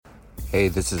Hey,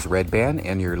 this is Red Band,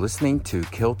 and you're listening to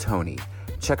Kill Tony.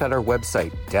 Check out our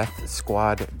website,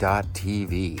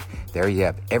 deathsquad.tv. There you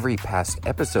have every past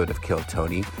episode of Kill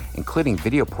Tony, including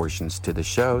video portions to the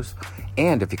shows.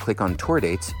 And if you click on tour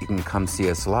dates, you can come see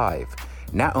us live.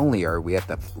 Not only are we at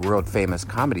the world-famous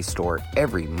Comedy Store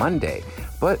every Monday,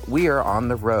 but we are on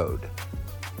the road.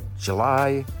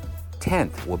 July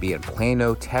 10th, we'll be in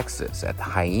Plano, Texas at the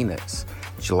Hyenas.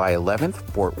 July 11th,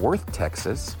 Fort Worth,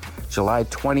 Texas. July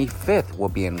 25th, we'll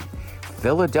be in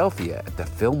Philadelphia at the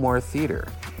Fillmore Theater.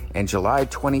 And July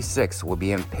 26th, we'll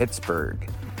be in Pittsburgh.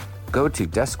 Go to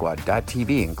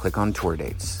deathsquad.tv and click on tour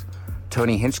dates.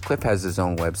 Tony Hinchcliffe has his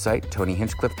own website,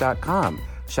 tonyhinchcliffe.com.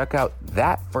 Check out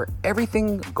that for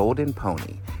everything Golden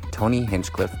Pony,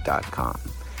 tonyhinchcliffe.com.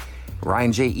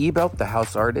 Ryan J. Ebelt, the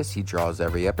house artist, he draws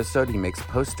every episode, he makes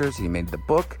posters, he made the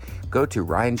book. Go to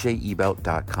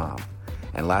ryanjebelt.com.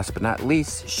 And last but not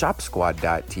least,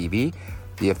 shopsquad.tv,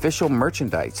 the official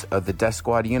merchandise of the Death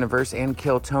Squad universe and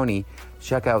Kill Tony.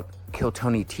 Check out Kill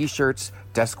Tony t-shirts,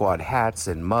 Death Squad hats,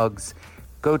 and mugs.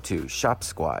 Go to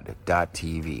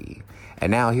shopsquad.tv.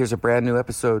 And now here's a brand new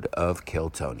episode of Kill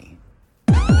Tony.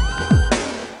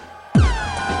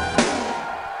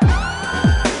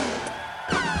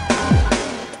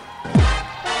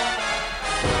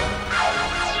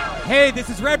 Hey, this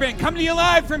is Redband coming to you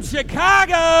live from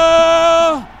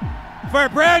Chicago for a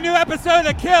brand new episode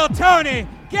of Kill Tony.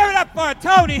 Give it up for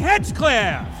Tony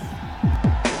Hinchcliffe.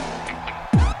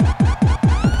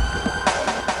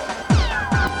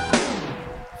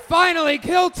 Finally,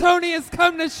 Kill Tony has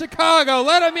come to Chicago.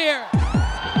 Let him hear.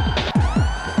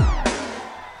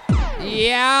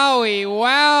 Yowie,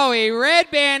 wowie,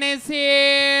 Redband is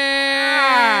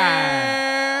here.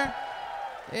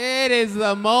 It is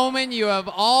the moment you have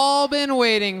all been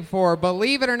waiting for.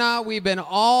 Believe it or not, we've been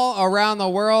all around the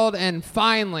world, and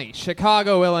finally,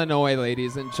 Chicago, Illinois,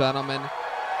 ladies and gentlemen.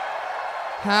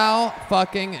 How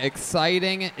fucking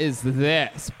exciting is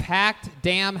this? Packed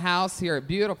damn house here at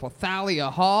beautiful Thalia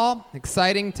Hall.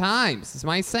 Exciting times. Am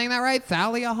I saying that right?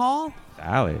 Thalia Hall?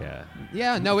 Thalia.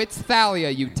 Yeah, no, it's Thalia,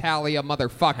 you Thalia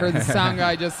motherfucker. The sound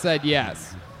guy just said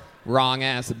yes. Wrong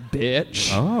ass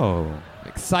bitch. Oh.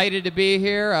 Excited to be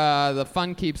here. The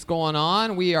fun keeps going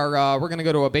on. We're gonna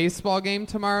go to a baseball game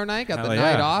tomorrow night. Got the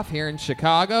night off here in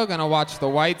Chicago. Gonna watch the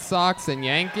White Sox and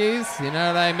Yankees. You know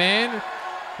what I mean?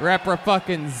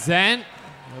 Represent.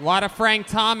 A lot of Frank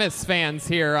Thomas fans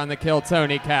here on the Kill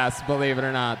Tony cast, believe it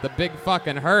or not. The big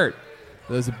fucking hurt.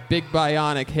 Those big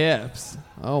bionic hips.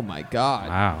 Oh my God.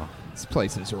 Wow. This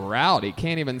place is rowdy.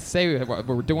 Can't even say what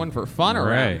we're doing for fun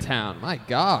around town. My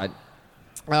God.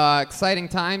 Exciting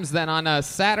times. Then on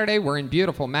Saturday, we're in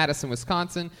beautiful Madison,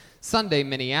 Wisconsin. Sunday,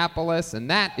 Minneapolis. And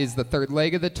that is the third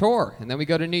leg of the tour. And then we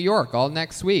go to New York all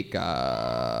next week.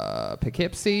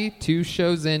 Poughkeepsie, 2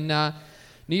 shows in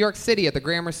New York City at the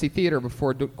Gramercy Theater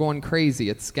before going crazy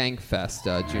at Skankfest,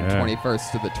 June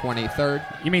 21st to the 23rd.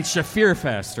 You mean Shafir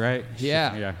Fest, right?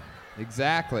 Yeah.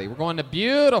 Exactly. We're going to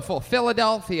beautiful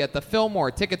Philadelphia at the Fillmore.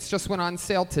 Tickets just went on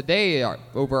sale today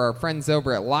over our friends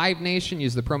over at Live Nation.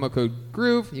 Use the promo code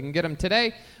GROOVE. You can get them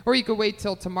today, or you could wait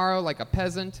till tomorrow like a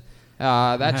peasant.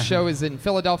 That show is in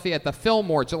Philadelphia at the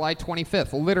Fillmore, July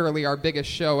 25th. Literally our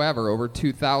biggest show ever. Over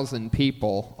 2,000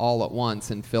 people all at once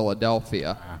in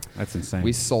Philadelphia. Wow, that's insane.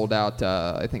 We sold out,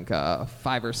 I think,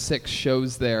 5 or 6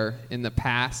 shows there in the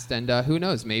past. And who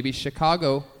knows, maybe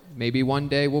Chicago. Maybe one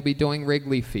day we'll be doing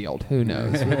Wrigley Field. Who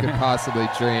knows? We could possibly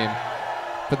dream.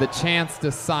 For the chance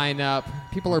to sign up.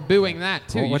 People are booing that,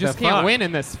 too. You just can't win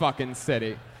in this fucking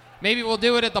city. Maybe we'll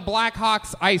do it at the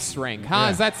Blackhawks ice rink, huh?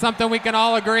 Yeah. Is that something we can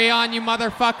all agree on, you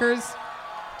motherfuckers?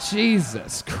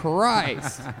 Jesus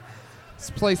Christ. This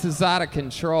place is out of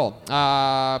control.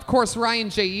 Of course,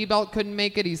 Ryan J. Ebelt couldn't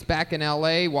make it. He's back in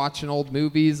L.A. watching old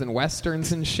movies and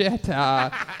westerns and shit.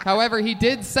 However, he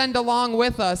did send along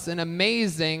with us an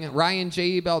amazing Ryan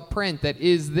J. Ebelt print that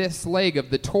is this leg of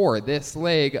the tour, this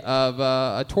leg of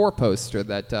a tour poster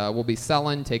that we'll be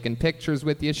selling, taking pictures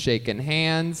with you, shaking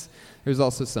hands. There's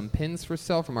also some pins for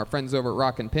sale from our friends over at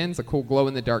Rockin' Pins, a cool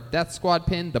glow-in-the-dark Death Squad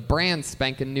pin, the brand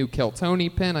spanking new Kill Tony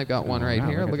pin. I got one right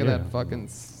here. Look at that fucking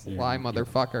sly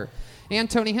motherfucker. And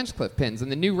Tony Hinchcliffe pins.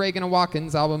 And the new Reagan and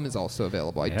Watkins album is also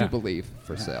available, I do believe,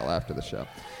 for sale after the show.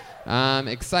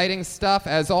 Exciting stuff.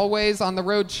 As always, on the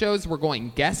road shows, we're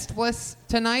going guestless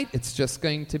tonight. It's just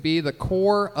going to be the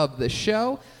core of the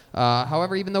show.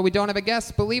 However, even though we don't have a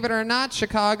guest, believe it or not,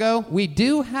 Chicago, we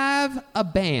do have a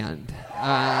band.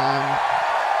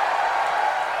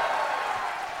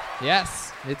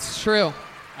 Yes, it's true.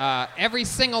 Every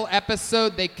single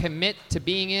episode they commit to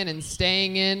being in and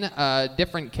staying in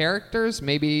different characters.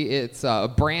 Maybe it's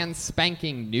a brand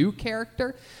spanking new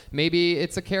character. Maybe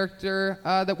it's a character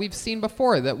that we've seen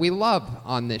before that we love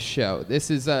on this show. This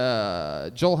is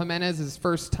Joel Jimenez's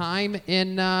first time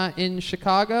in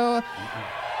Chicago.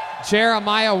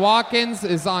 Jeremiah Watkins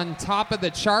is on top of the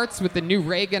charts with the new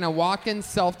Reagan and Watkins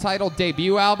self-titled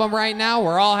debut album right now.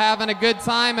 We're all having a good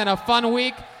time and a fun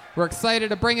week. We're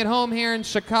excited to bring it home here in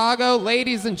Chicago.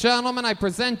 Ladies and gentlemen, I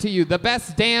present to you the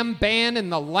best damn band in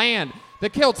the land, the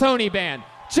Kill Tony Band,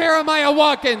 Jeremiah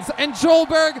Watkins and Joel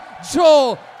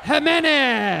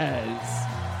Jimenez.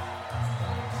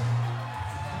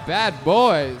 Bad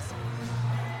boys.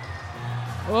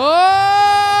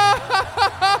 Oh!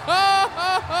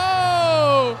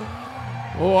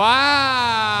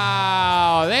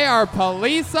 Wow! They are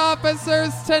police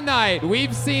officers tonight.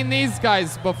 We've seen these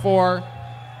guys before.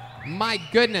 My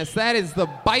goodness, that is the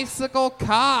Bicycle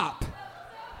Cop.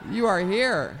 You are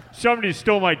here. Somebody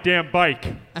stole my damn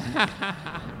bike.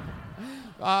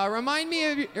 Remind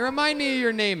me of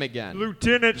your name again.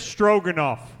 Lieutenant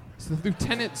Stroganoff. So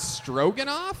Lieutenant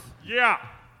Stroganoff? Yeah.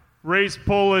 Raised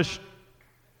Polish.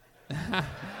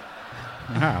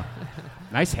 Wow.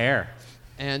 Nice hair.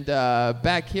 And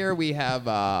back here we have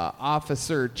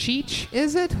Officer Cheech,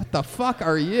 is it? What the fuck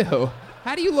are you?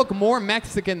 How do you look more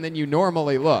Mexican than you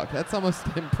normally look? That's almost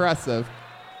impressive.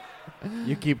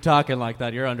 You keep talking like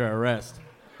that, you're under arrest.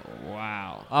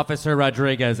 Wow. Officer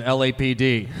Rodriguez,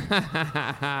 LAPD.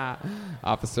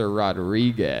 Officer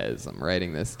Rodriguez. I'm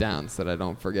writing this down so that I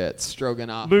don't forget.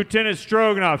 Stroganoff. Lieutenant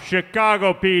Stroganoff,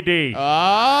 Chicago PD. Oh,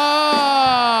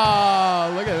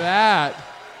 look at that.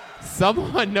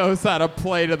 Someone knows how to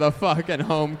play to the fucking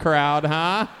home crowd,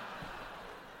 huh?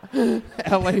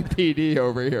 LAPD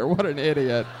over here. What an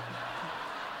idiot.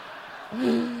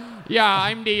 Yeah,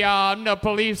 I'm the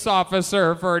police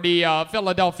officer for the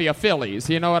Philadelphia Phillies.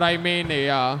 You know what I mean?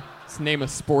 Let's name a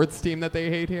sports team that they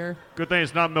hate here. Good thing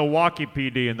it's not Milwaukee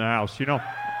PD in the house, you know.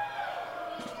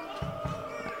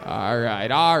 All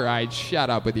right. Shut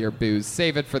up with your booze.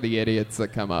 Save it for the idiots that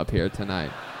come up here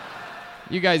tonight.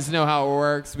 You guys know how it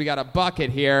works. We got a bucket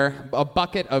here, a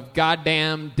bucket of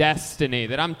goddamn destiny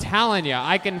that I'm telling you,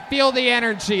 I can feel the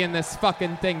energy in this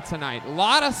fucking thing tonight. A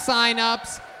lot of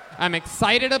sign-ups. I'm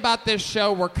excited about this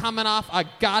show. We're coming off a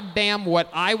goddamn what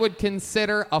I would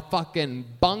consider a fucking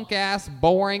bunk-ass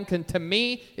boring. To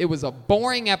me, it was a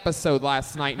boring episode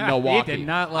last night in Milwaukee. He did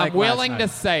not like I'm willing last to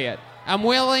night. say it. I'm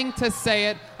willing to say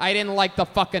it. I didn't like the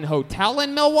fucking hotel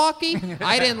in Milwaukee.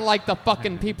 I didn't like the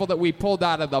fucking people that we pulled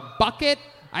out of the bucket.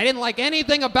 I didn't like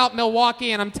anything about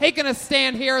Milwaukee, and I'm taking a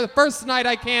stand here the first night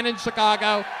I can in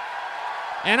Chicago.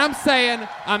 And I'm saying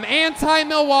I'm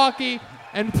anti-Milwaukee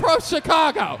and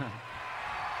pro-Chicago.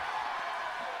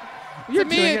 To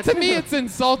me, it's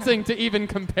insulting to even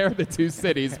compare the two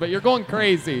cities, but you're going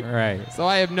crazy. Right. So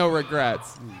I have no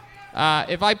regrets.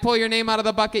 If I pull your name out of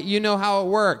the bucket, you know how it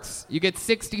works. You get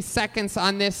 60 seconds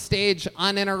on this stage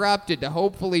uninterrupted to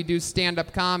hopefully do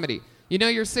stand-up comedy. You know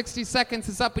your 60 seconds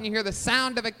is up when you hear the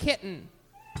sound of a kitten.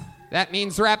 That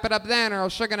means wrap it up then, or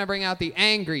else you're going to bring out the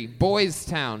angry Boys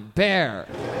Town Bear.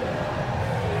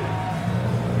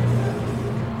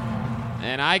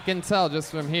 And I can tell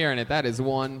just from hearing it, that is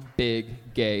one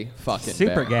big gay fucking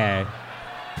Super bear. gay.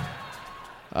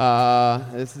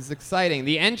 This is exciting.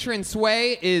 The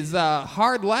entranceway is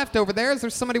hard left over there. Is there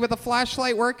somebody with a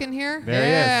flashlight working here? There he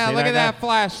is. Yeah, See look that at that guy?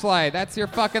 flashlight. That's your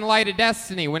fucking light of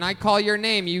destiny. When I call your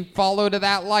name, you follow to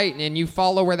that light and you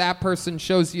follow where that person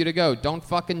shows you to go. Don't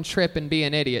fucking trip and be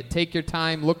an idiot. Take your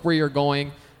time. Look where you're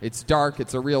going. It's dark.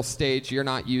 It's a real stage. You're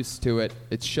not used to it.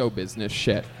 It's show business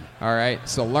shit. All right?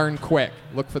 So learn quick.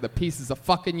 Look for the pieces of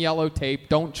fucking yellow tape.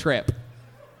 Don't trip.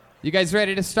 You guys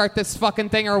ready to start this fucking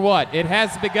thing or what? It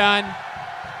has begun.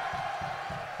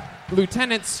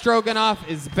 Lieutenant Stroganoff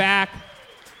is back.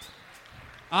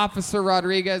 Officer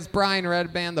Rodriguez, Brian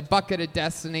Redband, the bucket of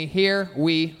destiny. Here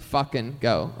we fucking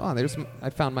go. Oh, I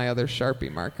found my other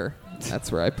Sharpie marker.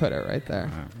 That's where I put it right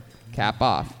there. Cap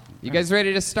off. You guys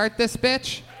ready to start this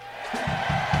bitch?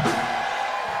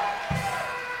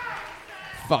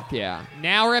 Fuck yeah.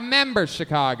 Now remember,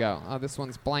 Chicago. Oh, this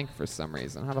one's blank for some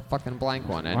reason. How'd a fucking blank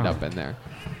one end up in there?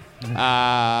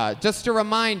 Just a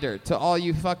reminder to all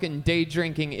you fucking day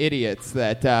drinking idiots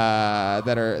that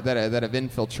have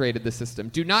infiltrated the system.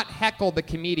 Do not heckle the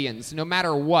comedians, no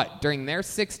matter what. During their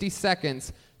 60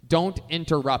 seconds, don't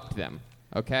interrupt them.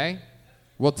 Okay?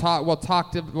 We'll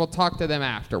talk to them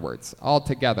afterwards, all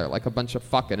together, like a bunch of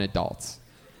fucking adults.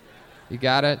 You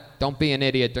got it? Don't be an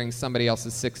idiot during somebody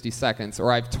else's 60 seconds,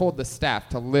 or I've told the staff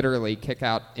to literally kick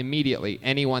out immediately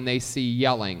anyone they see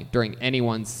yelling during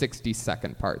anyone's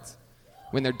 60-second parts.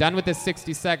 When they're done with the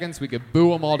 60 seconds, we could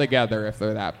boo them all together if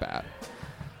they're that bad.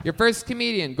 Your first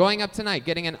comedian going up tonight,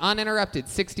 getting an uninterrupted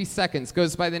 60 seconds,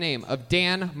 goes by the name of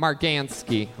Dan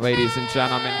Margansky, ladies and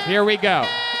gentlemen. Here we go.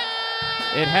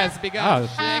 It has begun.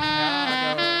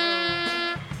 Chicago.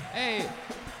 Hey.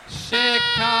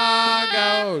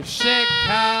 Chicago.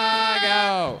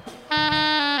 Chicago.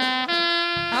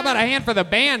 How about a hand for the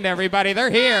band, everybody? They're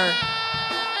here.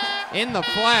 In the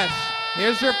flesh.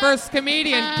 Here's your first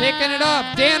comedian kicking it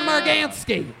up, Dan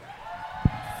Margansky.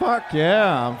 Fuck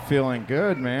yeah, I'm feeling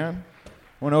good, man.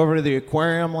 Went over to the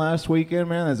aquarium last weekend,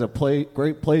 man. There's a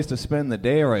great place to spend the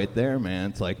day right there, man.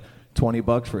 It's like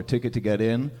 $20 for a ticket to get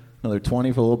in, another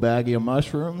 20 for a little baggie of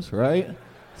mushrooms, right?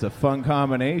 It's a fun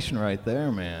combination right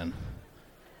there, man.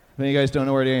 If you guys don't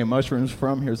know where to get any mushrooms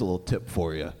from, here's a little tip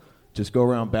for you. Just go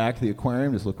around back of the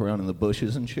aquarium, just look around in the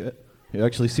bushes and shit. You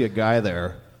actually see a guy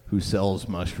there who sells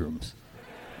mushrooms.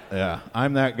 Yeah,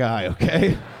 I'm that guy,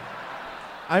 okay?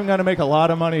 I'm going to make a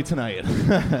lot of money tonight.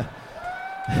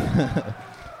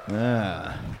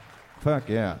 Yeah. Fuck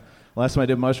yeah. Last time I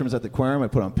did mushrooms at the aquarium, I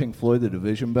put on Pink Floyd, The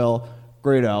Division Bell.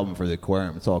 Great album for the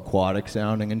aquarium. It's all aquatic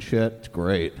sounding and shit. It's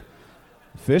great.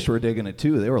 Fish were digging it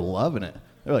too. They were loving it.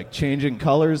 They're like changing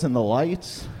colors in the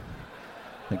lights,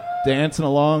 like dancing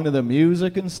along to the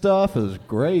music and stuff. It was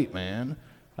great, man.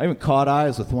 I even caught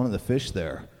eyes with one of the fish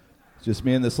there. It's just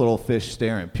me and this little fish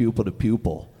staring pupil to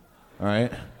pupil. All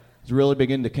right? It's really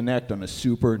beginning to connect on a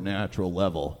supernatural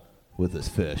level with this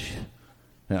fish.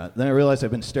 Yeah, then I realized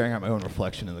I've been staring at my own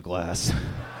reflection in the glass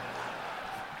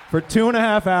for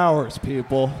 2.5 hours,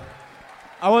 people.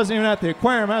 I wasn't even at the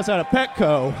aquarium. I was at a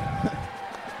Petco.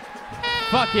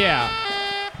 Fuck yeah.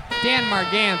 Dan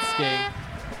Margansky.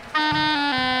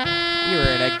 You were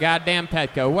at a goddamn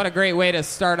Petco. What a great way to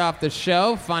start off the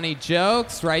show. Funny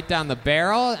jokes, right down the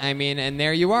barrel. I mean, and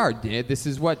there you are. This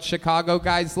is what Chicago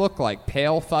guys look like.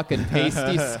 Pale fucking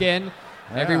pasty skin.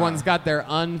 Yeah. Everyone's got their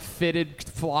unfitted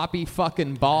floppy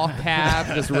fucking ball cap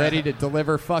just ready to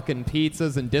deliver fucking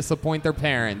pizzas and disappoint their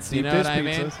parents. You know what I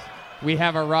mean? We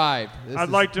have arrived. I'd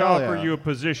like to offer you a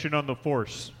position on the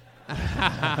force.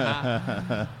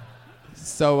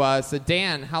 So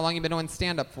Dan, how long you been doing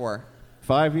stand-up for?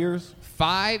 5 years.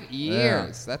 5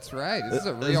 years. Yeah. That's right. This is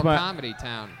a real comedy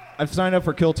town. I've signed up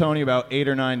for Kill Tony about 8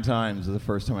 or 9 times the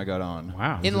first time I got on.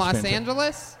 Wow. In Los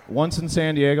Angeles? Once in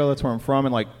San Diego, that's where I'm from,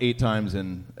 and like 8 times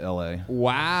in L.A.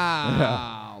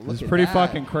 Wow. Yeah. It's pretty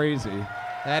fucking crazy.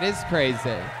 That is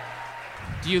crazy.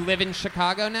 Do you live in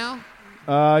Chicago now?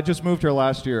 I just moved here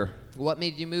last year. What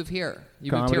made you move here?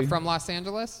 You Comedy. moved here from Los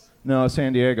Angeles? No,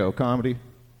 San Diego. Comedy.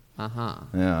 Uh-huh.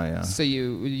 Yeah. So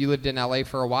you lived in L.A.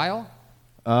 for a while?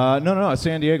 No,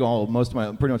 San Diego.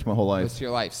 Pretty much my whole life. Most of your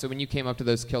life. So when you came up to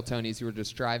those Kill Tonys, you were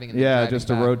just driving. And yeah, driving just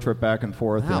back. a road trip back and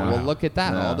forth. Wow. And, well, look at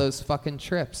that. Yeah. All those fucking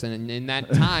trips, and in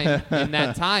that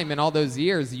time, in all those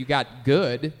years, you got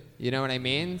good. You know what I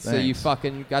mean? Thanks. So you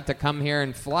fucking got to come here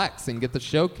and flex and get the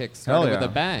show kick-started with a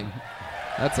bang.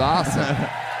 That's awesome.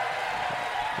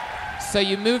 So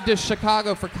you moved to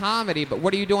Chicago for comedy, but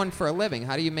what are you doing for a living?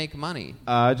 How do you make money?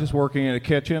 Just working in a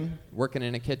kitchen. Working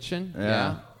in a kitchen?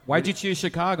 Yeah. Why'd you choose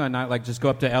Chicago and not like just go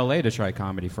up to L.A. to try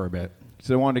comedy for a bit?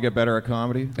 So I wanted to get better at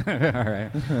comedy. All right.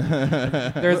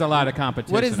 There's a lot of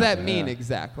competition. What does that mean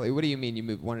exactly? What do you mean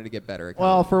you wanted to get better at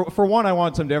comedy? Well, for one, I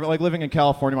want something different. Like living in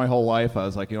California my whole life, I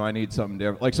was like, I need something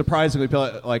different. Like surprisingly,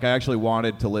 like I actually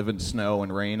wanted to live in snow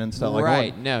and rain and stuff.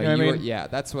 Right? Like, no, yeah,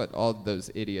 that's what all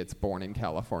those idiots born in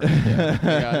California do.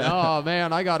 They go, oh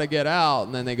man, I got to get out,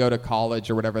 and then they go to college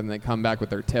or whatever, and they come back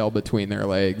with their tail between their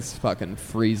legs, fucking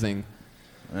freezing.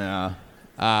 Yeah.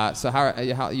 So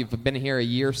how you've been here a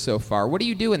year so far? What do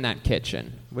you do in that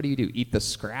kitchen? What do you do? Eat the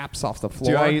scraps off the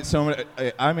floor? Dude, I eat so many.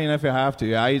 I mean, if you have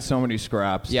to, I eat so many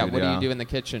scraps. Yeah. Dude, what do you do in the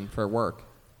kitchen for work?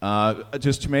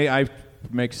 I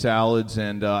make salads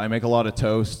and I make a lot of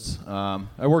toasts.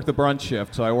 I work the brunch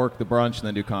shift, so I work the brunch and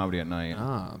then do comedy at night.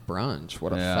 Ah, brunch.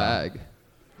 What a fag.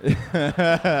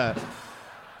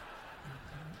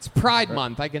 It's Pride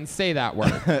Month. I can say that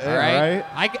word. All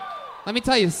right. Let me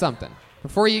tell you something.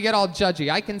 Before you get all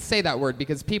judgy, I can say that word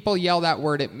because people yell that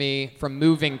word at me from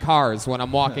moving cars when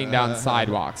I'm walking down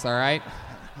sidewalks, all right?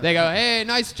 They go, hey,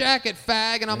 nice jacket,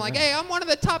 fag. And I'm like, hey, I'm one of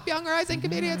the top young rising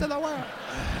comedians in the world.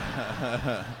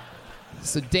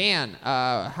 So, Dan,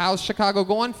 how's Chicago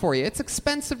going for you? It's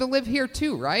expensive to live here,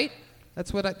 too, right?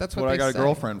 That's what I got a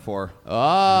girlfriend for.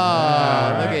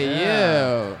 Oh, look at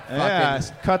you. Yeah,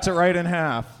 cuts it right in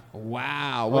half.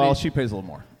 Wow. Well, she pays a little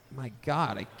more. My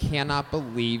God, I cannot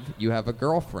believe you have a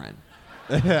girlfriend.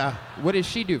 Yeah. What does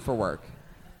she do for work?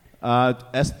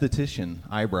 Esthetician,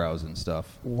 eyebrows and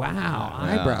stuff. Wow,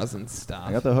 Yeah. eyebrows and stuff.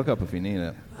 I got the hookup if you need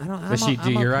it. Does she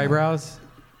do your eyebrows?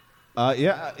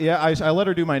 Yeah. I let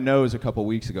her do my nose a couple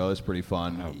weeks ago. It was pretty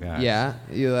fun. Oh, God. Yeah,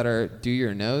 you let her do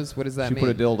your nose? What does that She mean?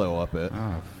 put a dildo up it.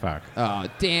 Oh, fuck. Oh,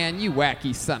 Dan, you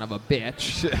wacky son of a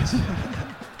bitch.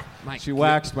 My She God.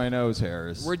 waxed my nose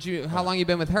hairs. How long you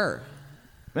been with her?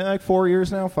 Been like 4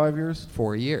 years now, 5 years.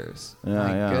 4 years. Yeah,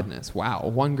 My yeah. goodness. Wow.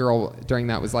 One girl during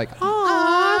that was like,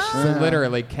 "Aww." She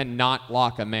literally cannot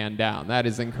lock a man down. That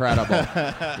is incredible.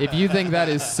 If you think that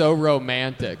is so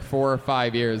romantic, 4 or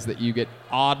 5 years that you get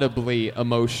audibly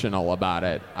emotional about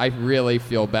it, I really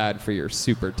feel bad for your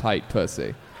super tight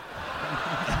pussy.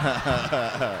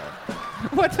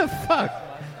 What the fuck?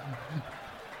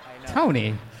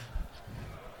 Tony.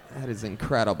 That is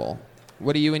incredible.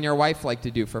 What do you and your wife like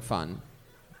to do for fun?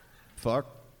 Fuck.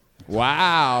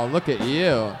 Wow, look at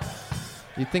you.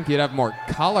 You'd think you'd have more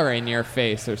color in your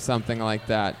face or something like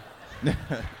that.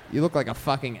 You look like a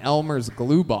fucking Elmer's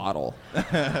glue bottle.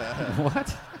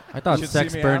 What? I thought should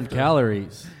sex see me burned after.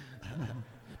 calories.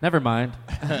 Never mind.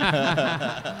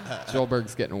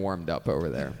 Joelberg's getting warmed up over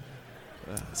there.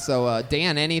 So,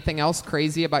 Dan, anything else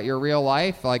crazy about your real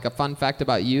life? Like a fun fact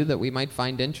about you that we might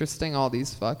find interesting? All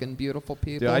these fucking beautiful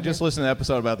people. Dude, I just listened to the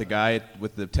episode about the guy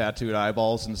with the tattooed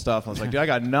eyeballs and stuff. I was like, dude, I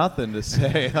got nothing to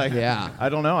say. Like, Yeah. I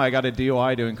don't know. I got a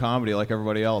DUI doing comedy like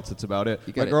everybody else. That's about it.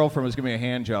 You got My girlfriend was giving me a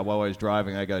hand job while I was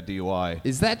driving. I got a DUI.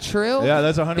 Is that true? Yeah,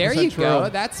 that's 100% There you true. go.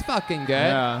 That's fucking good.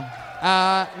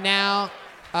 Yeah.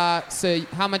 So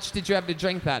how much did you have to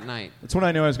drink that night? That's when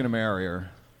I knew I was going to marry her.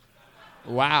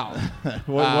 Wow.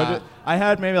 I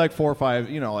had maybe like 4 or 5,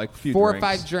 like a few 4 or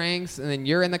drinks. 5 drinks, and then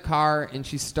you're in the car, and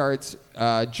she starts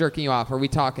jerking you off. Are we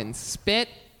talking spit?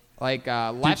 Like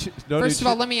left? First of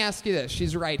all, let me ask you this.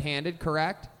 She's right-handed,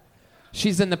 correct?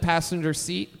 She's in the passenger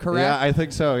seat, correct? Yeah, I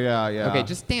think so. Yeah. Okay,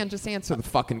 just answer the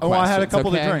fucking Oh, questions. I had a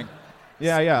couple okay? to drink.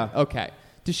 Yeah. Okay.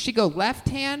 Does she go left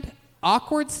hand,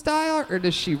 awkward style, or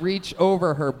does she reach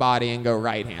over her body and go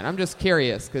right hand? I'm just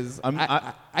curious because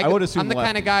I would assume I'm the kind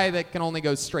lefty. of guy that can only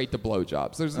go straight to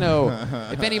blowjobs. There's no,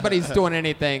 if anybody's doing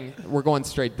anything, we're going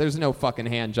straight. There's no fucking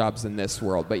hand jobs in this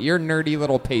world. But your nerdy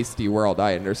little pasty world,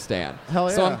 I understand. Hell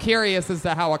So yeah. I'm curious as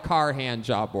to how a car hand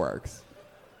job works.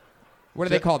 What do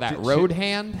they call that? Road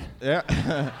hand? Yeah.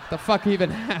 The fuck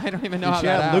even? I don't even know how She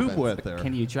that had happens. lube with her.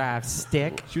 Can you drive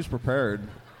stick? She was prepared.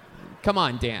 Come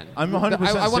on, Dan. I'm 100%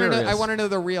 I wanna know. serious. I want to know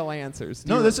the real answers.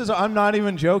 No, I'm not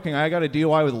even joking. I got a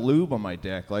DUI with lube on my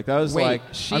dick. Like, that was Wait, like,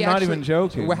 she I'm not even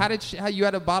joking. Well, how you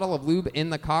had a bottle of lube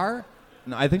in the car?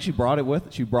 No, I think she brought it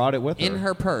with her. In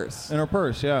her purse. In her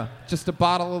purse, yeah. Just a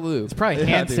bottle of lube. It's probably Yeah,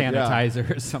 hand dude, yeah.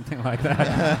 sanitizer or something like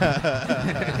that.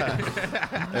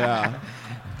 Yeah.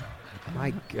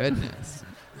 My goodness.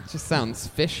 It just sounds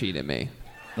fishy to me.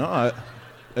 No,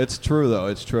 it's true, though.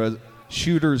 It's true.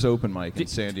 Shooters open mic in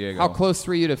San Diego. How close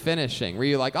were you to finishing? Were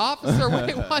you like, officer,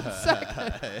 wait 1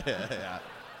 second?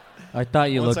 I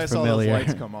thought you Once looked I saw familiar. those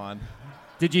lights come on.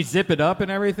 Did you zip it up and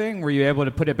everything? Were you able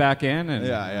to put it back in? And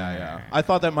Yeah. I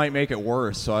thought that might make it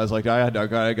worse, so I was like, I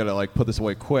gotta like put this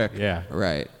away quick. Yeah.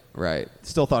 Right.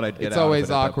 Still thought I'd get It's out of always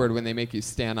it at that awkward when they make you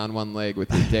stand on one leg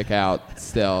with your dick out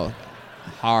still.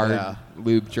 Hard Yeah.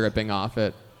 lube dripping off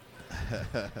it.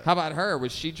 How about her?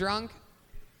 Was she drunk?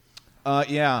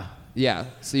 Yeah. Yeah.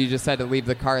 So you just had to leave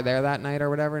the car there that night or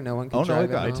whatever? No one could Oh no, drive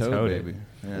it got it home? towed, Towed it. baby.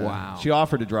 Yeah. Wow. She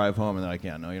offered to drive home, and they're like,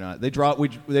 "Yeah, no, you're not." They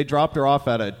dropped her off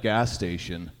at a gas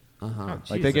station. Uh-huh.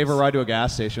 Like they gave her a ride to a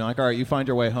gas station. Like, all right, you find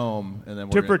your way home, and then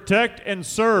To we're protect and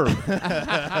serve.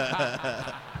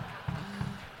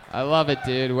 I love it,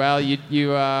 dude. Well, you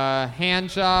hand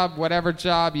job, whatever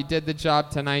job, you did the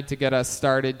job tonight to get us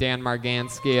started, Dan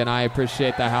Margansky, and I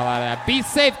appreciate the hell out of that. Be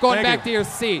safe going Thank back you. to your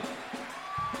seat.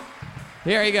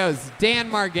 Here he goes,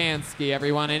 Dan Margansky,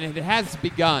 everyone, and it has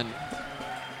begun.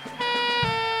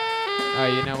 Oh,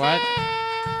 you know what?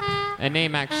 A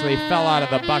name actually fell out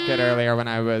of the bucket earlier when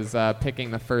I was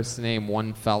picking the first name.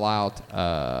 One fell out.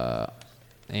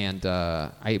 And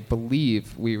I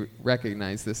believe we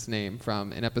recognize this name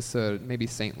from an episode, maybe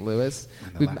St. Louis.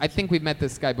 I think we've met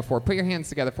this guy before. Put your hands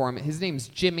together for him. His name's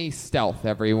Jimmy Stealth,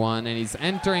 everyone, and he's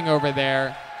entering over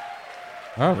there.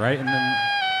 Oh, right in the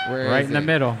Where right is in the it?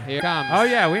 middle. Here it comes. Oh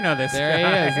yeah, we know this. There he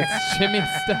guy. is. It's Jimmy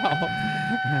Stealth.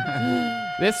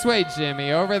 This way,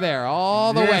 Jimmy. Over there.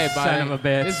 All the This way, buddy. son of a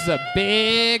bitch. This is a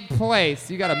big place.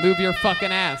 You got to move your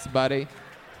fucking ass, buddy.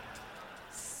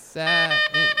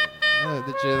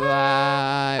 The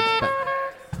July.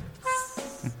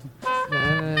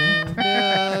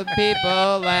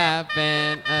 People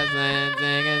laughing, us and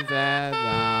singing sad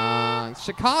songs.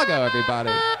 Chicago,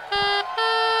 everybody.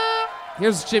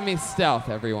 Here's Jimmy Stealth,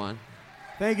 everyone.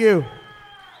 Thank you.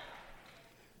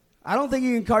 I don't think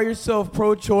you can call yourself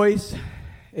pro-choice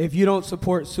if you don't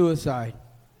support suicide.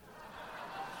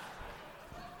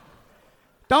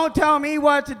 Don't tell me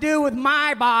what to do with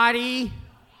my body.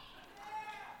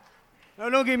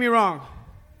 No, don't get me wrong.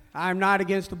 I'm not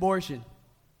against abortion.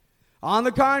 On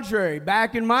the contrary,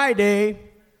 back in my day,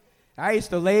 I used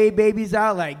to lay babies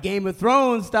out like Game of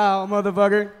Thrones style,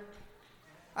 motherfucker.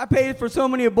 I paid for so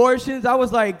many abortions, I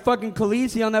was like fucking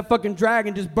Khaleesi on that fucking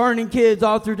dragon, just burning kids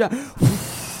all through time.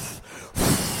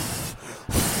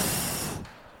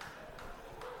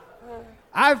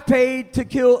 I've paid to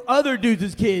kill other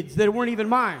dudes' kids that weren't even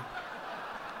mine.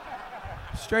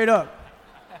 Straight up.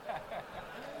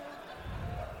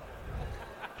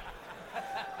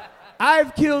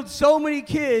 I've killed so many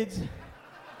kids,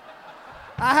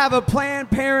 I have a Planned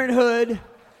Parenthood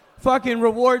fucking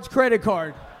rewards credit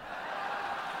card.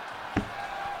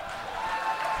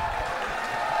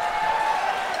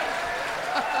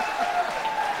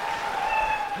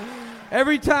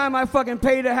 Every time I fucking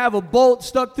pay to have a bolt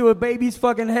stuck through a baby's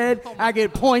fucking head, I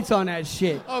get points on that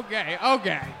shit. Okay.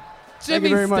 Thank you Jimmy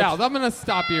very much. Stealth, I'm going to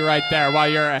stop you right there while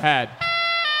you're ahead.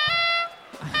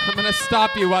 I'm going to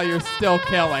stop you while you're still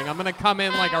killing. I'm going to come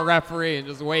in like a referee and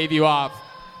just wave you off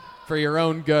for your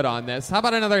own good on this. How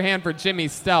about another hand for Jimmy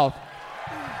Stealth?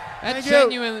 That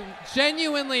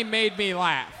genuinely made me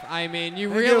laugh. I mean, you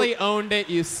really owned it.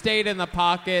 You stayed in the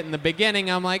pocket. In the beginning,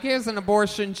 I'm like, here's an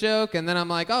abortion joke. And then I'm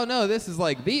like, oh, no, this is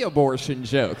like the abortion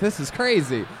joke. This is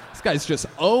crazy. This guy's just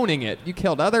owning it. You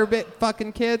killed other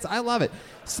fucking kids. I love it.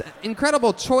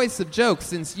 Incredible choice of jokes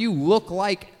since you look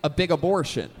like a big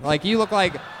abortion. Like, you look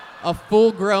like a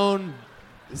full-grown,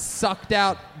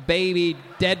 sucked-out baby,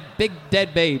 big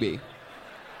dead baby.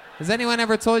 Has anyone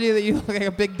ever told you that you look like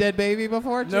a big dead baby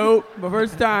before, Jimmy? Nope, my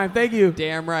first time. Thank you.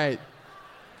 Damn right.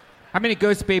 How many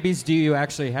ghost babies do you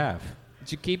actually have?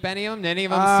 Did you keep any of them? Did any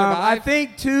of them survive? I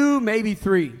think 2, maybe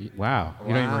 3. Wow.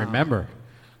 You don't even remember.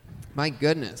 My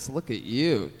goodness, look at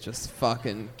you. Just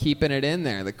fucking keeping it in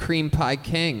there. The cream pie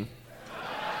king.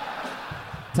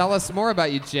 Tell us more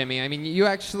about you, Jimmy. I mean, you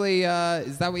actually,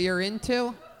 is that what you're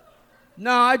into?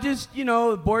 No, I just,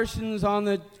 abortion's on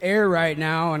the air right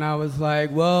now, and I was like,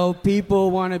 well,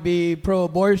 people want to be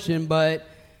pro-abortion, but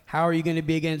how are you going to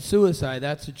be against suicide?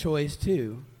 That's a choice,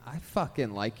 too. I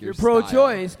fucking like your You're style.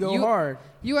 pro-choice. Go hard.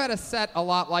 You had a set a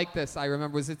lot like this, I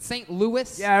remember. Was it St.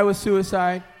 Louis? Yeah, it was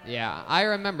suicide. Yeah, I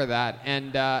remember that.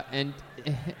 And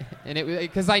it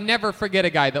because I never forget a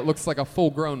guy that looks like a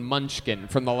full-grown munchkin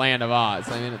from the Land of Oz.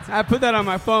 I mean, I put that on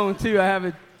my phone, too. I have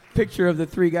a picture of the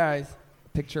 3 guys.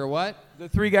 Picture of what? The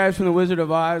 3 guys from The Wizard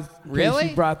of Oz. Really?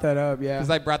 You brought that up, yeah. Because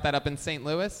I brought that up in St.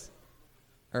 Louis?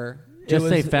 Just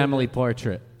say family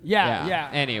portrait. Yeah.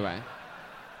 Anyway.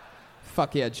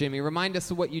 Fuck yeah, Jimmy. Remind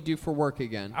us of what you do for work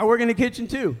again. I work in the kitchen,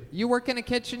 too. You work in a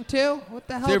kitchen, too? What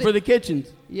the hell? Here for the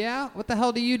kitchens. Yeah? What the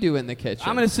hell do you do in the kitchen?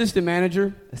 I'm an assistant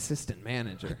manager. Assistant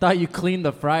manager. I thought you cleaned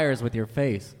the fryers with your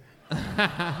face.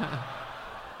 I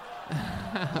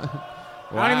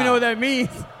don't even know what that means.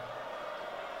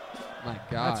 My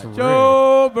God. That's rude.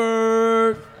 Joe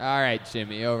Bird. All right,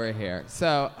 Jimmy, over here.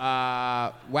 So,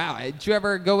 wow. Did you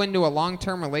ever go into a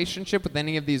long-term relationship with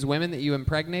any of these women that you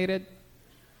impregnated?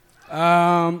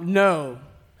 No.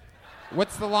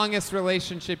 What's the longest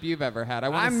relationship you've ever had?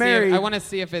 I'm married. I want to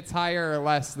see if it's higher or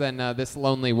less than this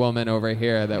lonely woman over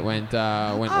here that went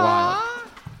wild.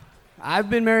 I've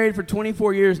been married for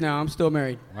 24 years now. I'm still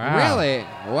married. Wow. Really?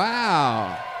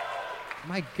 Wow.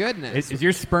 My goodness. Is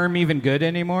your sperm even good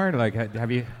anymore? Like,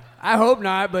 have you? I hope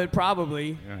not, but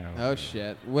probably. Oh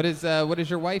shit. What does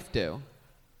your wife do?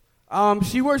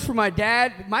 She works for my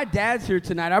dad. My dad's here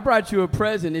tonight. I brought you a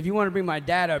present. If you want to bring my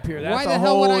dad up here, that's Why the a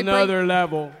hell would whole I bring- nother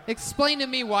level. Explain to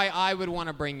me why I would want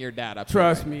to bring your dad up.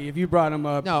 Trust here. me, if you brought him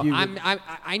up, No, you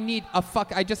I need a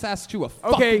fuck. I just asked you a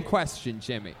Okay. fucking question,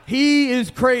 Jimmy. He is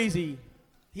crazy.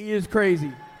 He is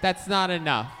crazy. That's not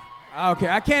enough. Okay,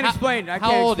 I can't explain it.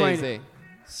 How old explain is it. he?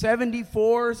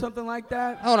 74 or something like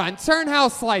that. Hold on. Turn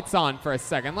house lights on for a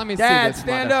second. Let me Dad, see this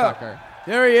stand motherfucker. up.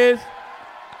 There he is.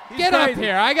 He's Get up crazy.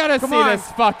 here. I gotta Come see on.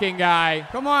 this fucking guy.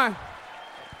 Come on.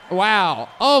 Wow.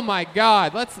 Oh my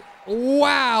God.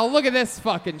 Wow. Look at this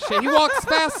fucking shit. He walks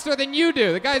faster than you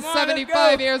do. The guy's Come on, let's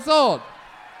 75 go. years old.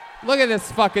 Look at this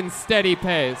fucking steady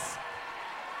pace.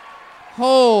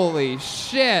 Holy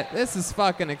shit. This is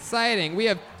fucking exciting. We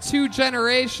have 2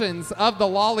 generations of the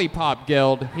Lollipop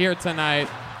Guild here tonight.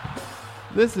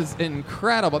 This is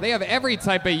incredible. They have every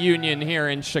type of union here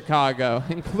in Chicago,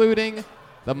 including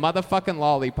the motherfucking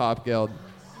Lollipop Guild.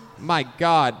 My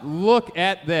God, look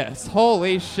at this.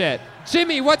 Holy shit.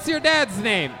 Jimmy, what's your dad's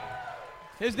name?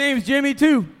 His name's Jimmy,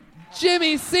 too.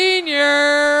 Jimmy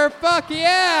Sr. Fuck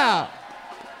yeah.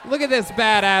 Look at this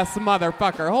badass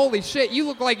motherfucker. Holy shit, you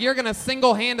look like you're going to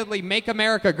single-handedly make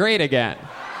America great again.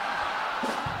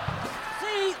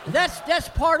 See, that's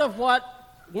part of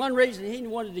one reason he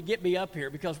wanted to get me up here,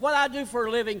 because what I do for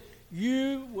a living,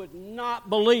 you would not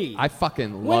believe. I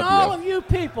fucking love when all of you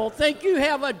people think you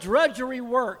have a drudgery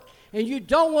work and you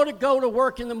don't want to go to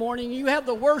work in the morning, you have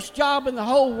the worst job in the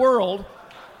whole world.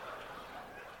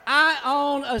 I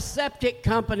own a septic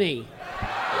company.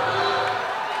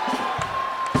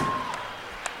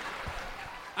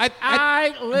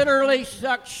 I literally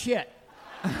suck shit.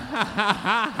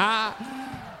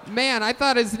 Man, I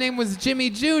thought his name was Jimmy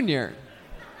Jr.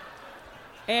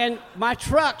 And my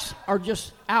trucks are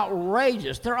just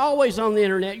outrageous. They're always on the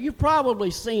internet. You've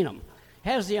probably seen them.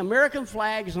 Has the American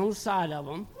flags on the side of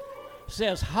them.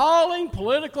 Says hauling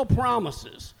political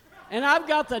promises. And I've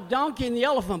got the donkey and the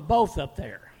elephant both up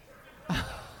there.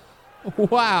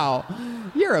 Wow.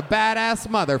 You're a badass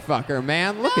motherfucker,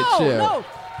 man. Look at you. No.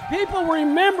 People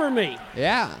remember me.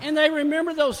 Yeah. And they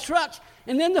remember those trucks.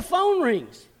 And then the phone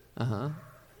rings. Uh-huh.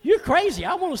 You're crazy.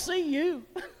 I want to see you.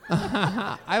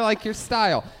 I like your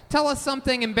style. Tell us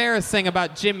something embarrassing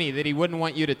about Jimmy that he wouldn't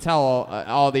want you to tell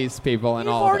all these people and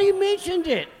You've all. already mentioned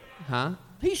it. Huh?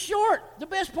 He's short. The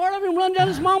best part of him run down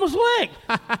his mama's leg.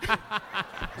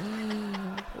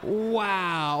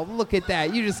 Wow, look at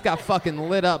that. You just got fucking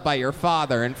lit up by your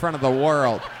father in front of the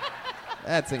world.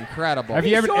 That's incredible.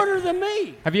 He's shorter than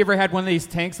me. Have you ever had one of these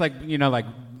tanks like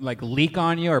leak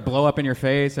on you or blow up in your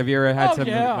face? Have you ever had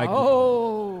something like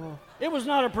it was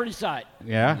not a pretty sight.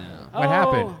 Yeah? What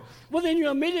happened? Well, then you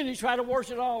immediately try to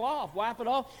wash it all off, wipe it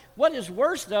off. What is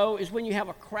worse, though, is when you have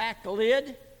a cracked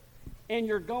lid and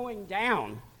you're going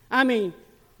down. I mean,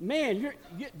 man,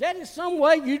 that is some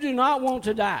way you do not want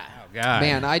to die. Oh, God.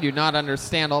 Man, I do not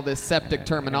understand all this septic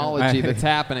terminology that's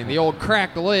happening. The old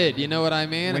cracked lid, you know what I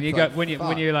mean? When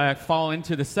you fall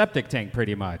into the septic tank,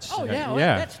 pretty much. Oh, yeah.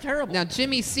 That's terrible. Now,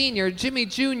 Jimmy Sr., Jimmy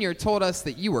Jr. told us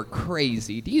that you were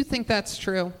crazy. Do you think that's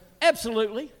true?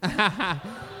 Absolutely.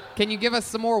 Can you give us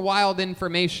some more wild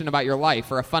information about your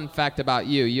life or a fun fact about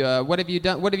you? What have you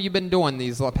done? What have you been doing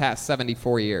these past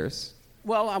 74 years?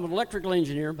 Well, I'm an electrical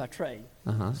engineer by trade.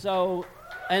 Uh-huh. So,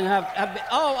 and I've been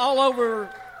all over.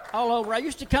 I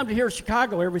used to come to here in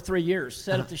Chicago every 3 years,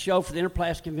 set up the show for the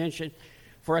Interplast Convention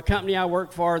for a company I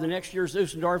work for. The next year is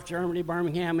Dusseldorf, Germany,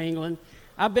 Birmingham, England.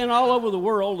 I've been all over the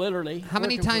world, literally. How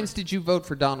many times did you vote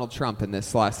for Donald Trump in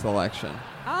this last election?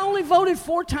 I only voted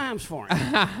 4 times for him.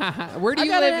 Where do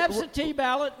you live? I got live? an absentee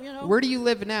ballot, you know. Where do you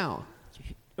live now?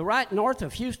 Right north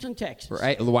of Houston, Texas.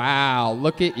 Right. Wow,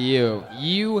 look at you.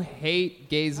 You hate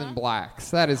gays and blacks.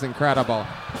 That is incredible.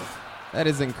 That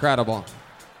is incredible.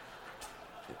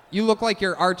 You look like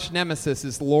your arch nemesis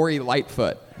is Lori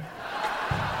Lightfoot.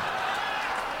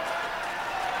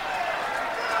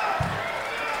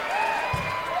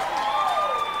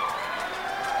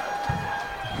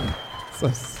 So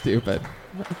stupid.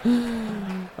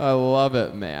 I love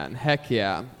it, man. Heck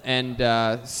yeah. And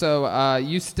so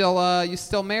you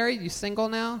still married? You single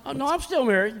now? Oh, no, I'm still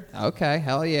married. Okay,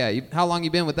 hell yeah. How long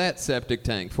you been with that septic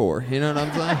tank for? You know what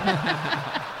I'm saying?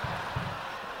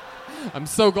 I'm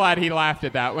so glad he laughed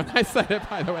at that when I said it,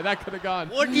 by the way. That could have gone.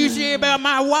 What did you say about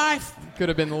my wife? Could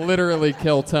have been literally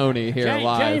Kill Tony here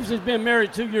live. James has been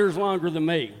married 2 years longer than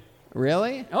me.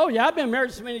 Really? Oh, yeah. I've been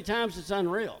married so many times it's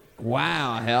unreal.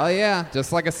 Wow, hell yeah.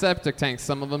 Just like a septic tank.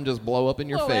 Some of them just blow up in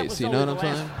your face. You know what I'm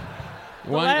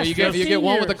saying? You get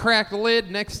one with a cracked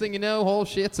lid, next thing you know, whole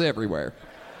shit's everywhere.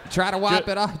 You try to wipe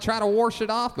it off, try to wash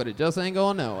it off, but it just ain't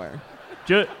going nowhere.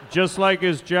 Just like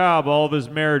his job, all of his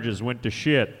marriages went to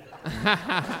shit.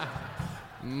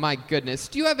 My goodness.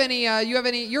 Do you have any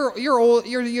you're old,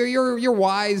 you're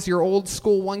wise, you're old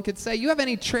school, one could say. You have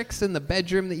any tricks in the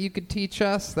bedroom that you could teach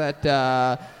us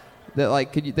that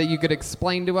you could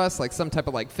explain to us, like some type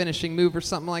of like finishing move or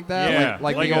something like that? Yeah.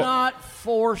 Do not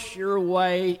force your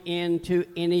way into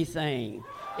anything.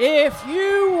 If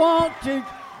you want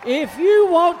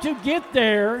to get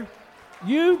there,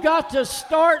 you've got to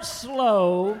start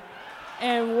slow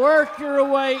and work your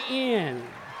way in.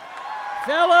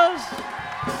 Fellas,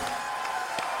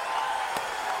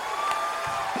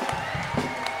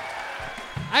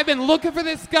 I've been looking for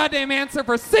this goddamn answer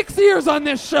for 6 years on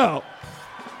this show.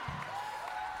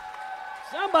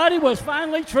 somebody was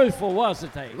finally truthful,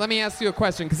 wasn't they? Let me ask you a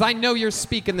question, because I know you're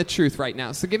speaking the truth right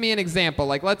now. So give me an example.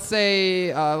 Like, let's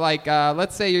say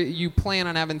you plan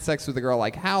on having sex with a girl.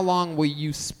 Like, how long will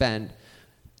you spend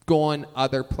going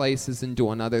other places and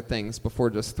doing other things before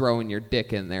just throwing your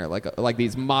dick in there, like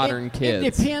these modern kids?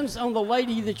 It depends on the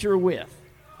lady that you're with.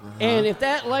 And if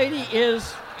that lady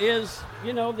is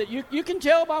that you can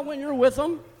tell by when you're with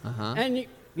them, and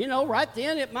right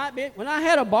then it might be when I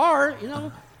had a bar,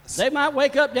 they might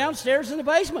wake up downstairs in the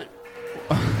basement.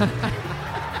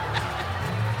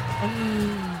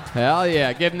 Hell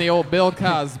yeah, give him the old Bill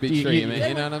Cosby treatment,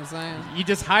 you know what I'm saying? You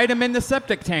just hide them in the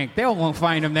septic tank. They won't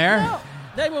find them there. No,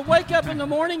 they would wake up in the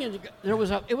morning and it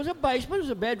was a basement, it was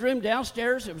a bedroom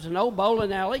downstairs, it was an old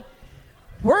bowling alley.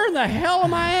 Where in the hell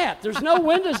am I at? There's no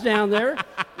windows down there.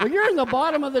 Well, you're in the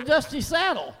bottom of the dusty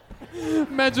saddle.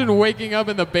 Imagine waking up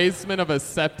in the basement of a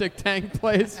septic tank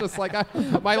place, just like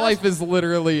my life is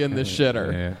literally in the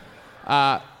shitter.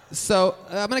 Yeah. So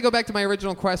I'm going to go back to my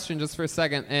original question just for a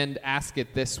second and ask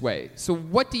it this way. So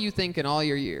what do you think in all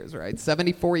your years, right?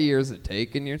 74 years of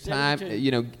taking your time,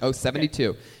 72.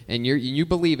 Okay. And you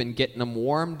believe in getting them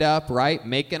warmed up, right?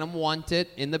 Making them want it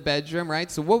in the bedroom, right?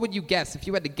 So what would you guess, if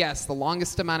you had to guess, the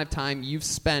longest amount of time you've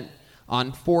spent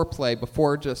on foreplay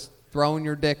before just throwing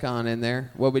your dick on in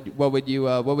there? What would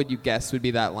you guess would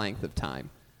be that length of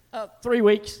time? 3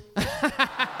 weeks.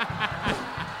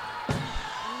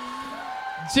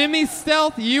 Jimmy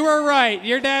Stealth, you were right.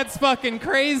 Your dad's fucking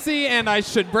crazy, and I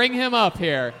should bring him up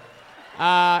here.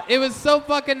 It was so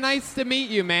fucking nice to meet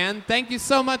you, man. Thank you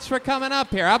so much for coming up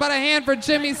here. How about a hand for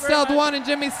Jimmy Stealth 1 and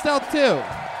Jimmy Stealth 2?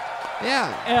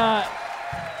 Yeah.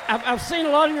 I've seen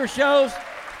a lot of your shows,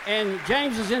 and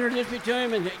James has introduced me to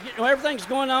him, and everything's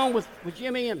going on with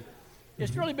Jimmy, and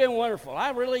it's really been wonderful. I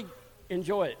really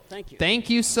enjoy it. Thank you. Thank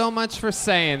you so much for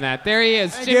saying that. There he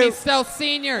is, Thank Jimmy you. Stealth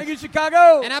Sr. Thank you,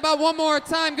 Chicago. And how about one more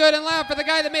time, good and loud, for the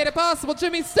guy that made it possible,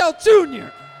 Jimmy Stealth Jr.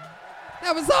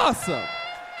 That was awesome.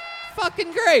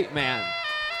 Fucking great, man.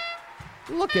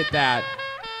 Look at that.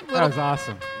 That was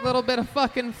awesome. Little bit of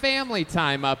fucking family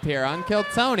time up here on Kill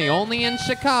Tony, only in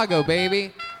Chicago,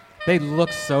 baby. They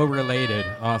look so related.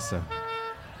 Awesome.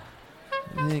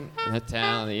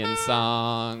 Italian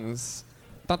songs.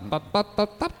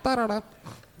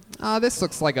 This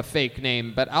looks like a fake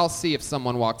name, but I'll see if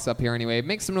someone walks up here anyway.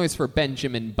 Make some noise for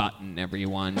Benjamin Button,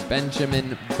 everyone.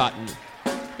 Benjamin Button.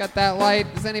 Got that light?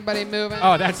 Is anybody moving?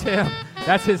 Oh, that's him.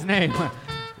 That's his name.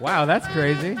 Wow, that's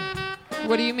crazy.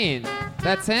 What do you mean?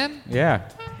 That's him? Yeah.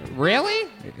 Really?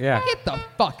 Yeah. Get the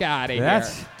fuck out of here.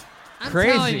 That's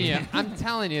crazy. I'm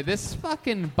telling you, this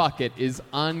fucking bucket is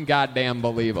ungoddamn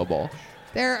believable.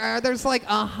 There's like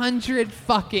 100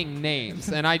 fucking names,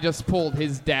 and I just pulled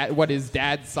what his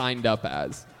dad signed up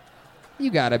as.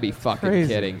 You gotta be fucking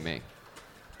kidding me.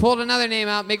 Pulled another name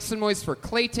out. Make some noise for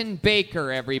Clayton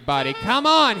Baker, everybody. Come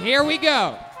on, here we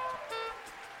go.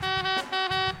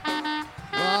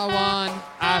 Law won.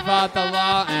 I fought the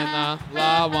law, and the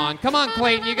law won. Come on,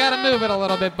 Clayton, you gotta move it a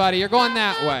little bit, buddy. You're going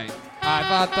that way. I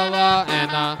fought the law, and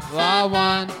the law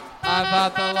won. I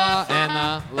fought the law, and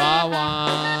the law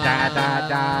won. Da, da,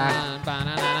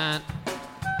 da.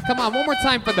 Come on, one more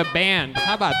time for the band.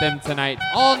 How about them tonight?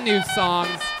 All new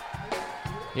songs.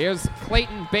 Here's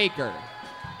Clayton Baker.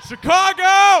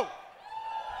 Chicago!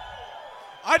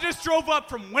 I just drove up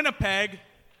from Winnipeg.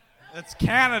 That's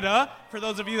Canada, for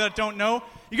those of you that don't know.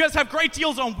 You guys have great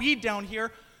deals on weed down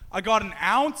here. I got an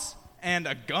ounce and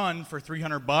a gun for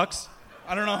 $300.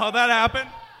 I don't know how that happened.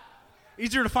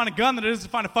 Easier to find a gun than it is to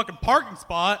find a fucking parking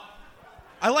spot.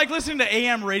 I like listening to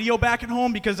AM radio back at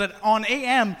home because on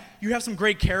AM, you have some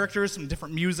great characters, some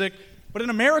different music. But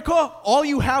in America, all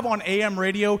you have on AM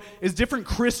radio is different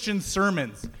Christian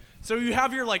sermons. So you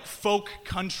have your folk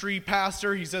country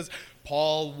pastor. He says,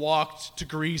 Paul walked to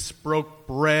Greece, broke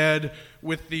bread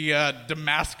with the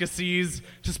Damascuses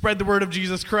to spread the word of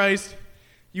Jesus Christ.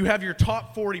 You have your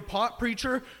top 40 pot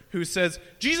preacher who says,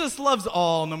 Jesus loves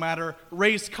all, no matter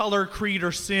race, color, creed,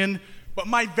 or sin. But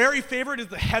my very favorite is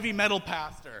the heavy metal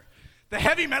pastor. The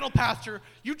heavy metal pastor,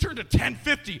 you turn to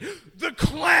 1050, the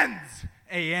Cleanse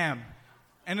AM.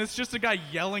 And it's just a guy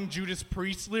yelling Judas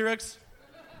Priest lyrics.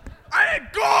 And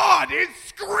God is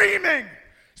screaming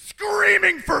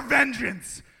for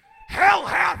vengeance. Hell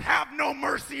hath have no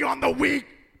mercy on the weak.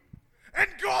 And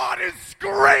God is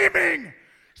screaming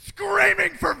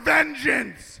for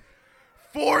vengeance.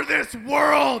 For this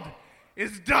world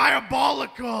is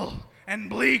diabolical and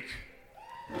bleak.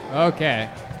 Okay.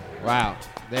 Wow.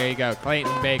 There you go.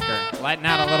 Clayton Baker. Letting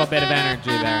out a little bit of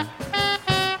energy there.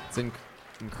 It's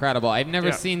incredible. I've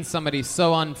never seen somebody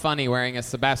so unfunny wearing a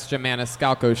Sebastian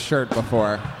Maniscalco shirt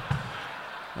before.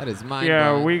 That is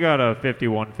mind-blowing. Yeah, we got a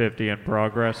 5150 in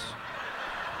progress.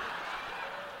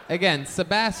 Again,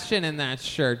 Sebastian in that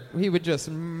shirt, he would just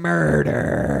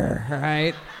murder,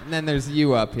 right? And then there's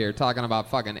you up here talking about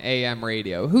fucking AM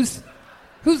radio. Who's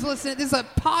listening? This is a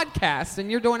podcast, and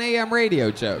you're doing AM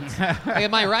radio jokes.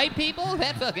 Am I right, people?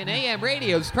 That fucking AM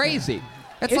radio's crazy.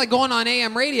 It's like going on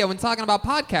AM radio and talking about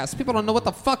podcasts. People don't know what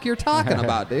the fuck you're talking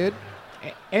about, dude.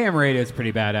 AM radio is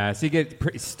pretty badass. You get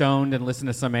pretty stoned and listen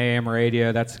to some AM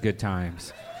radio. That's good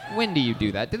times. When do you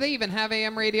do that? Do they even have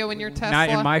AM radio in your Tesla? Not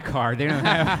in my car. They don't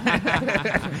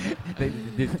have.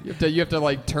 You have to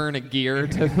like turn a gear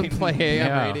to play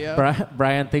AM radio.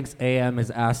 Brian thinks AM is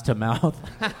ass to mouth.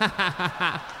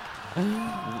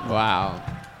 Wow.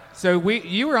 So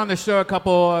you were on the show a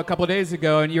couple days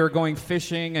ago, and you were going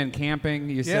fishing and camping.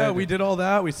 You said. Yeah, we did all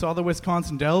that. We saw the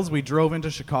Wisconsin Dells. We drove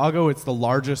into Chicago. It's the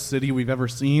largest city we've ever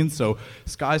seen. So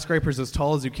skyscrapers as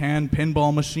tall as you can,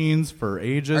 pinball machines for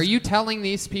ages. Are you telling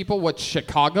these people what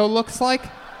Chicago looks like?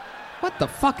 What the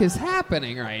fuck is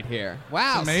happening right here?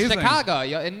 Wow, It's amazing. Chicago,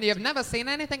 and you've never seen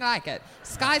anything like it.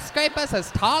 Skyscrapers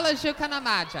as tall as you can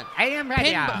imagine. AM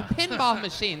radio. Pinball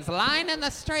machines lining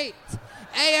the streets.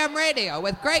 AM radio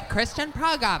with great Christian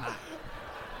programming.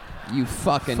 You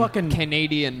fucking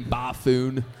Canadian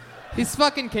buffoon. These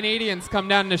fucking Canadians come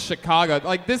down to Chicago.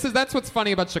 Like that's what's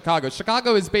funny about Chicago.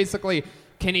 Chicago is basically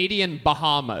Canadian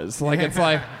Bahamas. Like it's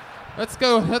like let's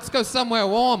go somewhere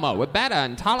warmer with better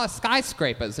and taller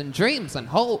skyscrapers and dreams and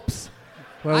hopes.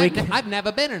 Well, I've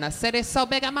never been in a city so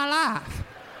big in my life.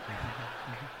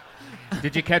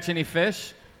 Did you catch any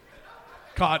fish?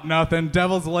 Caught nothing.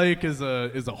 Devil's Lake is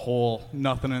a hole.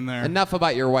 Nothing in there. Enough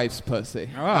about your wife's pussy.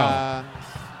 Oh.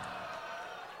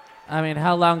 I mean,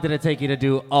 how long did it take you to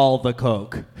do all the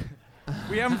coke?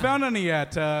 We haven't found any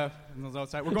yet. In those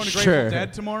outside. We're going to Grateful Sure.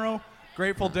 Dead tomorrow.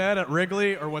 Grateful Dead at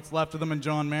Wrigley, or what's left of them in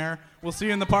John Mayer. We'll see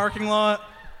you in the parking lot.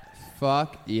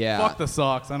 Fuck yeah. Fuck the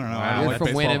socks. I don't know. I Wow. don't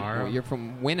like baseball. You're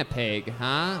from Winnipeg,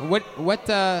 huh? What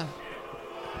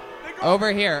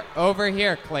over here,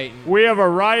 Clayton. We have a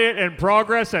riot in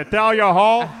progress at Thalia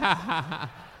Hall.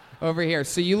 Over here.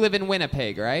 So you live in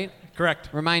Winnipeg, right? Correct.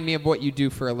 Remind me of what you do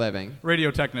for a living.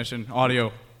 Radio technician,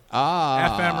 audio,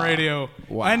 Ah. FM radio.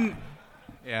 Wow. And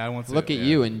yeah, I won't say Look it, at yeah.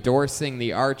 you endorsing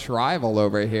the arch rival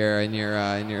over here in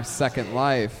your second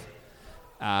life.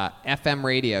 FM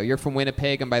radio. You're from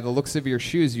Winnipeg, and by the looks of your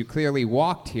shoes, you clearly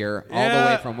walked here all the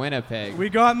way from Winnipeg. We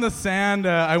got in the sand.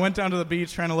 I went down to the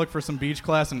beach trying to look for some beach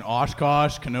class in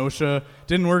Oshkosh, Kenosha.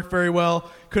 Didn't work very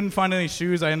well. Couldn't find any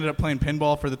shoes. I ended up playing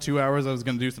pinball for the 2 hours. I was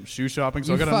going to do some shoe shopping.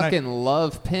 So You I got fucking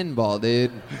love pinball,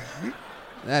 dude.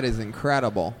 That is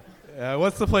incredible.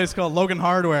 what's the place called? Logan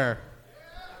Hardware.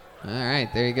 All right,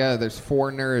 there you go. There's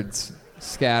 4 nerds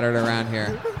scattered around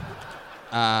here.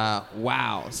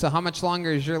 Wow. So how much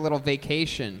longer is your little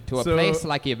vacation to a place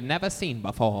like you've never seen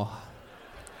before?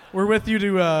 We're with you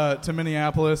to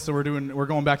Minneapolis, so we're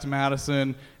going back to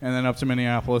Madison and then up to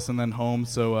Minneapolis and then home.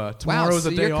 So tomorrow's so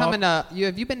a day you're off. coming to.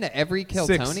 Have you been to every Kill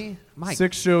 6. Tony? My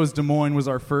 6 shows. Des Moines was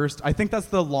our first. I think that's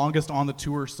the longest on the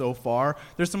tour so far.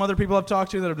 There's some other people I've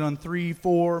talked to that have done 3,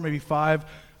 4, maybe 5.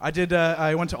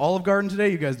 I went to Olive Garden today.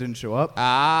 You guys didn't show up.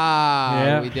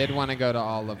 We did want to go to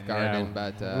Olive Garden,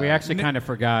 but we actually kind of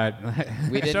forgot.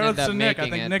 we didn't Shout end outs up to Nick. I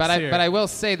making think it. Nick's But here. I will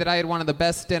say that I had one of the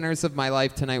best dinners of my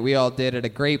life tonight. We all did at a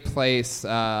great place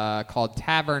called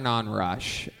Tavern on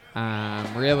Rush.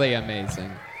 Really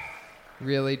amazing.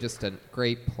 Really just a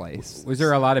great place. Was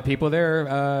there a lot of people there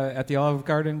at the Olive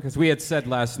Garden? Because we had said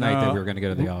last night that we were going to go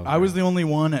to the Olive Garden. I was the only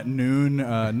one at noon.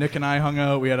 Nick and I hung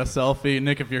out. We had a selfie.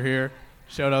 Nick, if you're here,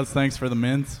 shout outs. Thanks for the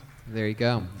mints. There you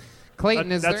go.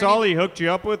 Clayton, is That's there all he hooked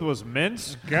you up with was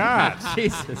mints? God.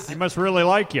 Jesus. He must really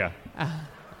like you.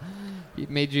 He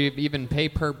made you even pay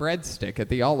per breadstick at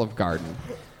the Olive Garden.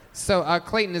 So,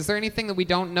 Clayton, is there anything that we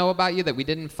don't know about you that we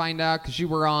didn't find out? Because you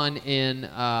were on in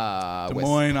Des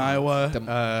Moines, Iowa.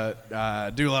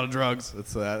 Do a lot of drugs.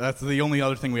 That's the only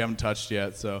other thing we haven't touched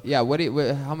yet. So yeah,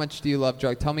 how much do you love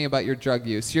drugs? Tell me about your drug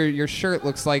use. Your shirt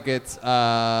looks like it's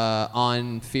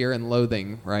on Fear and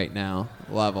Loathing right now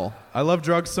level. I love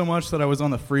drugs so much that I was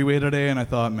on the freeway today and I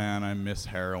thought, man, I miss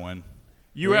heroin.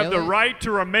 You have the right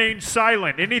to remain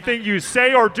silent. Anything you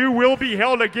say or do will be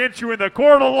held against you in the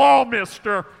court of law,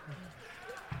 mister.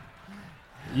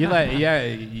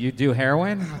 You do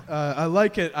heroin? I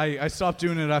like it. I stopped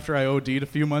doing it after I OD'd a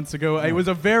few months ago. It was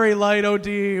a very light OD.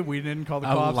 We didn't call the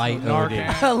cops. light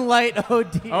Narcan. A light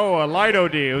OD. Oh, a light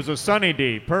OD. It was a sunny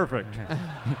D. Perfect.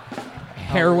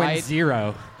 Heroin light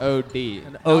zero. OD.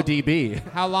 An ODB.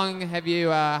 How long have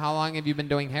you been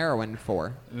doing heroin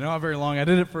for? Not very long. I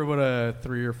did it for about a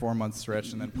 3 or 4 month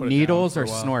stretch and then put Needles it down or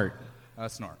for a while. snort?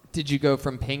 Snort. Did you go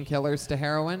from painkillers to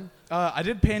heroin? I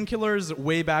did painkillers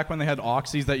way back when they had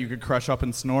oxys that you could crush up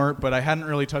and snort, but I hadn't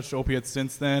really touched opiates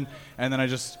since then. And then I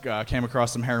just came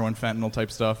across some heroin fentanyl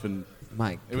type stuff, and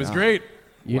it was great.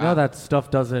 You know that stuff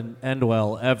doesn't end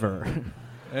well ever.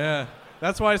 Yeah,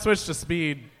 that's why I switched to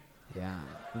speed. Yeah.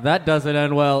 That doesn't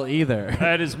end well either.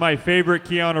 That is my favorite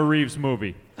Keanu Reeves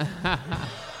movie.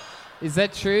 Is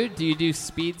that true? Do you do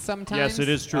Speed sometimes? Yes, it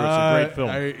is true. It's a great film.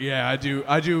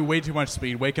 I do way too much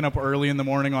Speed. Waking up early in the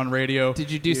morning on radio. Did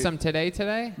you do some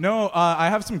today? No, I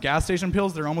have some gas station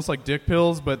pills. They're almost like dick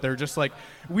pills, but they're just like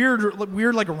weird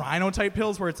like rhino type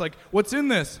pills where it's like, what's in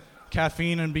this?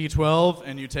 Caffeine and B12,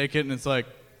 and you take it, and it's like,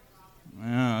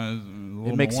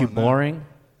 It makes you boring.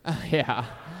 Yeah.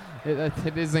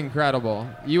 It is incredible.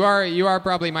 You are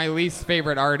probably my least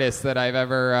favorite artist that I've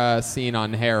ever seen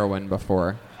on heroin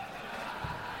before.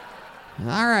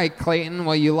 All right, Clayton.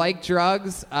 Well, you like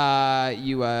drugs.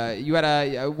 You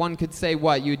had one could say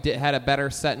what you had a better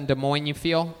set in Des Moines. You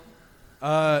feel?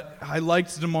 I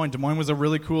liked Des Moines. Des Moines was a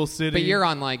really cool city. But you're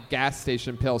on like gas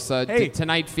station pills. So Hey, did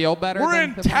tonight feel better? We're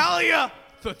than in Des Moines? Thalia,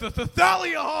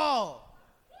 Thalia Hall.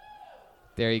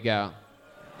 There you go.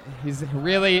 He's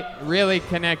really, really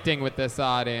connecting with this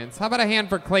audience. How about a hand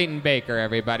for Clayton Baker,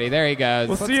 everybody? There he goes.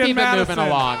 We'll Let's see you in keep it moving Madison.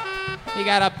 along. He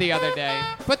got up the other day.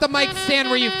 Put the mic stand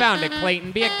where you found it,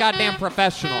 Clayton. Be a goddamn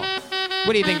professional.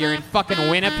 What do you think? You're in fucking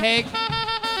Winnipeg?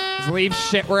 Just leave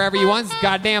shit wherever you want. It's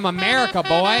goddamn America,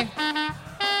 boy.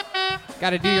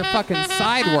 Gotta do your fucking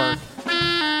side work.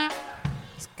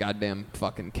 This goddamn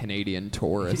fucking Canadian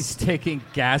tourist. He's taking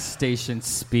gas station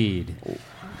speed.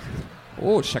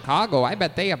 Oh, Chicago! I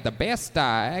bet they have the best.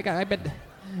 I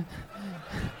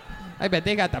bet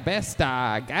they got the best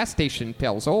gas station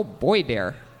pills. Oh boy,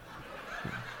 there.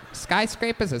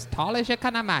 Skyscrapers as tall as you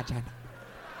can imagine.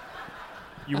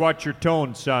 You watch your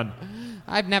tone, son.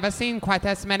 I've never seen quite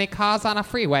as many cars on a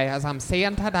freeway as I'm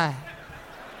seeing today.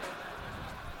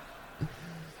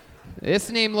 This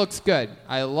name looks good.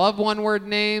 I love one-word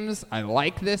names. I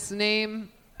like this name.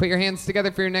 Put your hands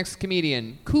together for your next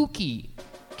comedian. Kookie.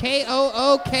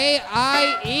 Kookie.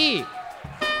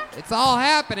 It's all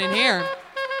happening here.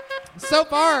 So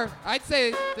far, I'd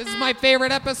say this is my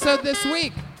favorite episode this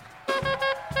week.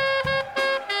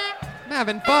 I'm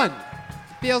having fun.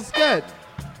 Feels good.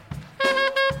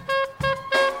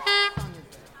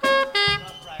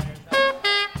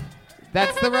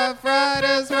 That's the Rough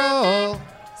Riders roll.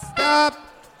 Stop,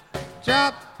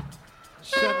 drop,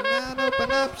 shut down,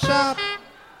 open up shop.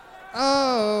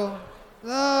 Oh,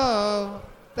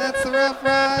 that's the Rough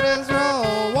Riders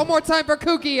roll. One more time for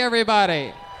Kookie,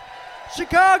 everybody.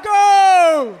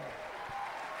 Chicago!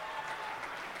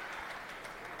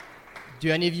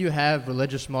 Do any of you have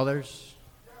religious mothers?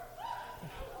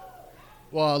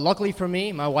 Well, luckily for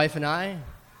me, my wife and I,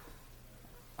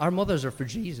 our mothers are for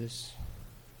Jesus.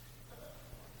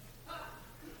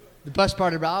 The best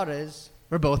part about it is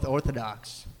we're both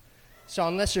Orthodox. So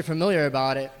unless you're familiar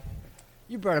about it,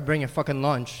 you better bring your fucking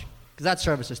lunch, because that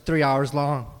service is 3 hours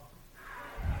long.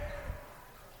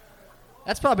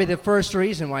 That's probably the first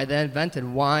reason why they invented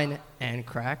wine and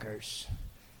crackers.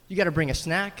 You got to bring a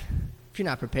snack. If you're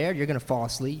not prepared, you're going to fall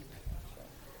asleep.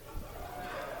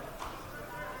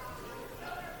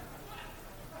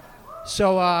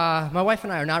 So my wife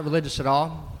and I are not religious at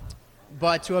all,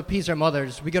 but to appease our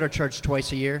mothers, we go to church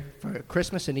twice a year for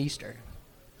Christmas and Easter.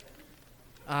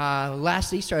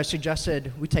 Last Easter, I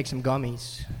suggested we take some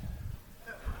gummies.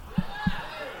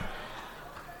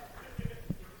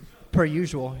 Per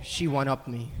usual, she one-upped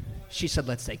me. She said,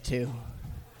 let's take 2.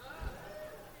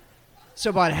 So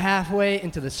about halfway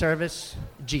into the service,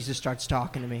 Jesus starts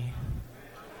talking to me.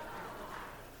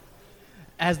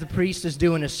 As the priest is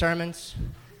doing his sermons,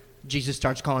 Jesus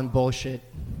starts calling bullshit.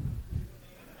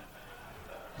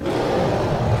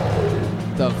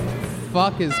 The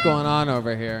fuck is going on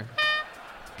over here?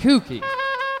 Kookie.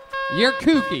 You're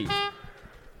Kookie.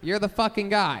 You're the fucking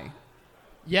guy.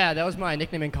 Yeah, that was my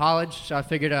nickname in college, so I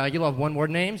figured you love one-word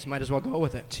names, might as well go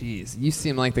with it. Jeez, you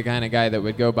seem like the kind of guy that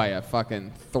would go by a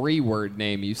fucking 3-word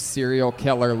name, you serial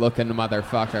killer-looking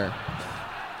motherfucker.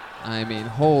 I mean,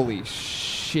 holy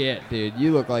shit, dude.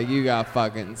 You look like you got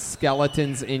fucking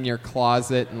skeletons in your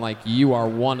closet and like you are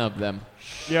one of them.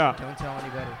 Yeah. Don't tell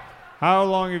anybody. How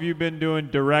long have you been doing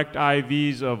direct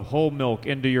IVs of whole milk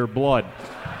into your blood?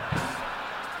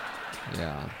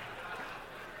 Yeah.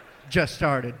 Just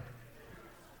started.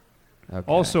 Okay.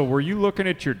 Also, were you looking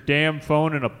at your damn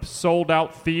phone in a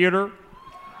sold-out theater?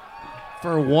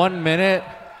 For 1 minute?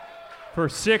 For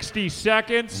 60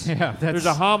 seconds? Yeah, There's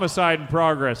a homicide in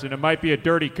progress, and it might be a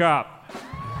dirty cop.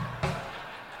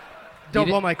 Don't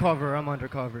blow my cover, I'm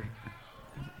undercover.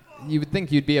 You would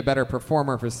think you'd be a better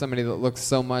performer for somebody that looks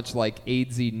so much like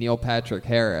AIDSy Neil Patrick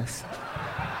Harris.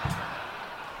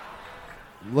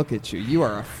 Look at you. You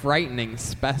are a frightening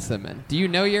specimen. Do you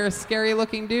know you're a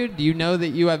scary-looking dude? Do you know that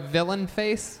you have villain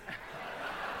face?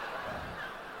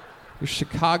 You're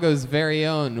Chicago's very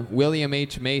own William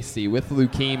H. Macy with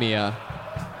leukemia.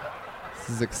 This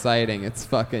is exciting. It's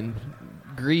fucking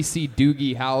Greasy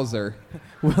Doogie Howser.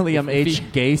 William H.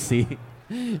 Gacy.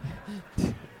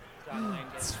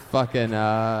 It's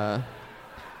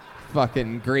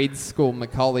fucking grade school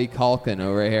Macaulay Culkin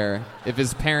over here. If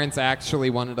his parents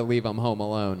actually wanted to leave him home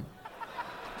alone.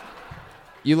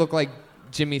 You look like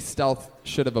Jimmy Stealth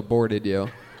should have aborted you.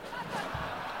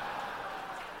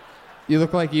 You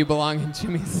look like you belong in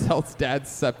Jimmy Stealth's dad's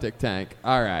septic tank.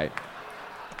 All right.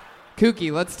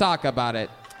 Kooky, let's talk about it.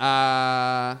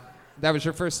 That was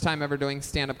your first time ever doing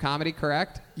stand-up comedy,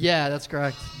 correct? Yeah, that's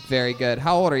correct. Very good.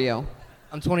 How old are you?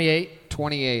 I'm 28.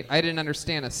 28. I didn't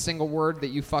understand a single word that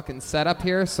you fucking said up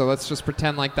here, so let's just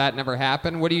pretend like that never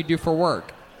happened. What do you do for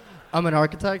work? I'm an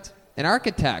architect. An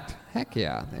architect? Heck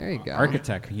yeah. There you go.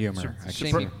 Architect humor.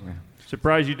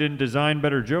 Surprised you didn't design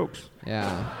better jokes.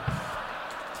 Yeah.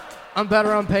 I'm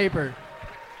better on paper.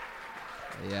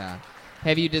 Yeah.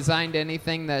 Have you designed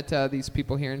anything that these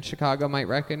people here in Chicago might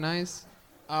recognize?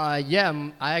 Yeah,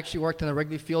 I actually worked on the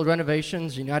Wrigley Field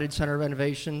renovations, United Center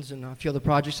renovations, and a few other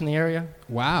projects in the area.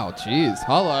 Wow, jeez.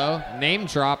 Hello. Name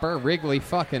dropper, Wrigley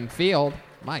fucking Field.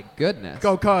 My goodness.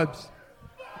 Go Cubs.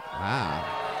 Wow.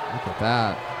 Look at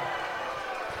that.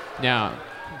 Now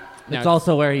It's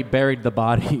also where he buried the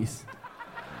bodies.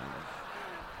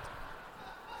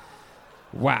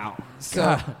 Wow.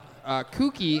 So,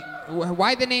 Kooky,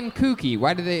 why the name Kooky?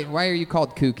 Why are you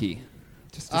called Kooky?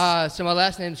 So my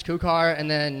last name's Kukar,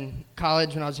 and then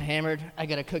college when I was hammered, I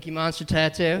got a Cookie Monster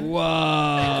tattoo.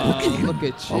 Whoa! Look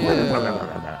at you.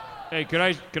 Hey,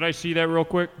 could I see that real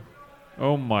quick?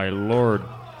 Oh my lord!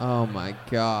 Oh my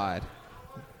god!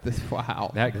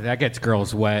 Wow. That gets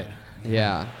girls wet.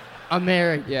 Yeah. I'm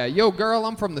married. Yeah. Yo, girl,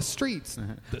 I'm from the streets.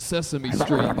 The Sesame Streets.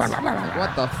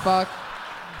 What the fuck?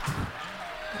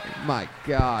 My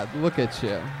god! Look at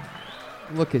you.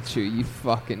 Look at you, you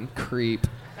fucking creep.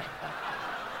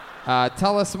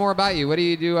 Tell us more about you. What do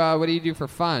you do? What do you do for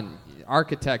fun?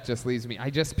 Architect just leaves me. I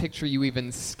just picture you even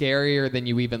scarier than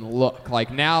you even look.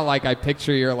 Like now, like I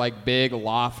picture your like big,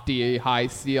 lofty,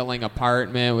 high-ceiling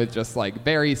apartment with just like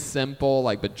very simple,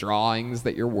 like the drawings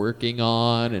that you're working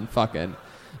on, and fucking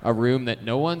a room that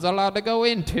no one's allowed to go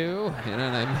into. You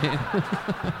know what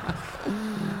I mean?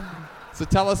 So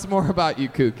tell us more about you,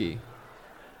 Kooky.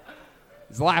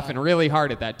 He's laughing really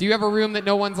hard at that. Do you have a room that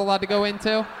no one's allowed to go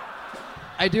into?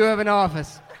 I do have an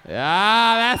office.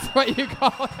 Yeah, that's what you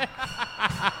call it.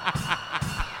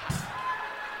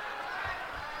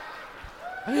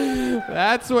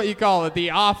 That's what you call it,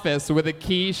 the office with a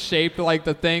key shaped like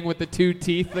the thing with the two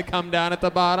teeth that come down at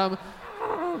the bottom.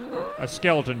 A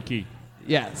skeleton key.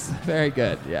 Yes, very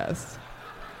good, yes.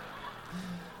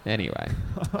 Anyway.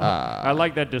 I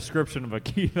like that description of a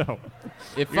key, though.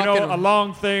 You know, a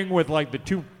long thing with like the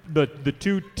two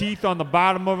teeth on the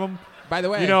bottom of them. By the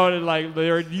way, you know, like they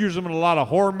use them in a lot of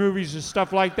horror movies and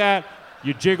stuff like that.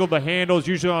 You jiggle the handles,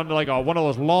 usually on like one of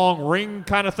those long ring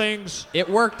kind of things. It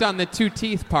worked on the two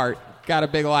teeth part. Got a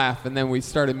big laugh, and then we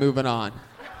started moving on.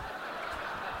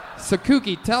 So,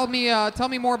 Kooky, tell me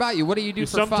more about you. What do you do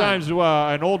for fun? Sometimes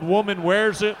an old woman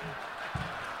wears it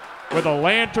with a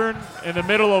lantern in the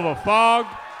middle of a fog.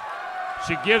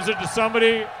 She gives it to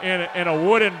somebody in a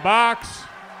wooden box.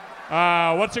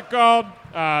 What's it called?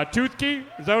 Tooth key?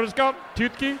 Is that what it's called?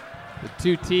 Tooth key? The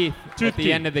two teeth at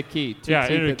the end of the key. Two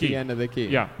teeth at the end of the key.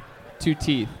 Yeah. Two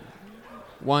teeth.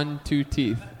 1, 2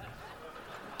 teeth.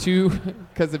 2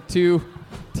 because of 2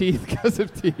 teeth because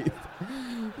of teeth.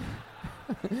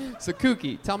 So,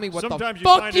 Kooky, tell me what Sometimes the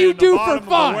fuck you do for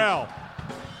fun. Well.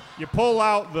 You pull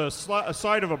out the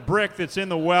side of a brick that's in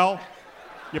the well.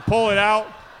 You pull it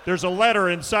out. There's a letter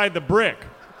inside the brick.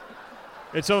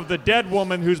 It's of the dead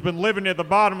woman who's been living at the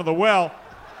bottom of the well.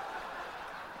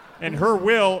 And her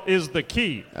will is the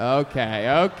key.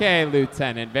 Okay,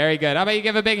 Lieutenant. Very good. How about you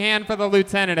give a big hand for the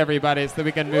Lieutenant, everybody, so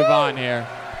we can move on here.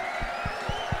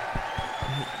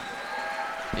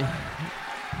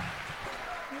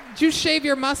 Did you shave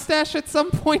your mustache at some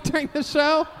point during the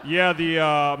show?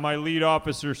 Yeah, my lead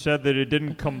officer said that it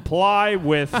didn't comply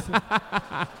with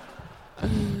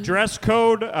dress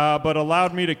code, but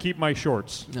allowed me to keep my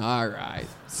shorts. All right.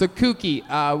 So, Kooky,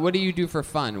 what do you do for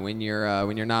fun when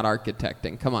you're not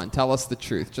architecting? Come on, tell us the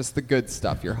truth. Just the good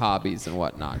stuff, your hobbies and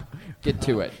whatnot. Get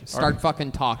to it. Start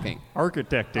fucking talking.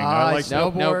 Architecting. I like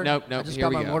snowboard. Nope. I just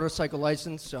got my motorcycle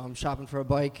license, so I'm shopping for a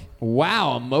bike.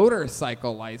 Wow, a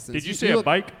motorcycle license. Did you say a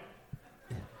bike?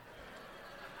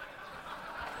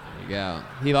 There you go.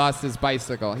 He lost his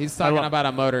bicycle. He's talking about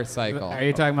a motorcycle. Are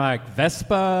you talking about like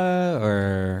Vespa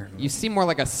or? You seem more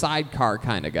like a sidecar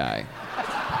kind of guy.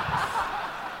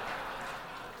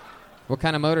 What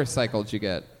kind of motorcycle did you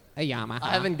get? A Yamaha.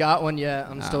 I haven't got one yet.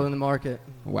 I'm still in the market.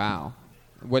 Wow.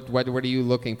 What are you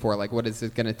looking for? Like, what is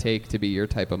it going to take to be your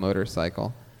type of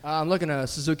motorcycle? I'm looking at a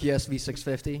Suzuki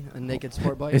SV650, a naked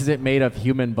sport bike. Is it made of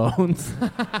human bones?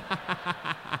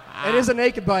 It is a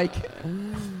naked bike.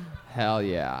 Hell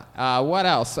yeah. What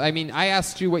else? I mean, I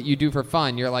asked you what you do for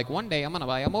fun. You're like, one day I'm going to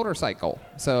buy a motorcycle.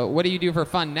 So what do you do for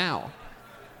fun now?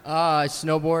 I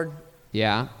snowboard.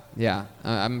 Yeah.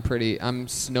 I'm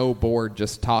snowboard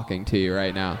just talking to you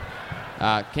right now.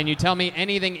 Can you tell me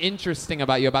anything interesting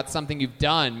about you, about something you've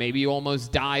done? Maybe you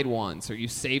almost died once, or you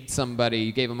saved somebody,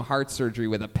 you gave them heart surgery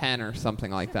with a pen or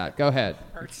something like that. Go ahead.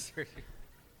 Heart surgery.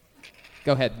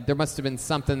 Go ahead. There must have been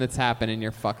something that's happened in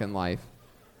your fucking life.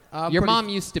 Your mom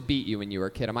used to beat you when you were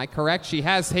a kid. Am I correct? She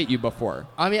has hit you before.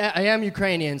 I mean, I am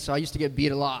Ukrainian, so I used to get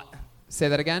beat a lot. Say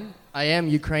that again? I am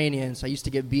Ukrainian, so I used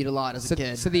to get beat a lot as a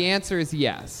kid. So the answer is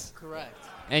yes. Correct.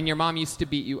 And your mom used to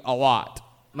beat you a lot.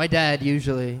 My dad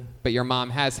usually. But your mom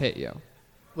has hit you.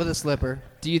 With a slipper.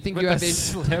 Do you think With you have a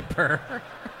slipper?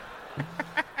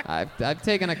 I've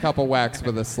taken a couple whacks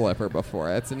with a slipper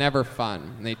before. It's never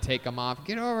fun. And they take them off.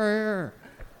 Get over here.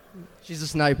 She's a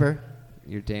sniper.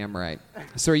 You're damn right.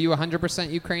 So are you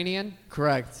 100% Ukrainian?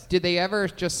 Correct. Did they ever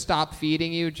just stop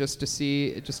feeding you just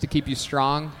to keep you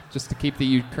strong? Just to keep the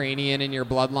Ukrainian in your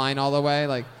bloodline all the way?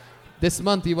 Like, this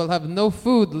month you will have no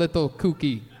food, little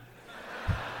Kooky.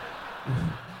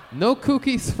 No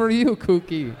cookies for you,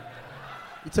 Kooky.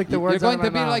 You took the words You're out going of my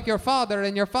to be mouth. like your father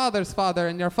and your father's father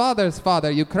and your father's father.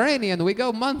 Ukrainian, we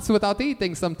go months without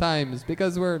eating sometimes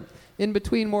because we're in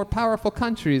between more powerful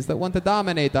countries that want to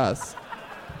dominate us.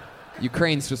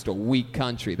 Ukraine's just a weak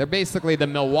country. They're basically the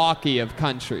Milwaukee of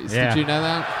countries. Yeah. Did you know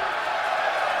that?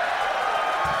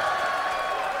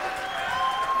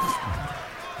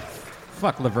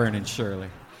 Fuck Laverne and Shirley.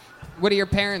 What do your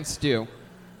parents do?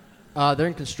 They're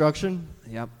in construction.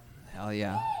 Yep. Hell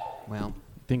yeah. Well,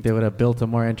 Think they would have built a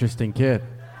more interesting kid.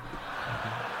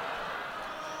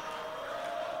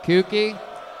 Kooky?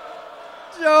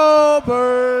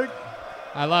 Joburg.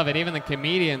 I love it. Even the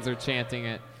comedians are chanting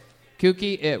it.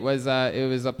 Kooky, it was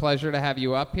a pleasure to have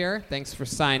you up here. Thanks for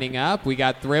signing up. We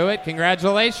got through it.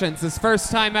 Congratulations. This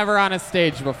first time ever on a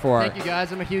stage before. Thank you,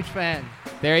 guys. I'm a huge fan.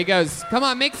 There he goes. Come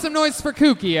on, make some noise for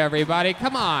Kooky, everybody.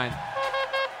 Come on.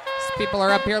 These people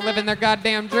are up here living their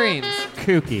goddamn dreams.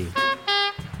 Kooky.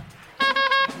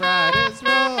 Riders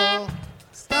roll.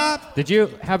 Stop. Did you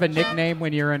have a nickname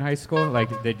when you were in high school? Like,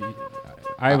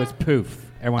 I was Poof.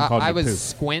 Everyone called me I Poof. was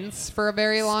Squints for a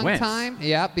very long Squints? time.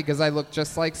 Yeah, because I looked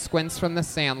just like Squints from The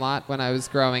Sandlot when I was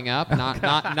growing up.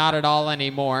 Not at all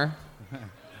anymore.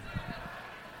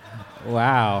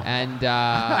 Wow. And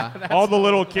all the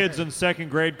little kids in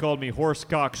second grade called me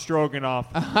Horsecock Stroganoff.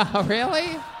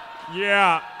 Really?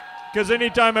 Yeah. Because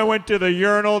anytime I went to the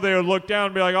urinal, they would look down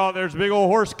and be like, oh, there's big old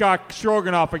Horsecock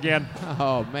Stroganoff again.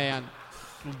 Oh, man.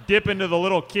 Dip into the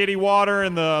little kitty water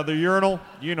in the urinal.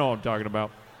 You know what I'm talking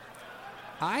about.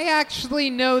 I actually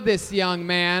know this young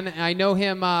man. I know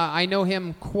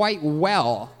him quite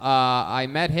well. I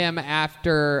met him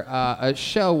after a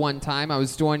show one time I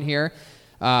was doing here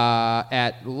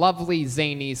at lovely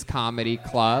Zany's Comedy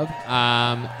Club.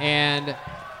 And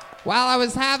while I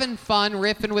was having fun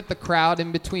riffing with the crowd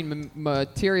in between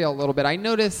material a little bit, I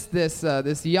noticed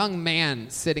this young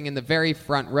man sitting in the very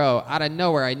front row. Out of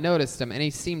nowhere, I noticed him, and he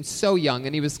seemed so young,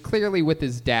 and he was clearly with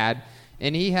his dad.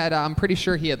 And he had, I'm pretty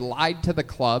sure he had lied to the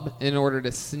club in order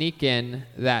to sneak in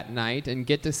that night and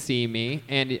get to see me.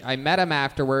 And I met him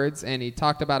afterwards, and he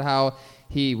talked about how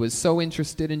he was so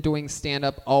interested in doing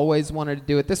stand-up, always wanted to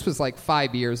do it. This was like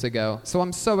 5 years ago. So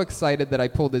I'm so excited that I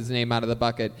pulled his name out of the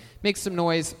bucket. Make some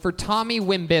noise for Tommy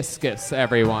Wimbiscus,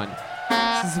 everyone.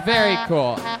 This is very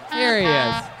cool. Here he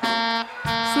is.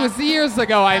 This was years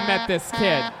ago I met this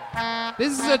kid.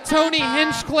 This is a Tony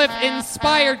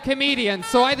Hinchcliffe-inspired comedian,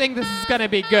 so I think this is going to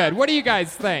be good. What do you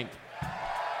guys think?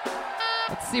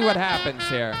 Let's see what happens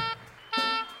here.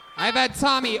 I've had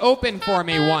Tommy open for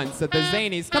me once at the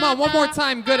Zanies. Come on, one more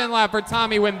time, good and loud for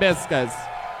Tommy Wimbiscus.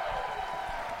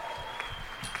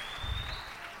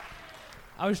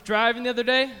 I was driving the other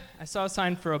day. I saw a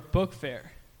sign for a book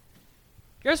fair.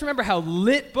 You guys remember how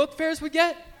lit book fairs would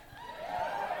get?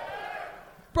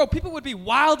 Bro, people would be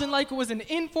wilding like it was an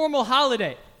informal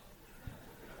holiday.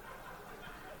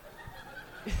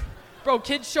 Bro,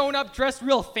 kids showing up dressed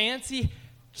real fancy,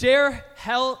 hair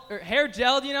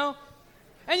gelled, you know?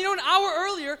 And you know, an hour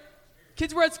earlier,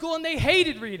 kids were at school and they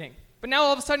hated reading. But now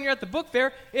all of a sudden you're at the book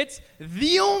fair, it's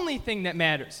the only thing that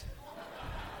matters.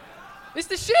 It's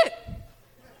the shit.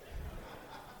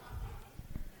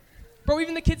 Bro,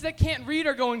 even the kids that can't read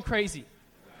are going crazy.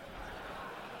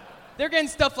 They're getting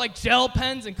stuff like gel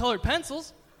pens and colored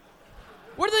pencils.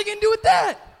 What are they gonna do with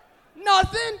that?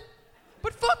 Nothing.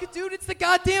 But fuck it, dude. It's the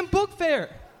goddamn book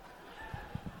fair.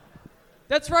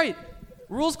 That's right.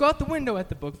 Rules go out the window at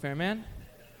the book fair, man.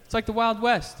 It's like the Wild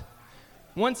West.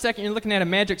 1 second you're looking at a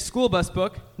magic school bus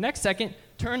book. Next second,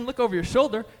 turn, look over your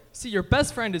shoulder, see your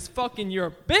best friend is fucking your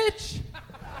bitch.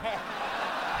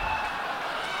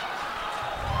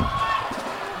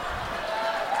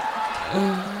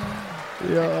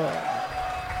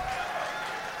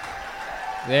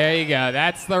 There you go.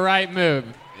 That's the right move.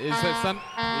 Is there some?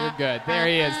 You're good. There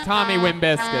he is. Tommy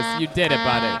Wimbiscus. You did it,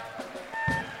 buddy.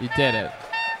 You did it.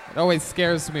 It always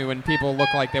scares me when people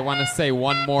look like they want to say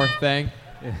one more thing.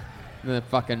 And then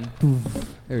fucking poof.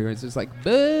 Everyone's just like,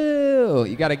 boo.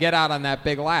 You got to get out on that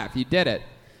big laugh. You did it.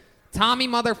 Tommy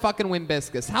motherfucking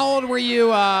Wimbiscus. How old were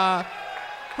you? How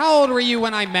old were you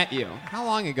when I met you? How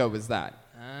long ago was that?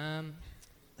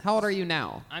 How old are you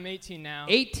now? I'm 18 now.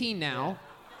 18 now?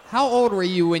 How old were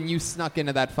you when you snuck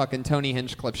into that fucking Tony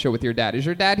Hinchcliffe show with your dad? Is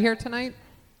your dad here tonight?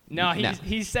 No,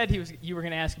 he said you were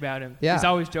gonna ask about him. Yeah. He's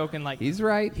always joking like he's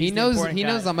right. He's He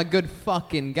knows I'm a good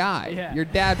fucking guy. Yeah. Your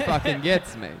dad fucking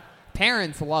gets me.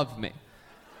 Parents love me.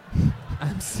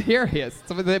 I'm serious.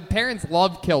 So the parents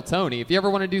love Kill Tony. If you ever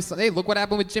want to do something, hey, look what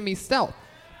happened with Jimmy Stealth.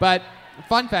 But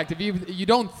fun fact, if you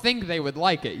don't think they would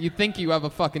like it, you think you have a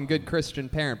fucking good Christian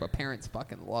parent, but parents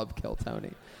fucking love Kill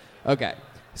Tony. Okay.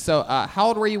 So how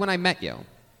old were you when I met you?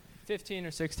 15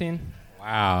 or 16.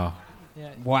 Wow.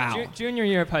 Yeah. Wow. Junior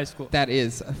year of high school. That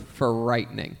is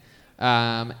frightening.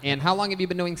 And how long have you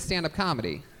been doing stand-up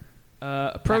comedy?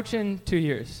 Approaching 2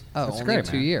 years. Oh, That's only great,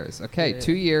 2 man. years. Okay, Yeah.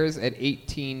 2 years at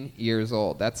 18 years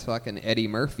old. That's fucking Eddie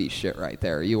Murphy shit right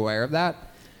there. Are you aware of that?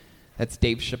 That's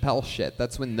Dave Chappelle shit.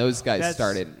 That's when those guys That's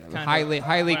started. kinda Highly what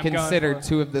I'm going considered for.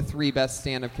 2 of the 3 best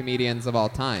stand-up comedians of all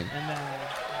time. And then,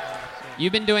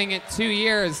 You've been doing it 2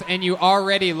 years, and you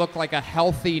already look like a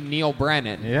healthy Neil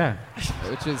Brennan. Yeah.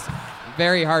 Which is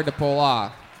very hard to pull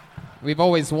off. We've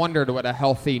always wondered what a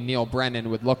healthy Neil Brennan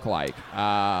would look like.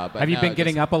 But Have you been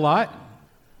getting up a lot?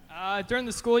 during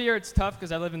the school year, it's tough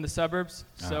because I live in the suburbs.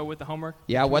 So with the homework.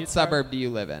 Yeah, what commute's hard. suburb do you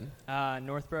live in?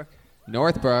 Northbrook.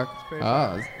 Northbrook. pretty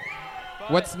Oh. far.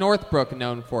 What's Northbrook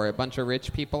known for? A bunch of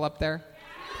rich people up there?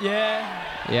 Yeah,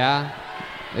 Yeah?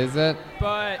 Is it?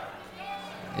 but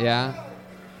Yeah?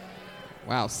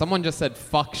 Wow, someone just said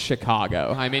fuck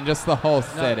Chicago. I mean, just the whole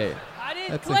city. I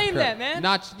didn't That's claim incredible. that,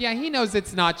 man. Yeah, he knows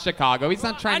it's not Chicago. He's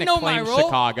not trying I to know my claim role.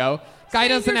 Chicago. Guy Stay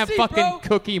in doesn't your have seat, fucking bro.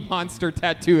 Cookie Monster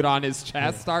tattooed on his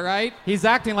chest, all right? He's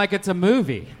acting like it's a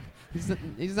movie.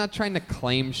 He's not trying to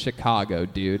claim Chicago,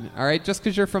 dude. All right, just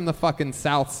because you're from the fucking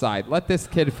South Side, let this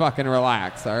kid fucking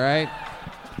relax. All right.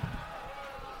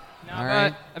 no, All but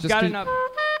right, I've just gotten do- up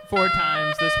 4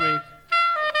 times this week.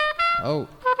 Oh,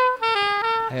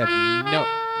 I have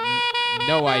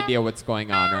no idea what's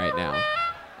going on right now.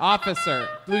 Officer,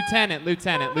 lieutenant.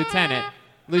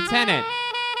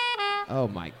 Oh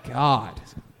my God.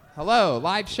 Hello,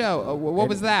 live show. What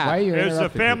was that? Why are you It's the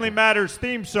interrupting Family people? Matters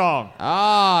theme song.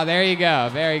 Oh, there you go.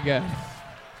 Very good.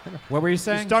 What were you He's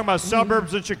saying? talking about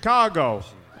suburbs in Chicago.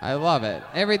 I love it.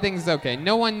 Everything's okay.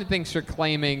 No one thinks you're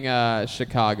claiming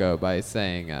Chicago by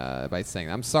saying that.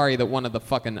 I'm sorry that one of the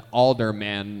fucking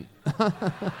aldermen,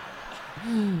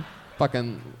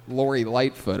 fucking Lori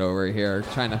Lightfoot over here,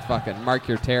 trying to fucking mark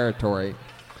your territory.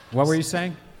 What were you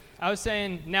saying? I was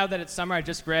saying, now that it's summer, I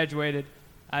just graduated.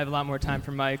 I have a lot more time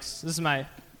for mics. This is my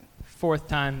 4th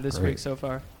time this week so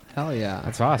far. Hell yeah.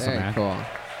 That's awesome, Very man. cool.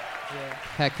 Yeah.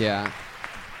 Heck yeah.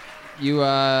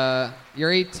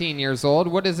 You're 18 years old.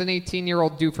 What does an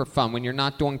 18-year-old do for fun when you're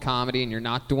not doing comedy and you're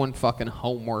not doing fucking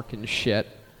homework and shit?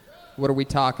 What are we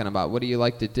talking about? What do you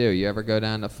like to do? You ever go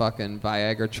down to fucking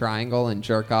Viagra Triangle and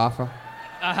jerk off?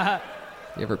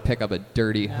 You ever pick up a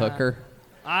dirty hooker?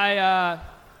 I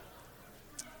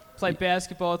play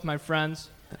basketball with my friends.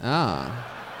 Ah,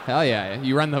 hell yeah.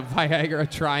 You run the Viagra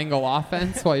Triangle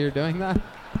offense while you're doing that?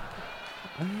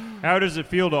 How does it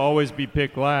feel to always be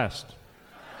picked last?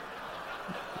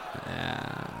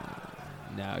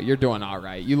 No, you're doing all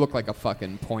right. You look like a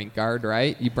fucking point guard,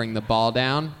 right? You bring the ball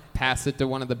down, pass it to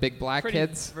one of the big black Pretty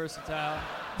kids. versatile.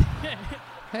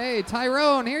 Hey,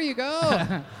 Tyrone, here you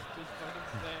go.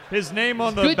 His name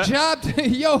on the Good job.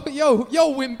 Yo,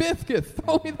 Wimbiscus,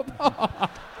 throw me the ball.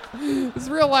 His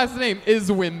real last name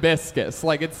is Wimbiscus.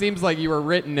 Like, it seems like you were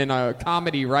written in a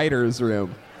comedy writer's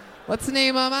room. Let's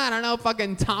name him, I don't know,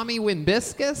 fucking Tommy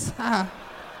Wimbiscus?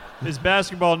 His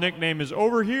basketball nickname is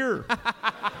Over Here.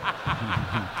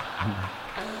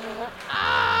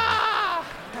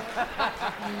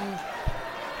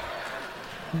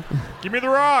 Give me the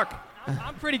rock.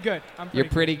 I'm pretty good. You're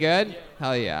pretty good?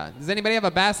 Hell yeah. Does anybody have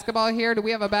a basketball here? Do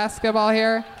we have a basketball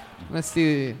here? I want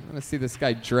to see this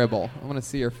guy dribble. I want to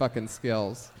see your fucking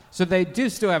skills. So they do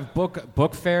still have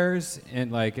book fairs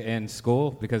in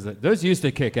school, because those used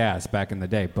to kick ass back in the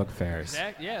day, book fairs.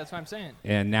 Yeah, that's what I'm saying.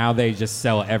 And now they just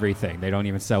sell everything. They don't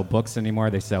even sell books anymore.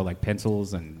 They sell like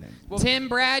pencils and. Tim,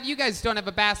 Brad, you guys don't have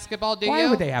a basketball, do you? Why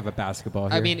would they have a basketball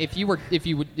here? I mean, if you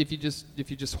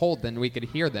just hold, then we could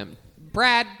hear them.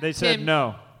 Brad, They said Tim.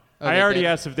 no. Oh, I they already did?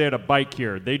 asked if they had a bike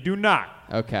here. They do not.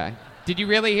 Okay. Did you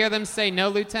really hear them say no,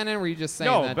 Lieutenant? Or were you just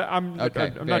saying No, that? but I'm okay.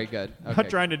 I'm very not, good. not Okay.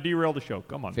 trying to derail the show.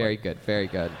 Come on. Very buddy. good. Very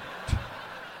good.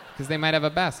 Because they might have a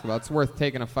basketball. It's worth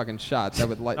taking a fucking shot. That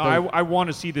would like. No, I want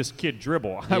to see this kid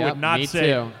dribble. I Yep, would not me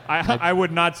say. too. I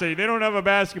would not say they don't have a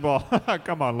basketball.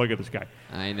 Come on, look at this guy.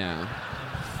 I know.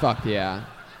 Fuck yeah.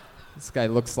 This guy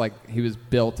looks like he was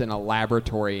built in a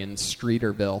laboratory in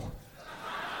Streeterville.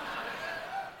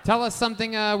 Tell us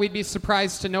something we'd be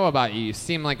surprised to know about you. You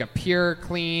seem like a pure,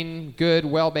 clean, good,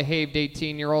 well-behaved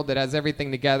 18-year-old that has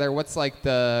everything together. What's like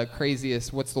the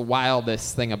craziest, what's the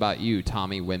wildest thing about you,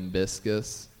 Tommy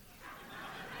Wimbiscus?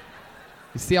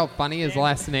 You see how funny his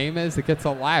last name is? It gets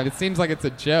a laugh. It seems like it's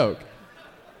a joke.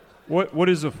 What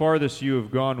is the farthest you have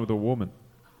gone with a woman?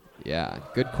 Yeah,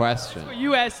 good question. Well,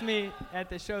 you asked me at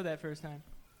the show that first time.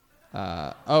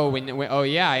 I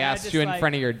asked just you in like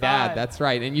front of your dad. 5. That's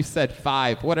right. And you said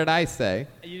 5. What did I say?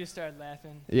 You just started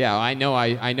laughing. Yeah, I know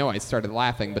I started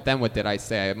laughing, but then what did I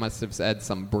say? I must have said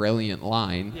some brilliant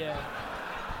line. Yeah.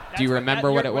 Do you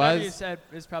remember what it Whatever was? you said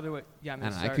is probably what got me I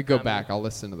to don't know, I start could go comedy. back. I'll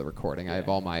listen to the recording. I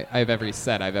have every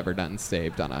set I've ever done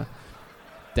saved on a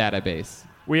database.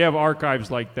 We have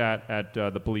archives like that at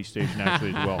the police station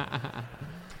actually as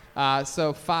well.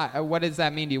 So 5. What does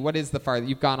that mean to you? What is the farthest?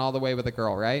 You've gone all the way with a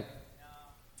girl, right?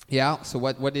 Yeah. So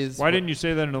what is? Why didn't you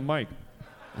say that in the mic?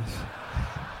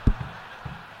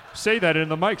 Say that in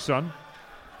the mic, son.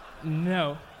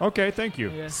 No. Okay, thank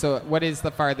you. Yeah. So what is the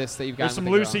farthest that you've gotten? There's some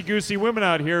with a girl? loosey-goosey women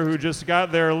out here who just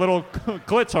got their little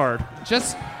clits hard.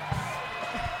 Just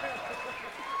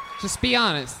be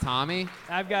honest, Tommy.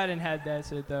 I've gotten head.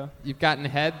 That's it, though. You've gotten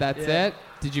head. That's Yeah. it.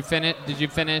 Did you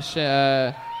finish?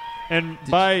 And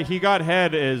by he got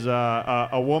head is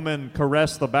a woman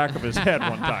caressed the back of his head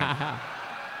one time.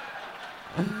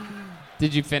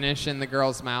 Did you finish in the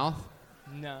girl's mouth?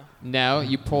 No. No,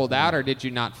 you pulled out, or did you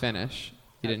not finish?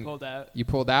 You I didn't. pulled out. You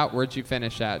pulled out. Where'd you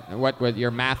finish at? What your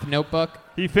math notebook?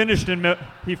 He finished in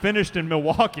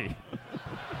Milwaukee.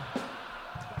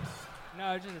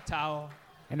 No, just a towel.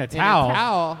 And a towel.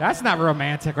 towel. That's not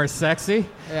romantic or sexy.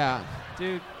 Yeah.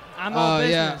 Dude, I'm all Oh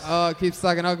business. yeah. Oh, keep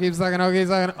sucking. Oh, keep sucking. Oh, keep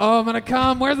sucking. Oh, I'm gonna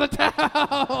come. Where's the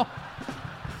towel?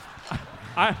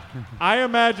 I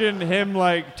imagine him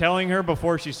like telling her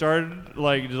before she started,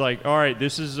 like, all right,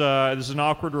 this is an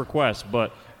awkward request,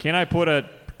 but can I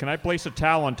place a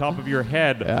towel on top of your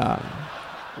head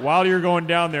while you're going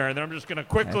down there, and then I'm just gonna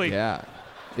quickly. Yeah.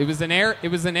 It was an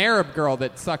Arab girl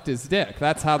that sucked his dick.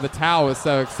 That's how the towel was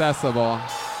so accessible.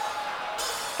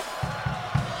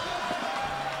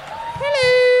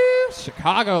 Hello.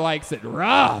 Chicago likes it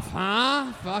rough,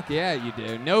 huh? Fuck yeah, you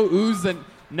do. No ooze and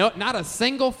not a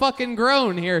single fucking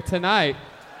groan here tonight.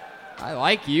 I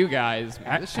like you guys.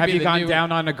 This should Have be you the gone new-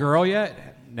 down on a girl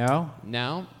yet? No.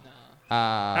 No.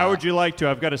 How would you like to?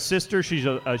 I've got a sister. She's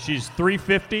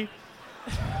 350.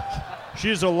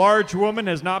 She's a large woman,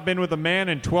 has not been with a man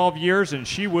in 12 years, and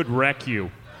she would wreck you.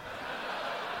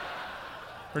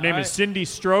 Her name is Cindy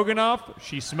Stroganoff.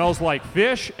 She smells like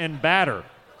fish and batter.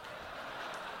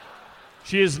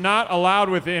 She is not allowed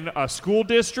within a school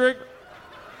district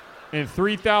in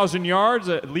 3,000 yards.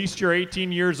 At least you're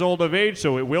 18 years old of age,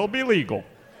 so it will be legal.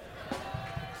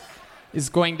 Is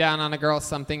going down on a girl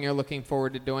something you're looking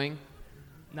forward to doing?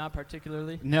 Not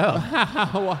particularly. No.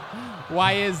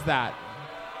 Why is that?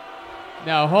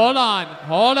 No, hold on.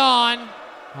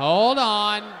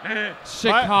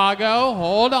 Chicago,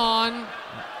 hold on.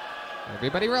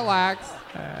 Everybody relax.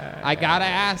 I gotta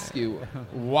ask you,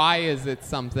 why is it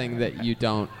something that you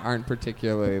aren't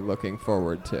particularly looking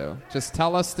forward to? Just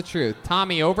tell us the truth.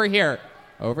 Tommy, over here,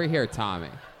 Tommy.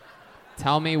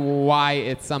 Tell me why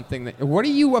it's something that. What are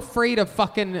you afraid of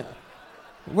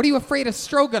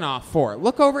Stroganoff for?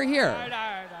 Look over here.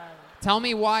 Tell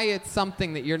me why it's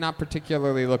something that you're not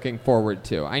particularly looking forward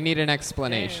to. I need an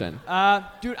explanation.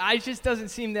 Dude, it just doesn't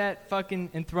seem that fucking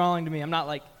enthralling to me. I'm not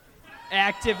like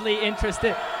actively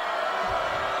interested.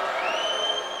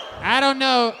 I don't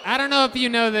know if you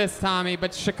know this, Tommy,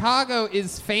 but Chicago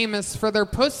is famous for their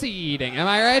pussy eating. Am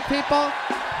I right, people?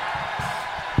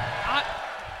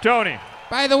 Tony.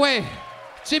 By the way,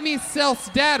 Jimmy Self's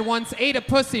dad once ate a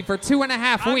pussy for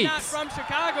 2.5 weeks. I'm not from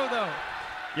Chicago, though.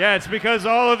 Yeah, it's because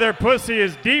all of their pussy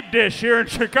is deep dish here in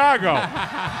Chicago.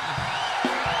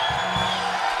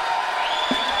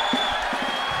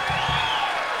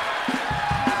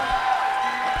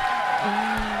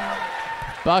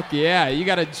 Fuck yeah, you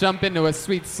gotta jump into a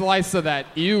sweet slice of that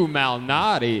ew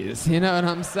Malnati's. You know what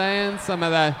I'm saying? Some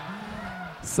of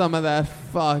that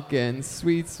fucking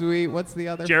sweet, what's the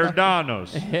other?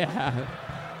 Giordano's. Yeah.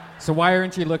 So why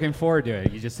aren't you looking forward to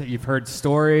it? You've heard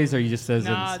stories, or you just says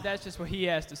Nah, that's just what he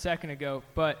asked a second ago.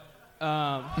 But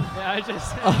I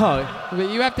just. But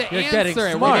you have to You're answer getting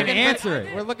it. smart. Answer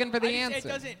it. We're looking for the It answer.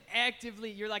 doesn't actively.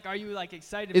 You're like, are you like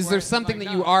excited? Is for there it? something I'm that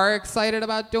like, you no. are excited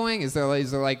about doing? Is there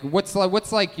like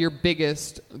what's like your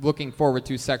biggest looking forward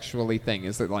to sexually thing?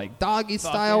 Is it like doggy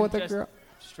style with a just girl?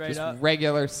 Straight Just up.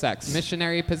 regular sex,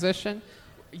 missionary position.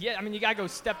 Yeah, I mean, you gotta go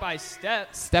step by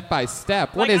step. Step by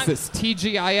step. What Like, is this?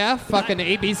 TGIF? Fucking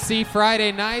ABC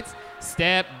Friday nights?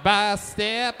 Step by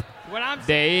step. What I'm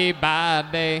Day by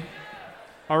day.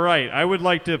 All right, I would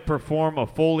like to perform a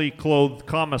fully clothed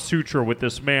Kama Sutra with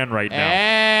this man right now.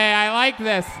 Hey, I like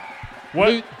this.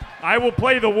 What? I will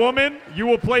play the woman, you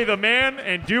will play the man,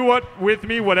 and do with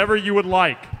me whatever you would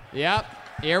like. Yep.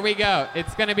 Here we go.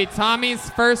 It's going to be Tommy's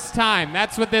first time.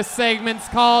 That's what this segment's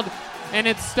called. And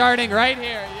it's starting right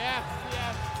here.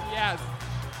 Yes.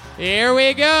 Here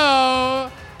we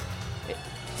go.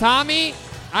 Tommy,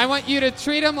 I want you to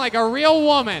treat him like a real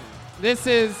woman. This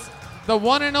is the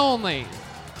one and only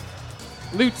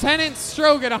Lieutenant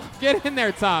Stroganoff. Get in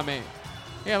there, Tommy.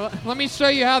 Yeah, let me show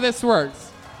you how this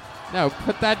works. No,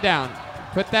 put that down.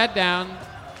 Put that down.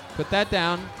 Put that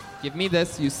down. Give me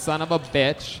this, you son of a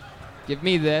bitch. Give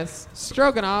me this.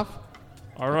 Stroganoff.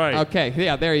 All right. Okay,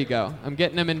 yeah, there you go. I'm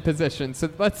getting him in position. So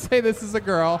let's say this is a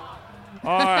girl.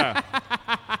 I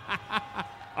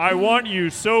want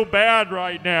you so bad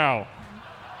right now.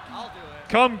 I'll do it.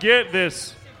 Come get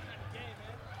this.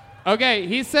 Okay,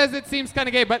 he says it seems kind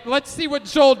of gay, but let's see what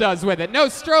Joel does with it. No,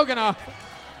 Stroganoff.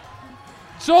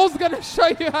 Joel's going to show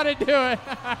you how to do it.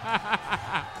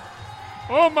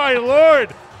 Oh, my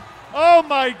Lord. Oh,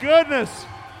 my goodness.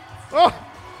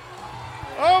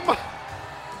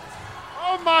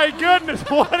 Oh my goodness,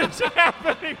 what is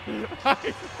happening?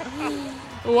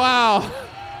 Wow.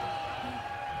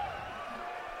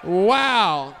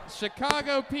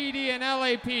 Chicago PD and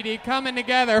LAPD coming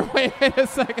together. Wait a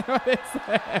second, what is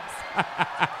this?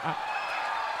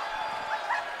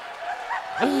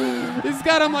 He's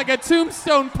got him like a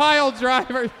tombstone pile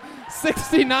driver,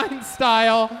 69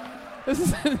 style.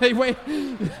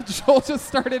 Joel just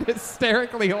started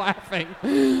hysterically laughing.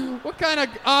 What kind of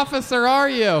officer are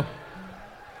you?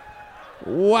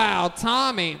 Wow,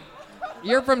 Tommy,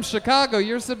 you're from Chicago.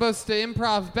 You're supposed to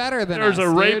improv better than us. There's a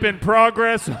rape dude. in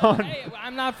progress on. Hey,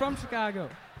 I'm not from Chicago.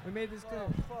 We made this clear.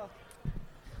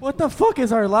 What the fuck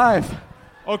is our life?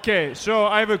 Okay, so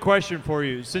I have a question for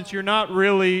you. Since you're not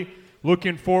really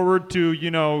looking forward to,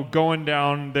 going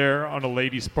down there on a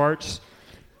lady's parts,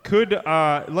 could,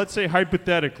 let's say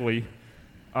hypothetically,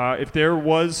 if there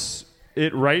was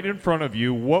it right in front of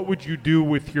you, what would you do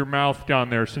with your mouth down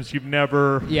there since you've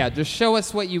never... Yeah, just show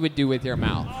us what you would do with your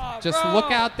mouth. Just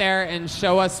look out there and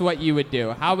show us what you would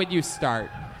do. How would you start?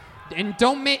 And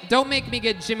don't make me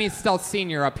get Jimmy Stelz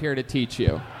Sr. up here to teach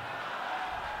you.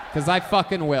 Because I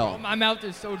fucking will. My mouth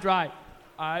is so dry.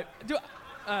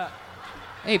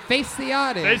 Hey, face the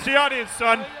audience. Face the audience,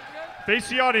 son. Face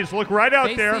the audience. Look right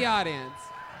out there. Face the audience.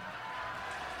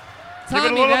 Give it a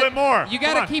Tommy, little bit more. You Come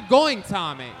gotta on. keep going,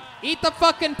 Tommy. Eat the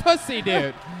fucking pussy,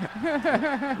 dude.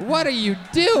 What are you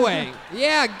doing?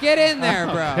 Yeah, get in there,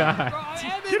 bro.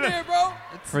 I'm in there, bro.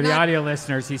 For the audio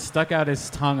listeners, he stuck out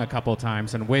his tongue a couple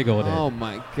times and wiggled it. Oh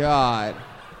my god.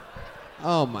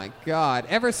 Oh my god.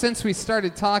 Ever since we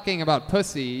started talking about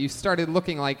pussy, you started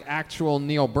looking like actual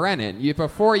Neil Brennan.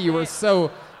 Before you were so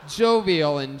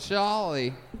jovial and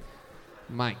jolly.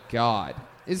 My god.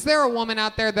 Is there a woman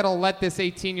out there that'll let this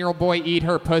 18-year-old boy eat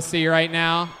her pussy right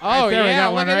now? Right Oh, there, we yeah, got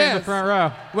look one at right in this. the front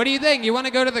row. What do you think? You want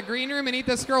to go to the green room and eat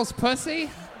this girl's pussy?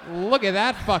 Look at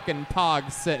that fucking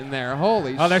pog sitting there.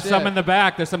 Holy shit. Oh, there's some in the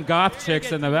back. There's some goth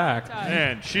chicks in the back.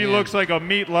 Man, she looks like a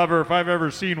meat lover if I've ever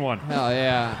seen one. Hell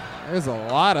yeah. There's a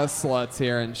lot of sluts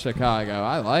here in Chicago.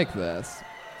 I like this.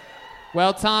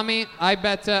 Well, Tommy, I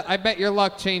bet your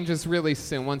luck changes really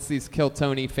soon once these Kill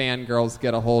Tony fangirls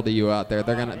get a hold of you out there.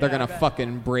 They're gonna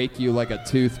fucking break you like a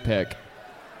toothpick.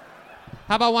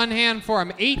 How about one hand for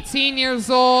him? 18 years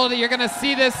old. You're gonna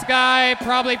see this guy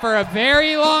probably for a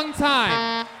very long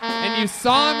time. And you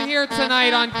saw him here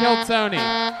tonight on Kill Tony.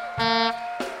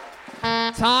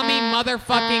 Tommy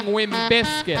motherfucking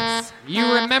Wimbiscus.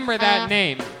 You remember that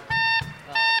name.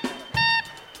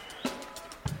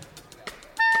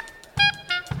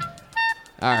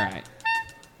 All right.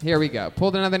 Here we go.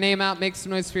 Pulled another name out. Make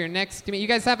some noise for your next comedian. You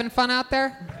guys having fun out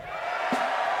there?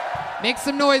 Make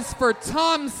some noise for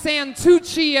Tom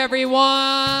Santucci,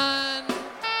 everyone.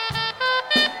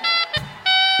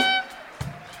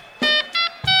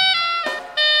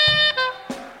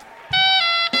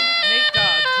 Nate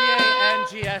Dogg,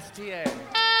 G-A-N-G-S-T-A.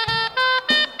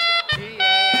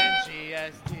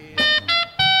 G-A-N-G-S-T-A.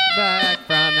 Back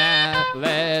from that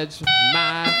ledge,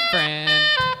 my friend.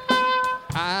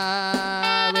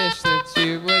 I wish that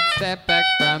you would step back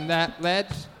from that ledge.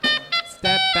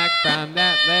 Step back from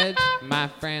that ledge, my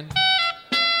friend.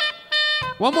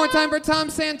 One more time for Tom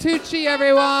Santucci,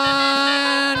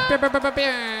 everyone.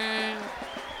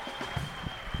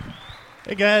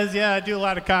 Hey guys, yeah, I do a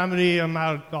lot of comedy. I'm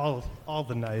out all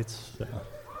the nights. So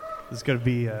it's gonna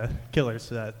be a killer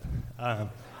set. But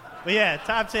yeah,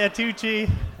 Tom Santucci.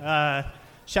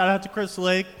 Shout out to Chris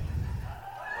Lake.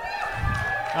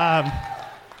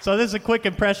 So this is a quick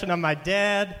impression of my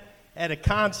dad at a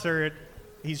concert.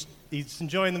 He's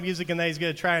enjoying the music, and then he's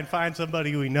going to try and find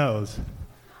somebody who he knows.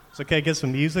 So can I get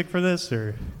some music for this,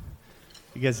 or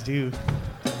you guys do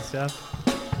stuff?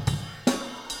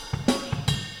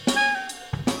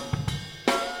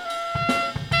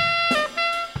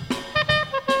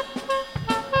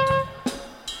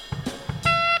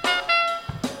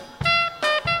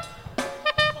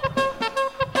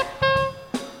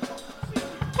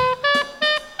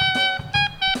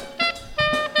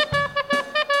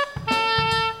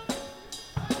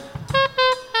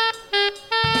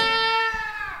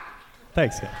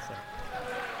 Thanks, guys.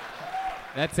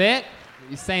 That's it?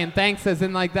 You saying thanks as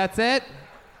in like that's it?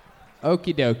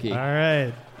 Okie dokie. All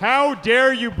right. How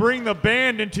dare you bring the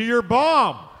band into your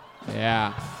bomb?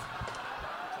 Yeah.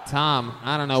 Tom,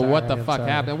 I don't know what the fuck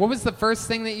happened. What was the first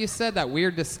thing that you said? That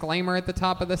weird disclaimer at the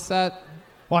top of the set?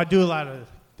 Well, I do a lot of...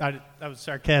 I was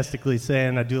sarcastically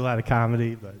saying I do a lot of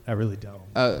comedy, but I really don't.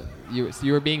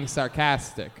 You were being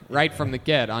sarcastic right from the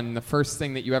get on the first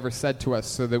thing that you ever said to us,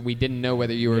 so that we didn't know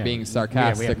whether you were being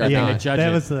sarcastic or not.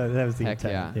 That was the Heck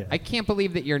intent. yeah. I can't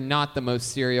believe that you're not the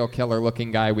most serial killer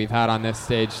looking guy we've had on this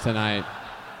stage tonight,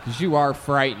 because you are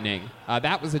frightening.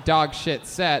 That was a dog shit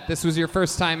set. This was your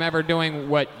first time ever doing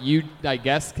what you, I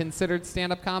guess, considered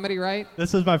stand-up comedy, right?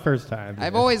 This is my first time.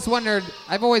 I've always wondered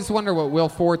what Will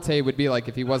Forte would be like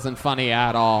if he wasn't funny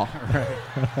at all.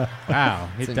 Wow,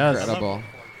 he it's does. incredible.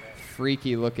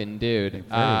 Freaky looking dude.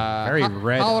 Very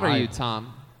red. How old are you,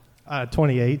 Tom?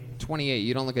 28. 28.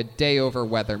 You don't look a day over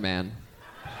weatherman.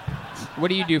 What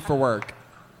do you do for work?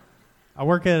 I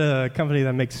work at a company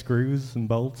that makes screws and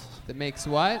bolts. That makes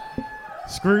what?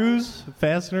 Screws,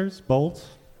 fasteners, bolts.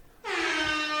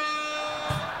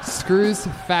 Screws,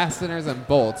 fasteners, and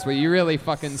bolts. Well, you really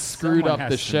fucking screwed Someone up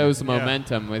the has to. show's Yeah.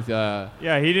 momentum with.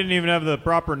 Yeah, he didn't even have the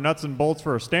proper nuts and bolts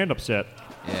for a stand-up set.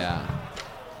 Yeah.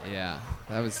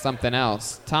 That was something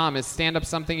else. Tom, is stand-up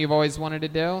something you've always wanted to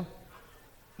do?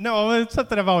 No, it's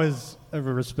something I've always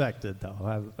ever respected,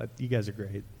 though. You guys are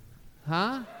great.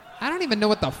 Huh? I don't even know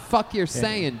what the fuck you're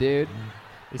saying, dude.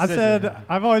 I said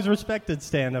I've always respected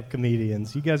stand-up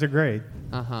comedians. You guys are great.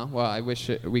 Uh-huh. Well, I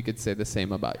wish we could say the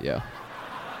same about you.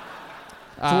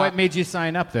 So what made you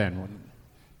sign up then?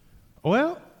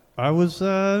 Well, I was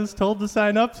told to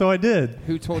sign up, so I did.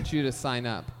 Who told you to sign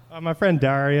up? My friend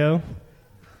Dario.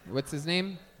 What's his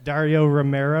name? Dario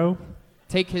Romero.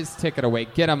 Take his ticket away.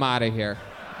 Get him out of here.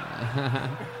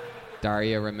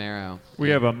 Dario Romero. We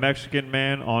have a Mexican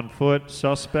man on foot.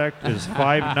 Suspect is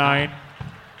 5'9".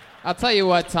 I'll tell you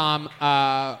what, Tom.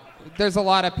 There's a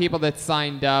lot of people that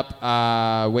signed up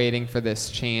waiting for this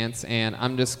chance, and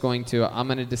I'm going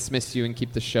to dismiss you and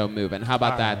keep the show moving. How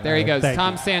about that? There he goes. Thank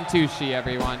Tom you. Santucci,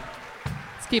 everyone.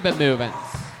 Let's keep it moving.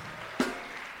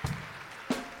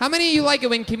 How many of you like it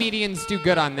when comedians do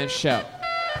good on this show?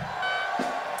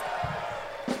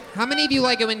 How many of you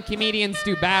like it when comedians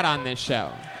do bad on this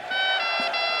show?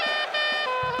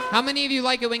 How many of you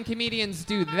like it when comedians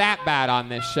do that bad on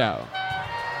this show?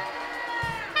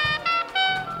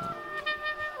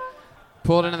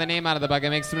 Pulled another name out of the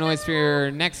bucket. Make some noise for your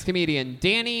next comedian,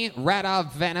 Danny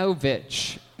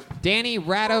Radovanovich. Danny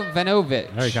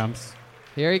Radovanovich. There he comes.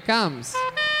 Here he comes.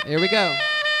 Here we go.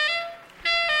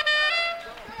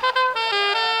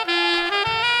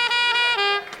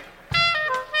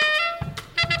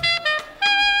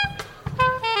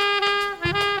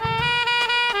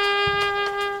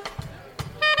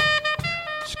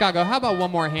 Chicago, how about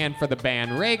one more hand for the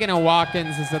band? Reagan and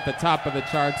Watkins is at the top of the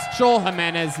charts. Joel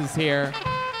Jimenez is here.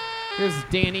 Here's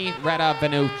Danny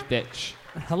Radovanovich.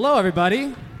 Hello,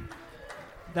 everybody.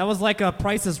 That was like a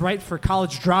Price is Right for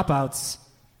college dropouts.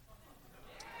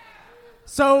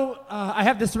 So, I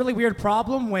have this really weird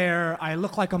problem where I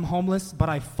look like I'm homeless, but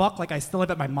I fuck like I still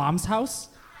live at my mom's house.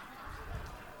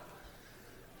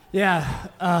 Yeah,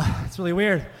 it's really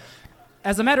weird.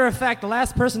 As a matter of fact, the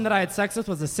last person that I had sex with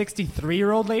was a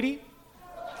 63-year-old lady.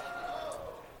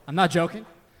 I'm not joking.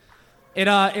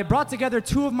 It brought together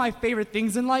two of my favorite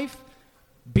things in life,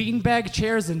 beanbag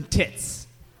chairs and tits.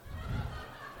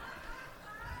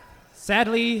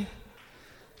 Sadly,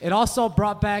 it also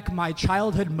brought back my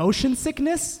childhood motion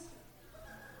sickness.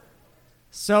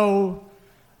 So,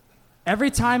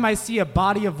 every time I see a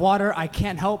body of water, I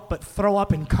can't help but throw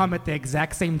up and come at the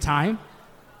exact same time.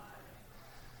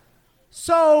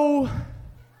 So,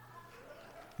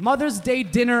 Mother's Day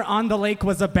dinner on the lake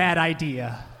was a bad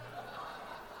idea.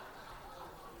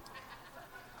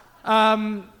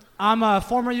 I'm a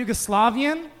former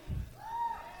Yugoslavian.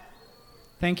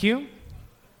 Thank you.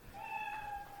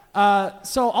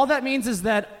 So all that means is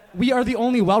that we are the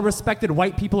only well-respected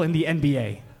white people in the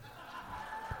NBA.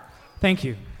 Thank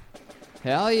you.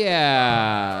 Hell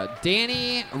yeah.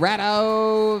 Danny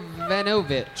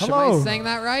Radovanovic. Hello. Am I saying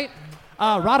that right?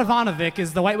 Radovanovic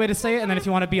is the white way to say it, and then if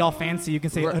you want to be all fancy, you can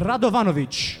say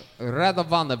Radovanovic.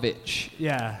 Radovanovic.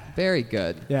 Yeah. Very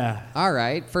good. Yeah. All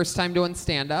right. First time doing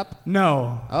stand-up?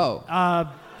 No. Oh.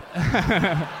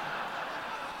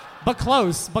 But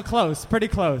close, pretty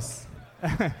close.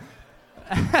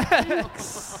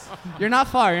 You're not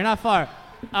far.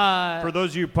 For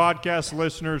those of you podcast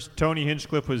listeners, Tony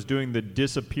Hinchcliffe was doing the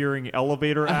disappearing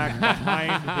elevator act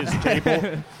behind his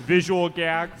table. Visual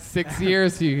gag. 6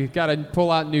 years, you got to pull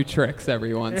out new tricks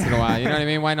every once in a while. You know what I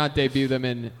mean? Why not debut them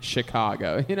in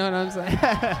Chicago? You know what I'm saying?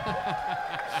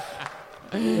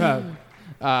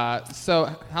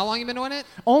 So, how long you been doing it?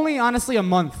 Only, honestly, a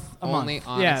month. Only,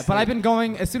 honestly. Yeah, but I've been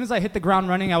going, as soon as I hit the ground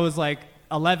running, I was like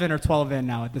 11 or 12 in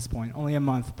now at this point. Only a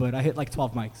month, but I hit like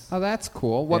 12 mics. Oh, that's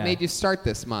cool. What Yeah. made you start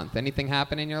this month? Anything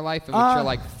happen in your life in which you're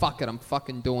like, fuck it, I'm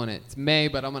fucking doing it. It's May,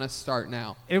 but I'm going to start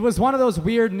now. It was one of those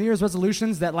weird New Year's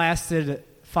resolutions that lasted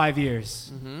 5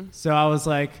 years. Mhm. So I was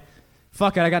like,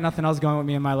 fuck it, I got nothing else going with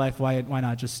me in my life. Why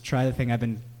not just try the thing I've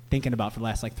been thinking about for the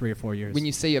last like 3 or 4 years? When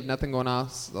you say you have nothing going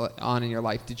on in your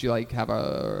life, did you like have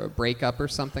a breakup or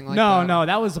something like that? No,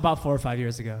 that was about 4 or 5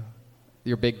 years ago.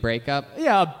 Your big breakup?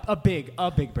 Yeah, a big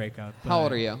breakup. How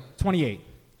old are you? 28.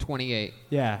 28.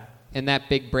 Yeah. And that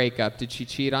big breakup, did she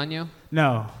cheat on you?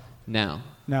 No. No.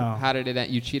 How did it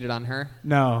end? You cheated on her?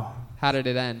 No. How did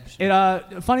it end?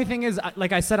 Funny thing is,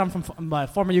 like I said, I'm from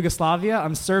former Yugoslavia.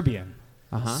 I'm Serbian.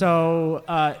 Uh-huh. So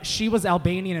she was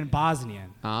Albanian and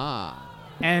Bosnian. Ah.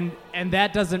 And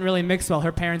that doesn't really mix well.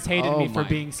 Her parents hated me for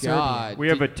being Serbian. We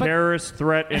have a terrorist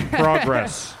threat in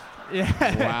progress. Yeah.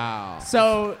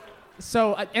 Wow.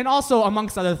 So, and also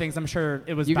amongst other things, I'm sure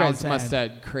it was. You bound guys to must end.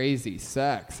 have had crazy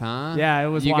sex, huh? Yeah, it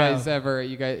was You wild. guys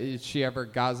did she ever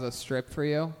Gaza Strip for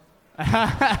you?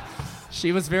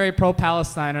 She was very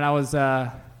pro-Palestine, and I was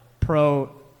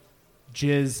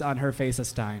pro-jizz on her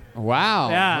Face-Stein.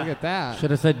 Wow. Yeah. Look at that. Should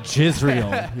have said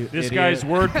Jizreal. you This idiot. guy's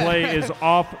wordplay is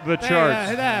off the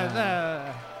charts.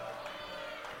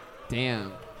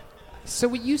 Damn.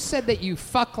 So you said that you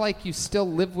fuck like you still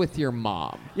live with your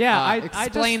mom. Yeah,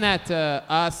 explain that to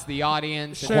us, the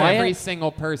audience, Sure. and every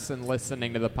single person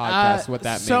listening to the podcast. What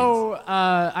that means. So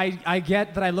I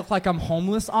get that I look like I'm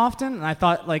homeless often, and I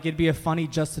thought like it'd be a funny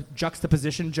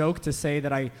juxtaposition joke to say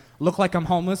that I look like I'm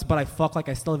homeless, but I fuck like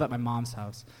I still live at my mom's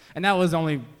house. And that was the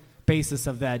only basis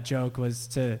of that joke, was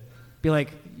to be like,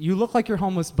 you look like you're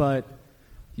homeless, but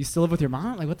you still live with your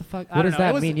mom? Like, what the fuck? What does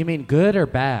that mean? You mean good or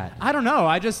bad? I don't know.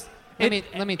 Let me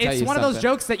tell you It's one of those something.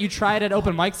 jokes that you tried at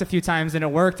open mics a few times and it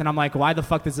worked, and I'm like, why the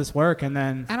fuck does this work? And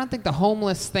then I don't think the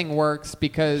homeless thing works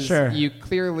because Sure. you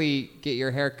clearly get your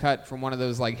hair cut from one of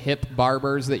those like hip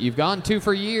barbers that you've gone to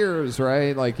for years,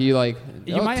 right? Like you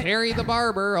might- Terry the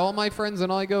barber. All my friends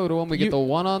and I go to him. We get the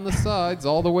one on the sides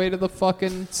all the way to the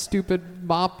fucking stupid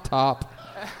mop top,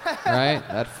 right?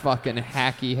 That fucking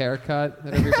hacky haircut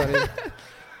that everybody.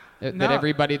 That No.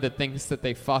 everybody that thinks that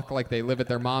they fuck like they live at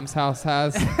their mom's house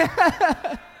has.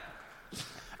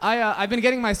 I've been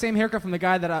getting my same haircut from the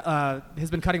guy that has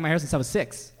been cutting my hair since I was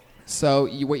 6. So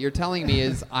what you're telling me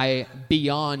is I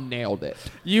beyond nailed it.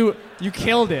 You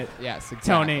killed it. Yes,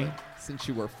 exactly. Tony. Since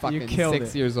you were fucking killed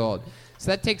 6 it. years old. So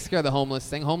that takes care of the homeless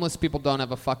thing. Homeless people don't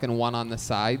have a fucking one on the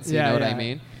sides. You know what I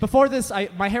mean? Before this,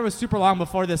 my hair was super long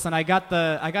before this, and I got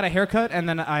a haircut, and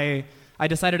then I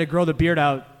decided to grow the beard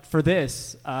out for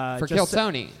this. For just Kill so-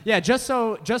 Tony. Yeah, just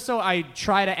so I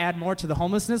try to add more to the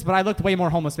homelessness, but I looked way more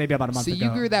homeless maybe about a month So ago.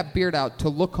 you grew that beard out to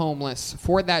look homeless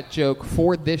for that joke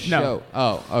for this No. show.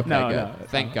 Oh, okay, No, good. no,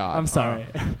 Thank God. I'm sorry.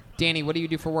 Danny, what do you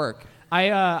do for work?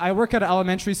 I work at an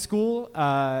elementary school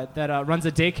that runs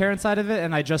a daycare inside of it,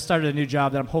 and I just started a new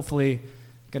job that I'm hopefully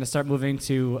going to start moving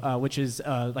to, which is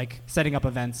like setting up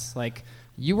events. Like,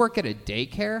 you work at a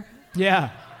daycare?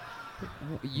 Yeah.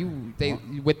 They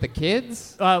with the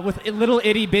kids? With little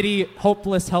itty bitty,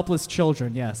 hopeless, helpless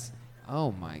children. Yes.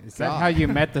 Oh my God. Is that how you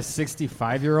met the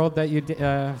 65-year-old that you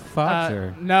fucked?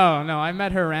 Or? No, I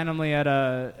met her randomly at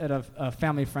a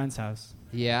family friend's house.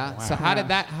 Yeah. So how did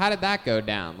that go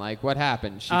down? Like, what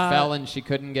happened? She fell and she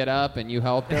couldn't get up, and you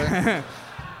helped her.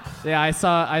 Yeah, I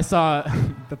saw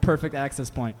the perfect access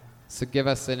point. So give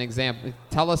us an example.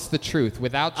 Tell us the truth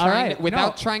without All trying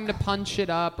right, trying to punch it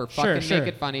up or Sure, fucking make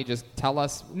it funny. Just tell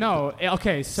us. No.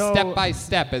 Okay. So step by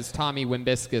step, as Tommy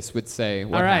Wimbiscus would say.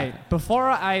 What all right. happened? Before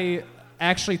I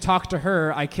actually talked to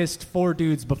her, I kissed 4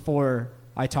 dudes before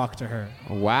I talked to her.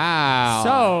 Wow.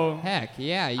 So heck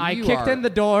yeah, I kicked in the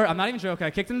door. I'm not even joking.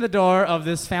 I kicked in the door of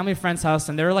this family friend's house,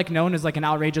 and they're like known as like an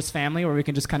outrageous family where we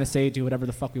can just kind of do whatever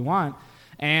the fuck we want.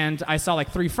 And I saw like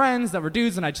 3 friends that were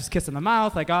dudes, and I just kissed in the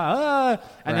mouth, like and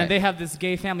then Right. they have this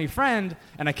gay family friend,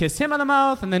 and I kissed him on the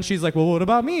mouth, and then she's like, well, what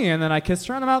about me? And then I kissed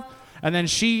her on the mouth, and then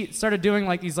she started doing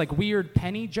like these like weird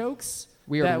penny jokes.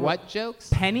 Weird that- what jokes?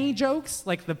 Penny jokes,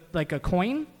 like a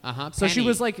coin. So she penny.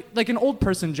 was like an old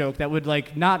person joke that would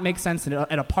like not make sense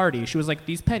at a party. She was like,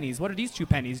 these pennies, what are these 2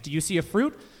 pennies? Do you see a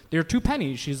fruit? They're 2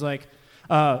 pennies. She's like,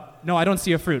 no, I don't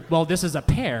see a fruit. Well, this is a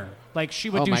pear. Like she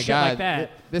would Oh do my shit God. like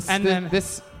that. This and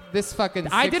this, then this fucking.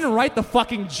 I didn't write the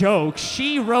fucking joke.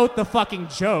 She wrote the fucking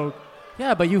joke.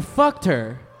 Yeah, but you fucked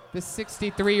her. This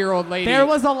 63-year-old lady. There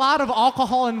was a lot of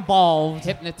alcohol involved.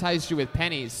 Hypnotized you with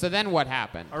pennies. So then what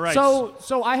happened? All right.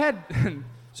 So I had.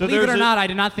 So believe it there's or not, I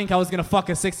did not think I was gonna fuck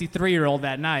a 63-year-old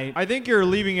that night. I think you're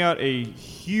leaving out a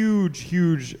huge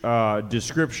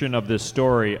description of this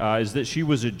story. Is that she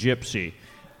was a gypsy?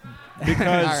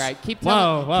 Because all right, keep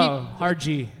telling. Whoa, hard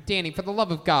G. Danny, for the love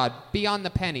of God, beyond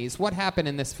the pennies, what happened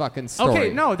in this fucking story?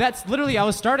 Okay, no, that's literally I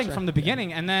was starting from the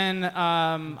beginning, and then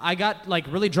I got like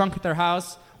really drunk at their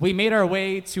house. We made our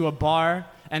way to a bar,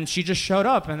 and she just showed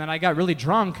up, and then I got really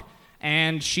drunk,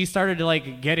 and she started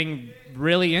like getting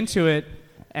really into it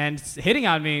and hitting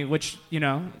on me, which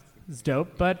is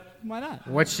dope, but why not?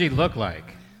 What'd she look like?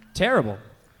 Terrible.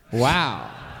 Wow.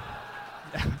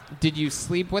 Did you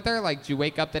sleep with her? Like, did you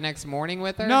wake up the next morning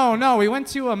with her? No, we went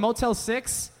to a Motel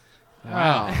 6.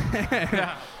 Wow.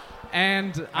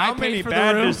 And how I paid many for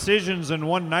bad the room. decisions in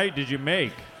one night did you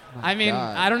make? I mean,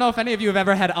 God. I don't know if any of you have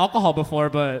ever had alcohol before,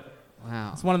 but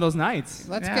wow, it's one of those nights.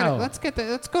 Let's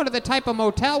go to the type of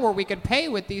motel where we could pay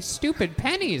with these stupid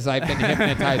pennies I've been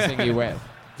hypnotizing you with.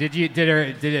 Did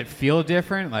it feel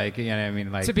different? Like, you know what I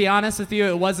mean? Like, To be honest with you,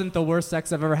 it wasn't the worst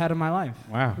sex I've ever had in my life.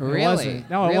 wow. It Really? wasn't.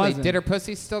 No, it really? wasn't. Did her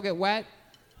pussy still get wet?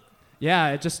 Yeah,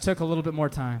 it just took a little bit more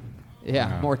time.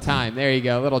 Yeah, more time. There you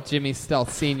go. A little Jimmy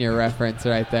Stealth Sr. reference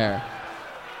right there.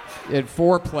 It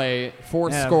foreplay,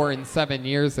 Yeah. score and 7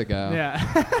 years ago.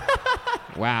 Yeah.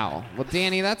 Wow. Well,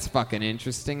 Danny, that's fucking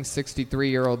interesting.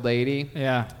 63-year-old lady.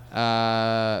 Yeah.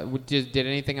 Did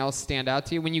anything else stand out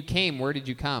to you? When you came, where did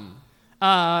you come?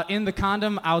 In the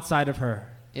condom outside of her.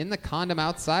 In the condom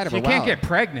outside of her. She can't Wow. get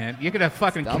pregnant. You could have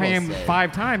fucking Double came save.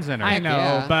 5 times in her. I know,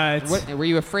 Yeah. but What, were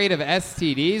you afraid of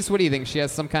STDs? What do you think? She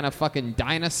has some kind of fucking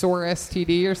dinosaur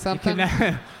STD or something?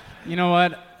 you know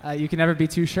what? You can never be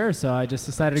too sure, so I just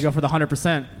decided to go for the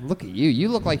 100%. Look at you. You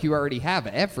look like you already have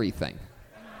everything.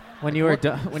 When you were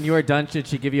done, did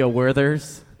she give you a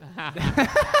Werther's? Oh,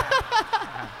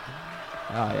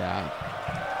 yeah.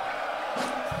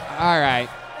 All right.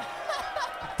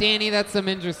 Danny, that's some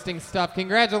interesting stuff.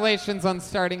 Congratulations on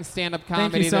starting stand-up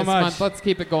comedy so this much. month. Let's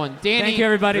keep it going. Danny, Thank you,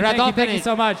 everybody. Thank you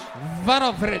so much.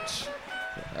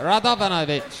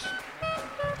 Radovanovich.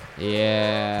 Yeah.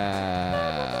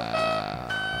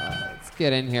 Let's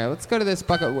get in here. Let's go to this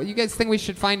bucket. What, you guys think we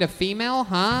should find a female,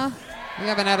 huh? We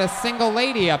haven't had a single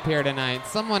lady up here tonight.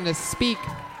 Someone to speak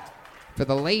for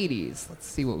the ladies. Let's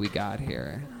see what we got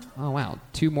here. Oh, wow.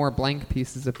 2 more blank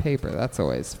pieces of paper. That's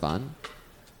always fun.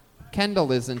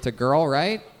 Kendall isn't a girl,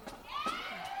 right?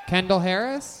 Kendall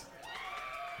Harris?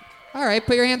 All right,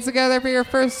 put your hands together for your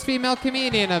first female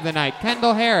comedian of the night.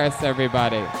 Kendall Harris,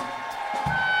 everybody.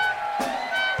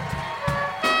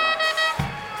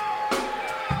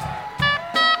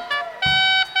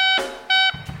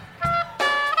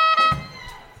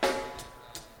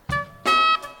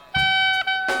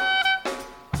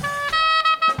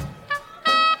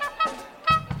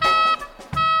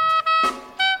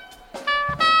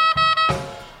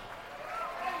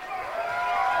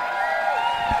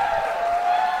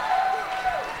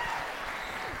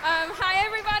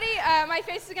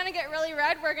 my face is gonna get really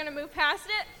red. We're gonna move past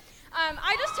it.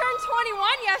 I just turned 21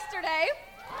 yesterday.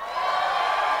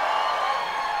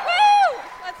 Woo!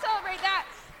 Let's celebrate that.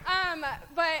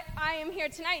 But I am here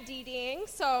tonight DDing,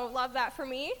 so love that for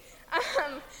me.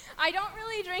 I don't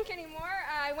really drink anymore.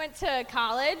 I went to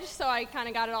college, so I kind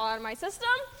of got it all out of my system.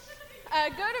 A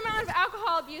good amount of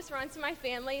alcohol abuse runs in my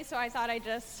family, so I thought I'd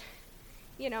just,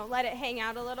 let it hang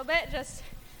out a little bit.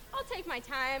 I'll take my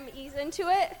time, ease into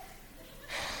it.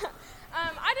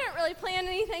 I didn't really plan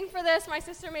anything for this. My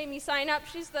sister made me sign up.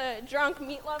 She's the drunk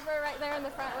meat lover right there in the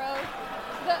front row.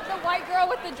 The white girl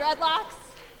with the dreadlocks.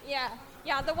 Yeah,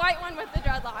 the white one with the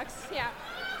dreadlocks.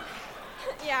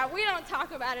 Yeah, we don't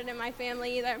talk about it in my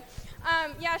family either.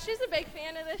 Yeah, she's a big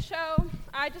fan of this show.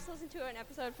 I just listened to an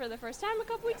episode for the first time a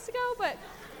couple weeks ago, but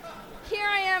here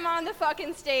I am on the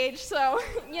fucking stage, so,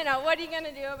 what are you going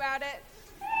to do about it?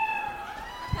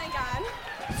 Thank God.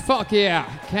 Fuck yeah.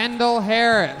 Kendall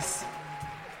Harris.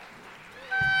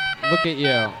 Look at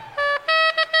you.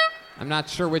 I'm not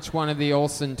sure which one of the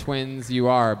Olsen twins you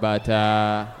are, but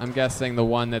I'm guessing the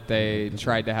one that they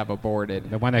tried to have aborted.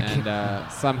 The one that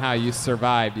and somehow you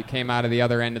survived. You came out of the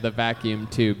other end of the vacuum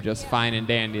tube just fine and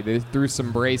dandy. They threw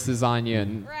some braces on you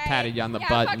and patted you on the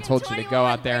butt and told you to go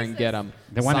out there and get them.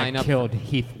 The one that killed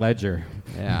Heath Ledger.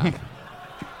 Yeah.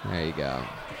 There you go.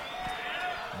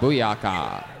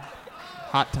 Booyaka.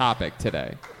 Hot topic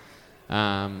today.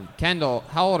 Kendall,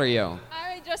 how old are you?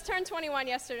 I just turned 21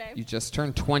 yesterday. You just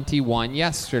turned 21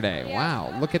 yesterday. Yeah.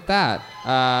 Wow, look at that.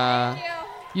 Thank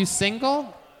you. You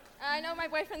single? I know my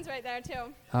boyfriend's right there,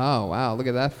 too. Oh, wow, look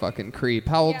at that fucking creep.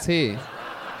 How old's he?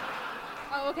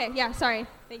 Oh, okay. Yeah, sorry.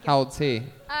 Thank you. How old's he?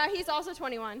 He's also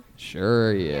 21.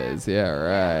 Sure he is. Yeah,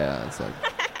 right. Yeah, it's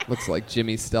like, looks like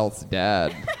Jimmy Stelz's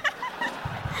dad.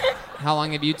 How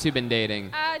long have you two been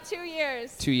dating? 2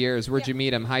 years. 2 years. Where'd you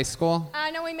meet him? High school?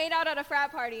 No, we made out at a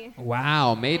frat party.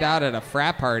 Wow, made out at a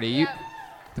frat party.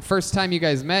 The first time you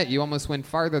guys met, you almost went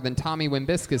farther than Tommy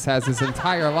Wimbiscus has his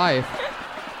entire life.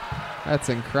 That's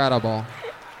incredible.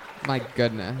 My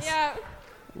goodness. Yeah.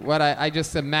 I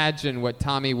just imagine what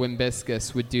Tommy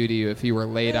Wimbiscus would do to you if he were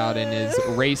laid out in his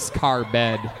race car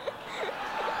bed.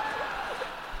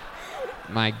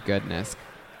 My goodness.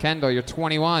 Kendall, you're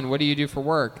 21. What do you do for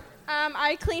work?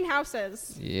 I clean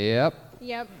houses. Yep.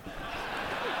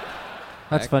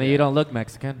 That's funny. You don't look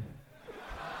Mexican.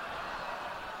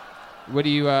 What do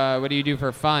you do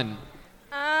for fun?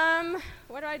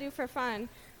 What do I do for fun?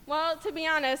 Well, to be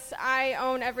honest, I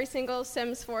own every single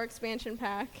Sims 4 expansion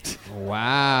pack.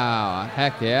 Wow.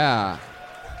 Heck yeah.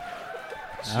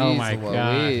 Oh my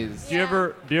Louise.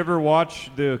 God. Do you ever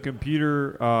watch the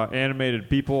computer animated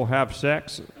people have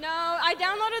sex? No, I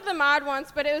downloaded the mod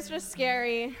once, but it was just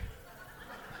scary.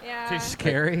 Yeah. Too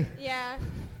scary? Yeah.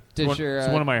 It's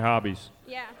one of my hobbies.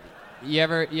 Yeah. You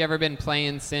ever been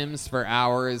playing Sims for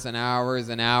hours and hours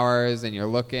and hours, and you're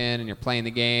looking and you're playing the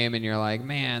game and you're like,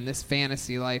 man, this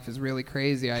fantasy life is really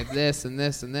crazy. I have this and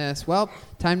this and this. Well,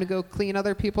 time to go clean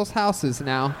other people's houses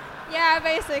now. Yeah,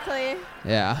 basically.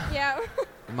 Yeah. Yeah.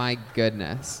 My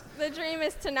goodness. The dream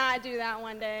is to not do that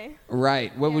one day.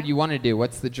 Right. What would you want to do?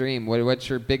 What's the dream? What's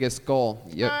your biggest goal?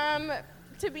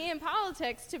 To be in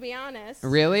politics, to be honest.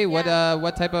 Really? Yeah.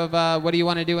 What type of what do you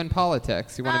want to do in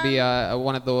politics? You want to be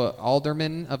one of the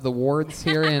aldermen of the wards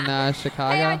here in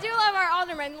Chicago? Hey, I do love our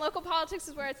aldermen. Local politics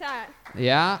is where it's at.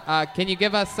 Yeah. Can you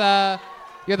give us?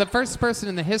 You're the first person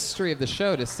in the history of the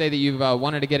show to say that you've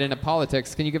wanted to get into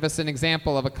politics. Can you give us an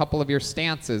example of a couple of your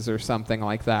stances or something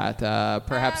like that?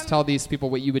 Perhaps tell these people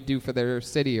what you would do for their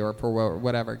city or for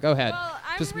whatever. Go ahead. Well,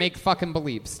 just make fucking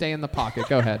believe. Stay in the pocket.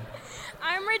 Go ahead.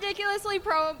 I'm ridiculously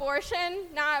pro-abortion,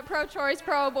 not pro-choice,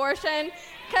 pro-abortion,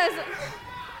 because...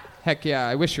 Heck yeah,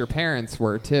 I wish your parents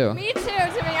were, too. Me too, to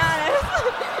be honest.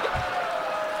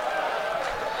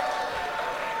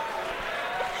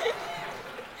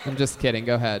 I'm just kidding.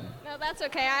 Go ahead. No, that's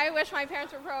okay. I wish my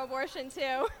parents were pro-abortion,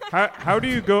 too. How do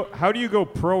you go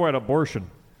pro at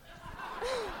abortion?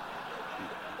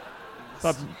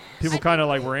 Thought people kind of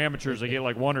like were amateurs. They get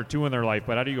like 1 or 2 in their life,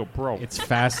 but how do you go pro? It's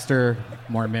faster,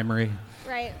 more memory.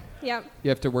 Right. Yep. You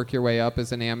have to work your way up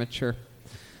as an amateur.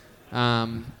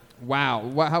 Wow.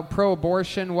 How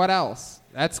pro-abortion? What else?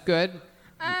 That's good.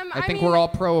 I think we're all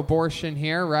pro-abortion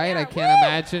here, right? Yeah, I can't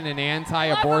imagine an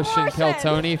anti-abortion Kill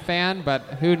Tony fan, but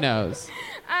who knows?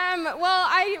 Well,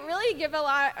 I really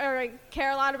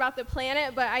care a lot about the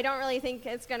planet, but I don't really think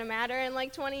it's going to matter in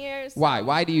like 20 years. Why?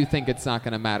 Why do you think it's not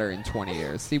going to matter in 20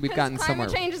 years? See, we've gotten somewhere.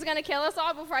 Climate change is going to kill us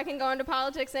all before I can go into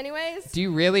politics anyways. Do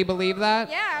you really believe that?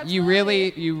 Yeah,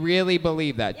 absolutely. You really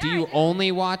believe that? Yeah, do you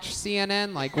only watch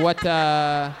CNN? Like what?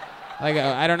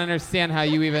 I don't understand how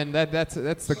you even. That's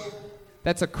the.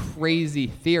 That's a crazy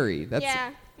theory. That's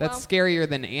scarier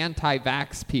than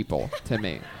anti-vax people to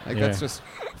me. Like that's just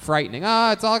frightening.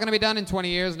 Oh, it's all going to be done in 20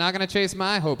 years. Not going to chase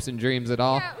my hopes and dreams at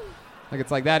all. Yeah. Like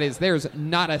it's like there's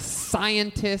not a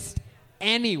scientist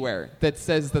anywhere that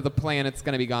says that the planet's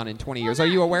going to be gone in 20 years. Are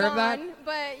you aware of that?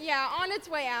 But yeah, on its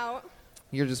way out.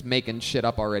 You're just making shit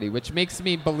up already, which makes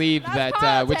me believe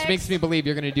That's which makes me believe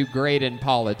you're going to do great in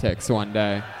politics one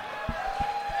day.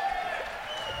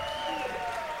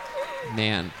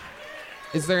 Man.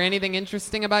 Is there anything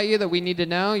interesting about you that we need to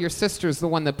know? Your sister's the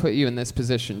one that put you in this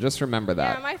position. Just remember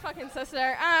that. Yeah, my fucking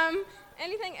sister.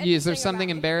 Anything Is there something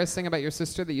embarrassing about your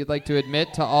sister that you'd like to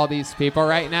admit to all these people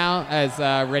right now as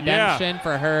redemption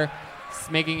for her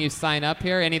making you sign up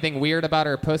here? Anything weird about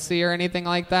her pussy or anything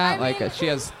like that? She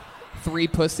has 3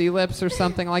 pussy lips or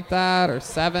something like that, or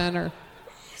 7 or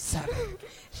 7.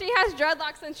 She has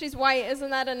dreadlocks and she's white.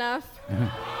 Isn't that enough?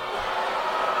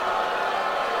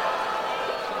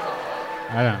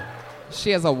 I don't.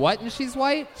 She has a what and she's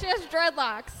white? She has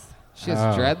dreadlocks. She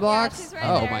has dreadlocks? Yeah, she's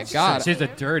right there. My God. She's a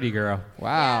dirty girl.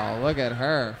 Wow, look at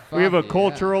her. We have a Fuck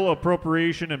cultural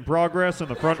appropriation in progress in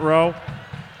the front row.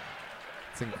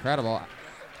 It's incredible.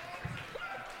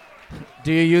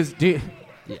 Yeah.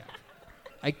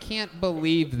 I can't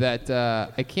believe that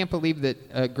a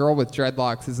girl with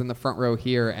dreadlocks is in the front row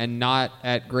here and not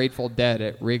at Grateful Dead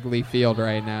at Wrigley Field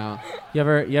right now. You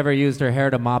ever used her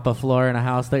hair to mop a floor in a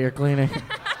house that you're cleaning?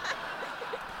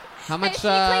 How much? She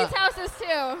cleans houses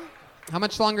too. How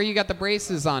much longer you got the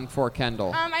braces on for,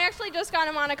 Kendall? I actually just got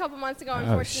him on a couple months ago,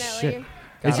 unfortunately.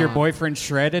 Is your boyfriend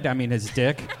shredded? I mean, his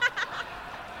dick.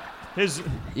 Do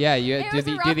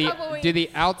the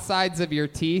outsides of your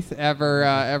teeth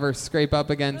ever scrape up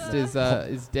against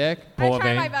his dick? I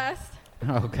try my best.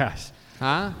 Oh gosh.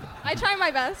 Huh? I try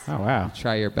my best. Oh wow.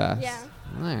 Try your best.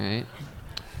 Yeah.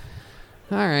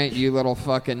 All right, you little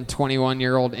fucking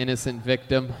 21-year-old innocent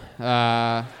victim.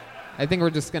 I think we're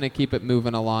just gonna keep it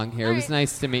moving along here. It was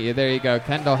nice to meet you. There you go,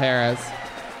 Kendall Harris.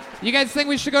 You guys think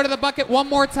we should go to the bucket one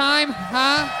more time?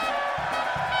 Huh?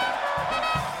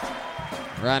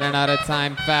 Running out of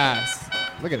time fast.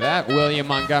 Look at that William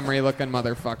Montgomery looking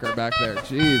motherfucker back there.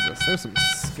 Jesus, there's some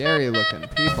scary looking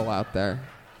people out there.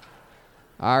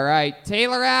 All right,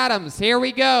 Taylor Adams, here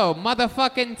we go.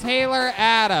 Motherfucking Taylor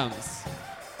Adams.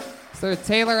 Is there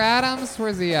Taylor Adams?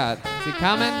 Where's he at? Is he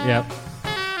coming? Yep.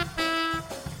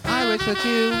 I wish that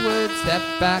you would step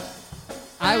back.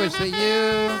 I wish from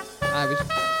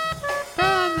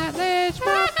that ledge,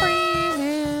 my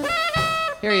friend.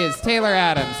 Here he is, Taylor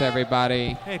Adams, everybody.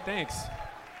 Hey, thanks.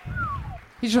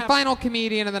 He's your final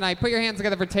comedian of the night. Put your hands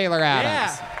together for Taylor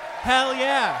Adams. Yeah. Hell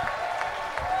yeah.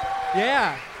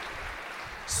 Yeah.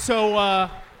 So,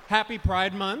 happy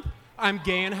Pride Month. I'm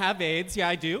gay and have AIDS. Yeah,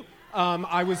 I do. I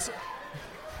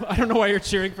don't know why you're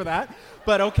cheering for that,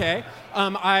 but okay.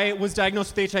 I was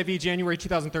diagnosed with HIV January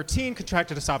 2013,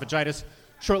 contracted esophagitis.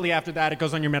 Shortly after that, it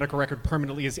goes on your medical record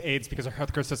permanently as AIDS because our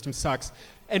healthcare system sucks.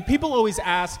 And people always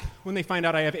ask when they find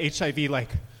out I have HIV, like,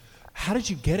 how did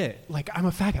you get it? Like, I'm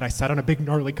a faggot. I sat on a big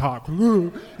gnarly cock.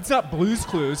 It's not Blue's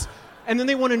Clues. And then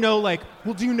they want to know, like,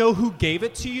 well, do you know who gave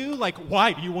it to you? Like,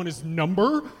 why? Do you want his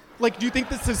number? Like, do you think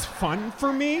this is fun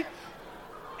for me?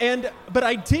 But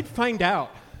I did find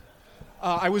out.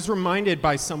 I was reminded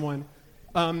by someone.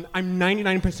 I'm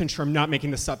 99% sure I'm not making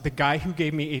this up. The guy who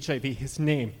gave me HIV, his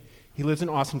name, he lives in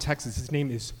Austin, Texas. His name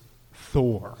is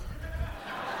Thor.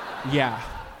 Yeah.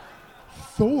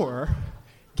 Thor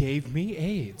gave me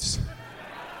AIDS.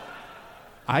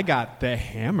 I got the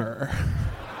hammer.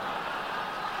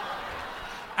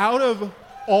 Out of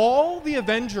all the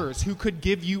Avengers who could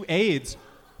give you AIDS,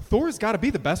 Thor's got to be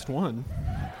the best one.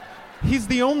 He's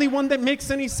the only one that makes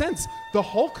any sense. The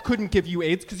Hulk couldn't give you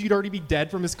AIDS because you'd already be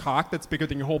dead from his cock that's bigger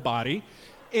than your whole body.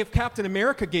 If Captain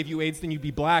America gave you AIDS, then you'd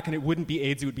be black, and it wouldn't be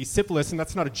AIDS, it would be syphilis, and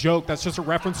that's not a joke. That's just a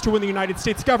reference to when the United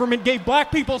States government gave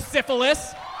black people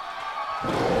syphilis.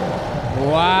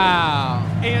 Wow.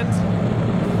 And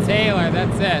Taylor,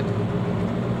 that's it.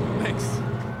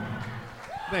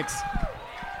 Thanks.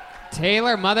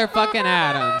 Taylor motherfucking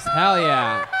Adams. Hell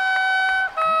yeah.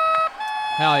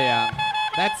 Hell yeah.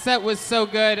 That set was so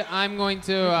good. I'm going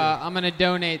to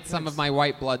donate some of my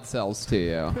white blood cells to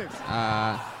you.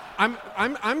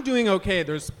 I'm doing okay.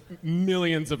 There's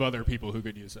millions of other people who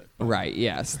could use it. Right.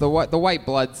 Yes. The white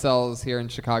blood cells here in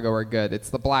Chicago are good. It's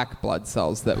the black blood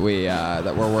cells that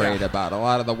we're worried about. A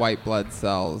lot of the white blood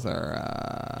cells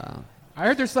are. I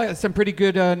heard there's some pretty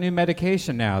good new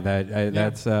medication now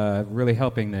that's really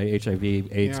helping the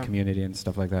HIV/AIDS community and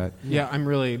stuff like that. Yeah, I'm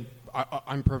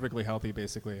perfectly healthy,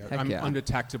 basically. I'm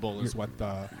undetectable is what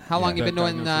the... How long you been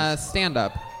doing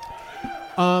stand-up?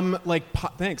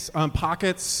 Thanks.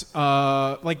 Pockets,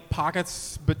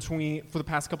 pockets between for the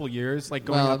past couple of years, like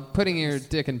going Well, up. putting your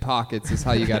dick in pockets is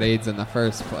how you got AIDS in the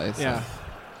first place. Yeah.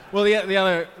 Well, the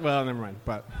other. Well, never mind.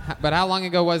 But But how long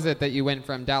ago was it that you went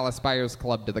from Dallas Buyers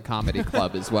Club to the comedy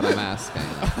club? Is what I'm asking.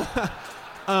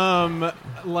 a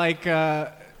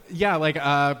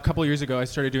couple of years ago, I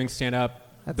started doing stand up.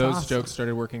 That's Those awesome. jokes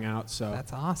started working out. So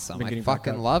That's awesome. I've been I getting back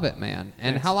fucking up. love it, man.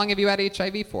 And Thanks. how long have you had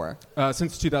HIV for?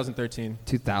 Since 2013.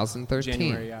 2013.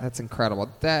 January, yeah. That's incredible.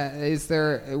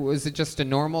 Was it just a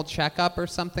normal checkup or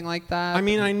something like that? I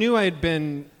mean, I knew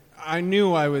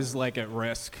I was like at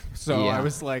risk, so Yeah. I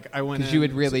was like, I went. Because you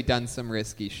had really done some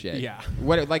risky shit. Yeah.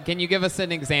 Can you give us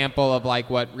an example of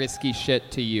like what risky shit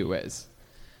to you is?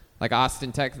 Like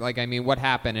Austin, Texas. Like, I mean, what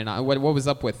happened and what was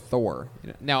up with Thor?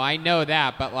 No, I know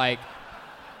that, but like,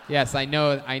 yes, I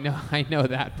know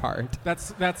that part.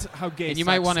 That's how gay. And you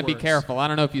might want to be careful. I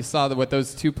don't know if you saw what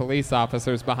those two police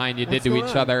officers behind you What's did to going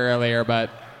each on? other earlier, but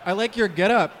I like your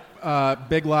getup,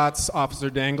 Big Lots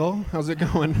Officer Dangle. How's it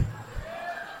going?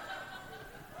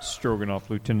 Stroganoff,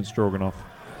 Lieutenant Stroganoff.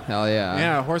 hell yeah.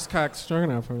 Yeah, horsecock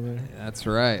Stroganoff over there. That's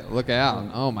right. Look out.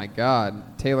 Oh, my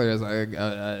God. Taylor has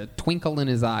a twinkle in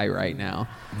his eye right now.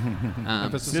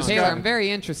 Taylor, I'm very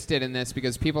interested in this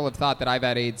because people have thought that I've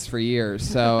had AIDS for years,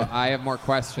 so I have more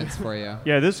questions for you.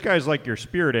 Yeah, this guy's like your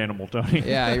spirit animal, Tony.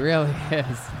 Yeah, he really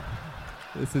is.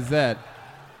 This is it.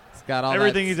 He's got all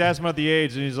everything that. he's asking about the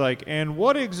AIDS, and he's like, and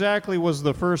what exactly was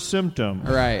the first symptom?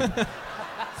 Right.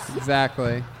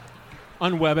 Exactly.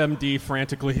 On WebMD,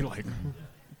 frantically like.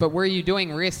 But were you doing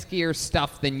riskier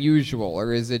stuff than usual, or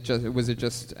was it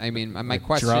just? I mean, my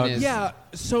question is. Yeah.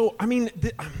 So I mean,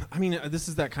 this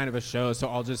is that kind of a show. So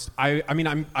I'll just.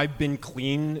 I've been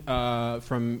clean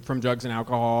from drugs and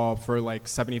alcohol for like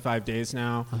 75 days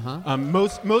now. Uh-huh.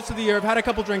 Most of the year, I've had a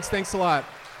couple drinks. Thanks a lot.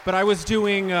 But I was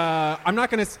doing. I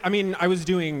was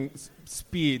doing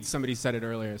speed. Somebody said it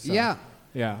earlier. So. Yeah.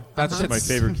 Yeah. That's my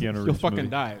favorite Keanu Reeves You'll fucking movie.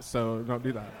 die. So don't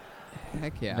do that.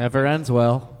 Heck yeah. Never ends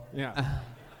well. Yeah.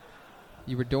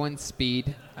 You were doing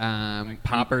speed.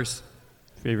 Poppers.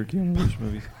 Favorite Keanu Reeves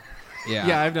movie. Yeah.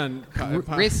 Yeah, I've done.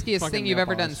 Riskiest fucking thing you've nail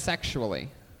ever done polish. sexually?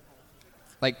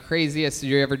 Like craziest? Did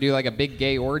you ever do like a big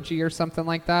gay orgy or something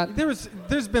like that? There's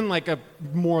been like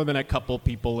more than a couple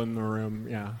people in the room.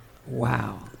 Yeah.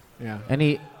 Wow. Yeah.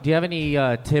 Do you have any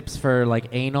tips for like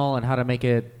anal and how to make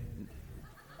it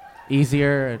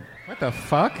easier? What the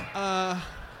fuck?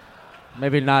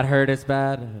 Maybe not hurt as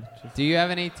bad. Do you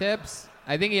have any tips?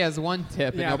 I think he has one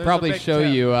tip, and Yeah, he'll there's probably a big show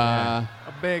tip. you. A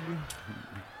big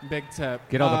tip.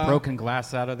 Get all the broken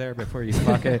glass out of there before you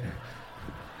fuck it.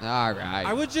 All right.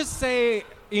 I would just say,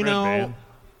 Red Band.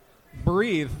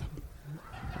 breathe.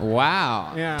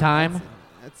 Wow. Yeah. Time.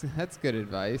 That's good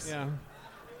advice. Yeah.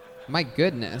 My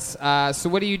goodness. So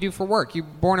what do you do for work? You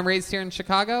born and raised here in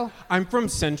Chicago? I'm from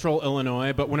Central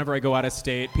Illinois, but whenever I go out of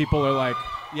state, people are like,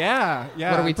 "Yeah,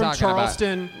 yeah." What are we I'm from talking about?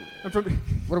 Charleston. I'm from.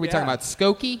 What are we Yeah. talking about?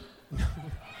 Skokie?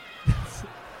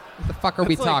 What the fuck are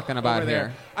we It's like talking about over there.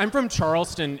 here? I'm from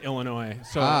Charleston, Illinois.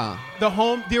 So Ah.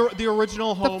 the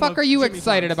original home. What the fuck of are you Jimmy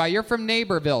excited John's. about? You're from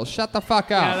Neighborville. Shut the fuck up.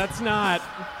 Yeah, that's not.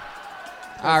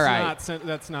 All right.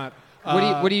 That's not.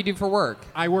 What do you do for work?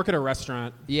 I work at a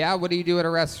restaurant. Yeah, what do you do at a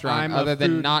restaurant I'm a other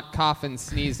than food- not cough and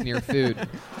sneeze near food?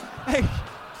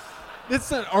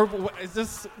 Is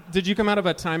this? Did you come out of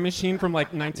a time machine from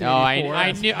like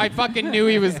 1984? I fucking knew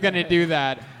he was gonna do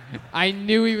that. I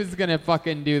knew he was gonna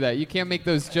fucking do that. You can't make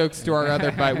those jokes to our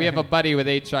other buddy. We have a buddy with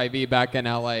HIV back in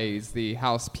LA. He's the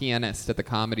house pianist at the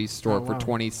Comedy Store Oh, for wow.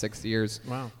 26 years.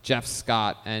 Wow. Jeff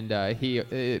Scott, and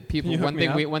people. You hook One me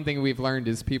thing up? we've learned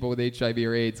is people with HIV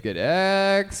or AIDS get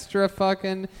extra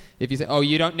fucking. If you say, "Oh,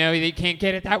 you don't know, you can't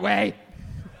get it that way."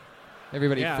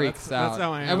 Everybody Yeah, freaks that's out.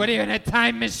 how I am. And what are you in a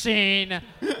time machine?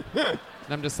 And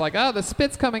I'm just like, oh, the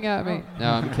spit's coming at me. No,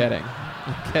 I'm kidding.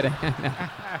 I'm kidding.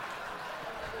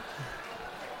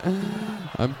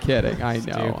 I'm kidding. I know.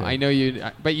 Stupid. I know you.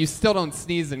 But you still don't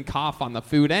sneeze and cough on the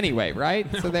food anyway, right?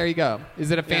 So there you go.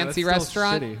 Is it a Yeah, fancy that's still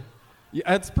restaurant? shitty.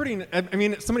 Yeah, it's pretty. I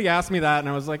mean, somebody asked me that, and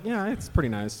I was like, "Yeah, it's pretty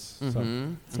nice." So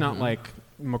Mhm, it's not like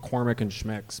McCormick and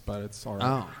Schmick's, but it's all right.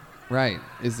 Oh, right.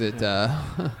 Is it? Does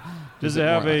is it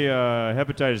have more like- a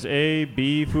hepatitis A,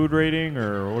 B food rating,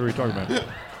 or what are we talking about?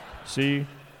 C.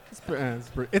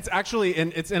 It's actually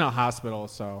it's in a hospital,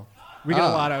 so we get a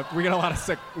lot of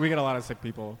sick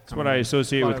people. That's what I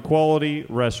associate with quality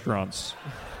restaurants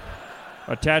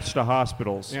attached to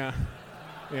hospitals. Yeah,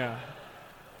 yeah.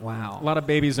 Wow. A lot of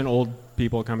babies and old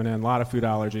people coming in. A lot of food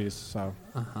allergies. So.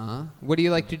 What do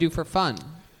you like to do for fun?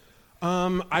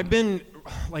 I've been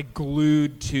like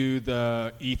glued to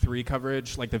the E3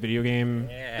 coverage, like the video game.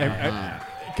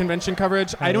 convention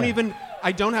coverage. Oh, yeah.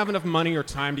 I don't have enough money or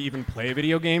time to even play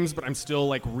video games, but I'm still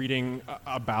like reading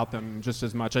about them just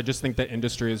as much. I just think the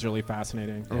industry is really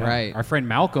fascinating. Right. Our friend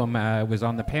Malcolm was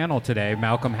on the panel today.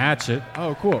 Malcolm Hatchett.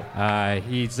 Oh, cool.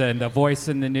 He's the voice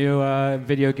in the new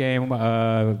video game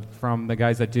from the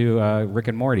guys that do Rick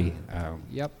and Morty.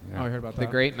 Yep. Oh, I heard about The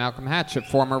that. great Malcolm Hatchett,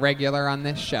 former regular on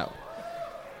this show.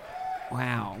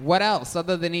 Wow. What else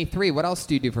other than E3? What else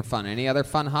do you do for fun? Any other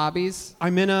fun hobbies?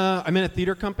 I'm in a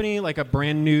theater company, like a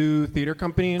brand new theater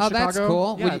company in Oh, Chicago. that's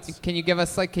cool. Yeah, Can you give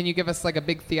us like a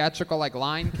big theatrical like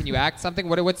line? Can you act something?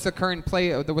 What's the current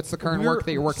play? What's the current work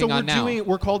that you're working on now?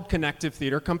 We're called Connective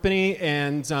Theater Company,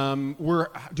 and we're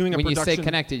doing a When production. you say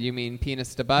connected, you mean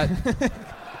penis to butt?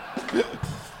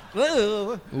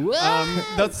 Those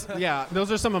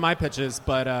are some of my pitches,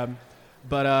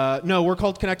 but no, we're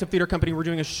called Connective Theater Company. We're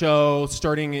doing a show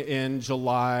starting in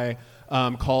July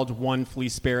called One Flea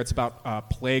Spare. It's about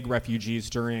plague refugees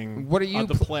during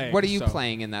the plague. What are you So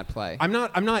playing in that play? I'm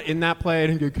not in that play. I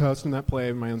didn't get cast in that play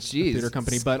in my own theater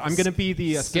company, but I'm going to be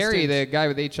the scary assistant. the guy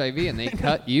with HIV and they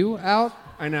cut you out.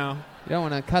 I know. You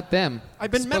don't want to cut them.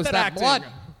 I've been Supposed method to have acting. blood.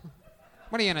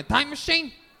 What are you in a time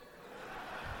machine?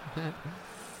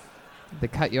 They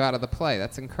cut you out of the play.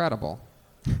 That's incredible.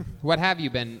 What have you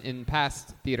been in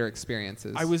past theater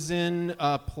experiences? I was in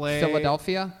a play.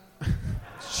 Philadelphia?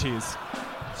 Jeez.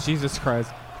 Jesus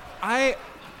Christ.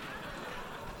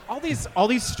 All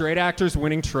these straight actors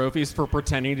winning trophies for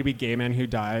pretending to be gay men who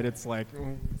died. It's like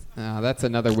That's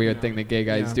another weird thing that gay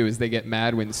guys Yeah. do is they get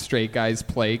mad when straight guys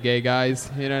play gay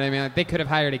guys. You know what I mean? Like, they could have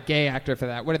hired a gay actor for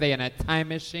that. What are they, in a time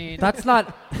machine? That's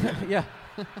not. Yeah.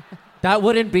 That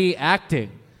wouldn't be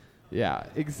acting. Yeah,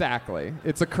 exactly.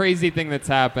 It's a crazy thing that's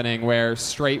happening where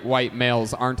straight white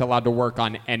males aren't allowed to work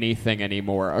on anything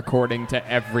anymore, according to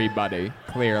everybody,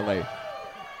 clearly.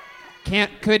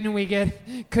 Couldn't we get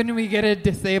a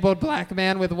disabled black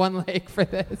man with one leg for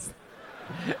this?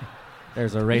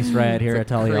 There's a race riot here, I It's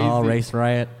a tell you all. crazy- Race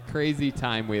riot. Crazy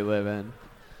time we live in.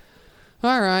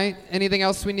 All right. Anything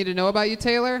else we need to know about you,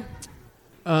 Taylor?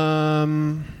 I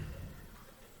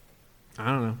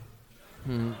don't know.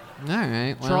 All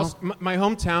right. Well, Charles, my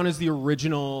hometown is the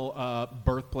original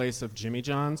birthplace of Jimmy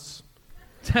John's.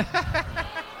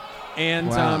 And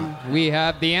wow. We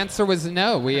have the answer was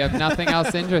no. We have nothing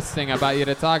else interesting about you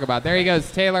to talk about. There he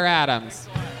goes, Taylor Adams.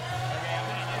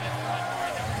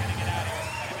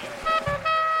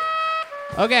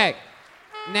 Okay.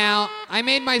 Now, I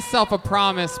made myself a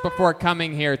promise before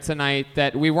coming here tonight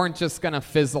that we weren't just going to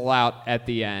fizzle out at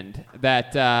the end,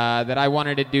 that I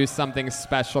wanted to do something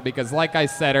special because, like I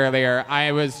said earlier,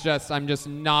 I'm just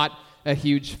not a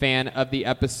huge fan of the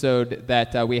episode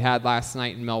that we had last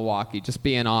night in Milwaukee, just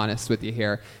being honest with you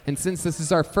here. And since this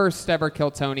is our first ever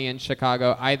Kill Tony in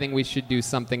Chicago, I think we should do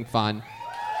something fun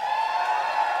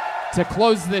to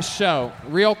close this show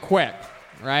real quick,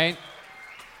 right?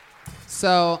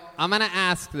 So I'm going to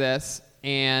ask this,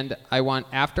 and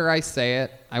after I say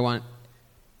it, I want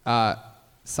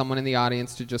someone in the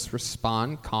audience to just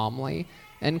respond calmly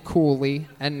and coolly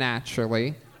and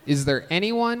naturally. Is there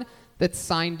anyone that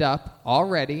signed up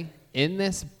already in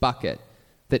this bucket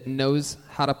that knows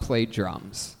how to play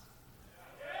drums?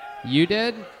 You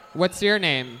did? What's your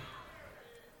name?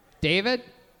 David?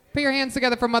 Put your hands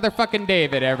together for motherfucking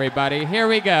David, everybody. Here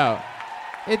we go.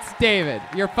 It's David,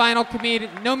 your final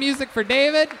comedian. No music for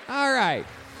David? All right.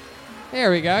 Here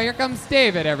we go. Here comes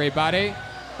David, everybody.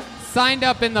 Signed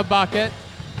up in the bucket.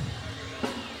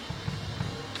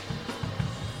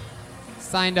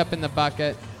 Signed up in the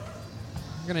bucket.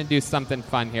 We're going to do something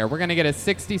fun here. We're going to get a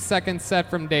 60-second set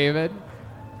from David.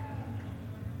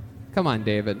 Come on,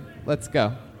 David. Let's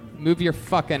go. Move your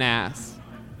fucking ass.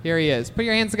 Here he is. Put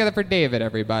your hands together for David,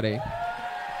 everybody.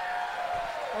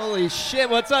 Holy shit,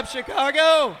 what's up,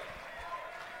 Chicago?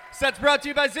 Set's brought to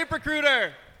you by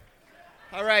ZipRecruiter.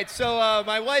 All right, so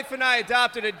my wife and I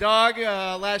adopted a dog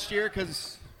last year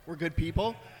because we're good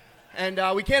people. And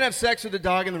we can't have sex with the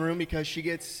dog in the room because she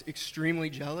gets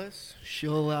extremely jealous.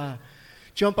 She'll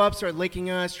jump up, start licking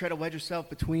us, try to wedge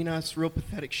herself between us, real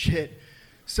pathetic shit.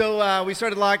 So we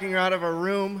started locking her out of our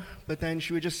room, but then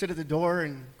she would just sit at the door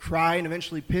and cry and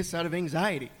eventually piss out of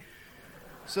anxiety.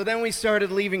 So then we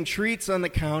started leaving treats on the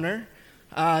counter,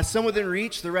 some within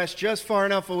reach, the rest just far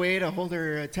enough away to hold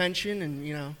her attention. And,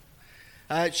 you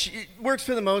know, she works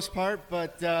for the most part,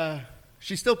 but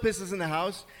she still pisses in the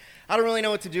house. I don't really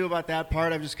know what to do about that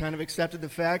part. I've just kind of accepted the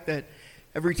fact that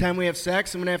every time we have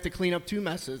sex, I'm going to have to clean up 2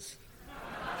 messes.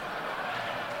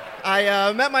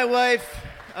 I met my wife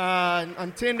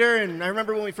on Tinder, and I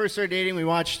remember when we first started dating, we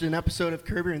watched an episode of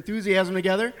Curb Your Enthusiasm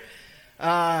together.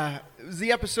 It was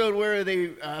the episode where they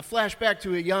flash back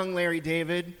to a young Larry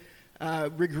David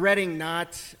regretting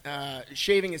not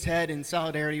shaving his head in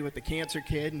solidarity with the cancer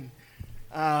kid.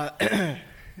 And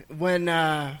when,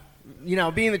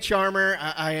 being the charmer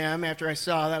I am, after I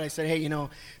saw that, I said, hey,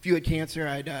 if you had cancer,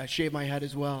 I'd shave my head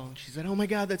as well. And she said, oh, my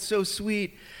God, that's so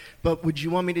sweet. But would you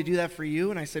want me to do that for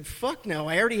you? And I said, fuck no.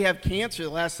 I already have cancer. The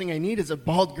last thing I need is a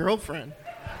bald girlfriend.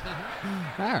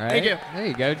 All right. Thank you. There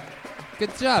you go.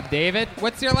 Good job, David.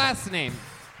 What's your last name?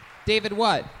 David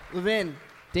what? Levin.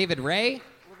 David Ray?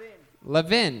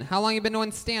 Levin. How long you been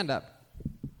doing stand-up?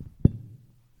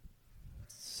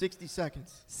 60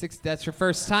 seconds. That's your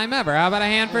first time ever. How about a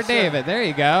hand for Yes, sir. David? There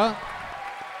you go.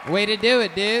 Way to do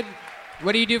it, dude.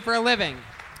 What do you do for a living?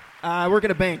 I work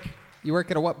at a bank. You work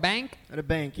at a what bank? At a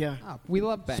bank, yeah. Oh, we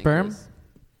love bankers.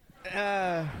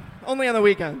 Sperm? Only on the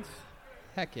weekends.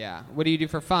 Heck yeah. What do you do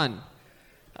for fun?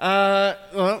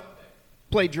 Well,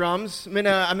 play drums.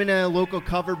 I'm in a local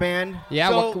cover band. Yeah,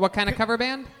 So- what kind of cover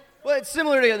band? Well, it's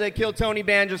similar to the Kill Tony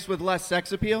band, just with less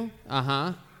sex appeal.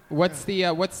 Uh-huh. What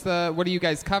are you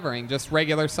guys covering? Just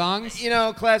regular songs?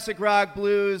 Classic rock,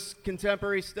 blues,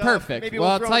 contemporary stuff. Perfect. Maybe Well,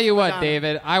 I'll throw tell in you some what, Madonna.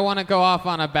 David. I want to go off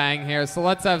on a bang here, so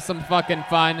let's have some fucking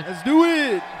fun. Let's do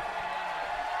it.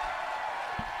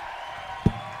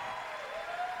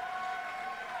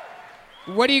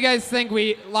 What do you guys think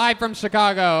live from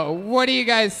Chicago, what do you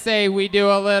guys say we do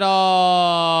a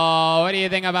little, what do you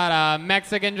think about a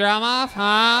Mexican drum off,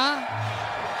 huh?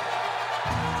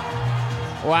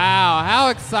 Wow, how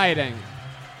exciting.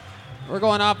 We're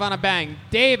going off on a bang.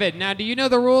 David, now do you know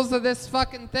the rules of this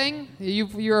fucking thing?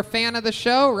 You're a fan of the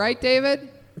show, right, David?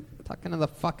 Talk into the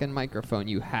fucking microphone,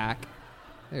 you hack.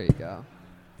 There you go.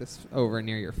 This over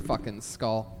near your fucking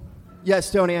skull.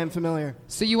 Yes, Tony, I'm familiar.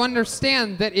 So you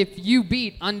understand that if you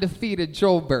beat undefeated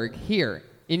Joelberg here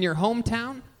in your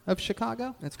hometown of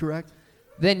Chicago? That's correct.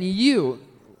 Then you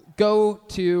go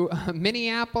to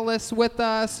Minneapolis with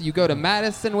us, you go to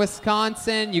Madison,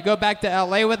 Wisconsin, you go back to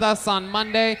LA with us on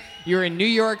Monday, you're in New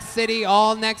York City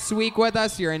all next week with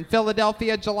us, you're in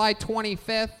Philadelphia July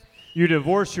 25th. You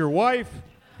divorce your wife?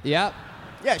 Yep.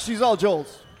 Yeah, she's all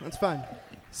Joel's. That's fine.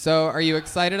 So are you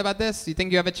excited about this? You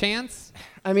think you have a chance?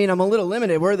 I mean, I'm a little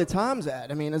limited. Where are the Toms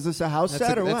at? I mean, is this a house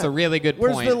set or what? That's a really good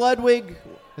Where's point. the Ludwig?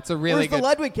 It's a really Where's the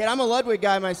Ludwig kid? I'm a Ludwig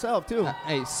guy myself, too.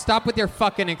 Hey, stop with your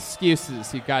fucking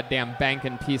excuses, you goddamn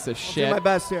banking piece of shit. Do my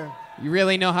best here. You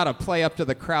really know how to play up to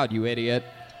the crowd, you idiot.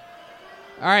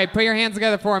 All right, put your hands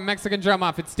together for a Mexican drum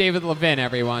off. It's David Levin,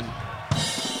 everyone.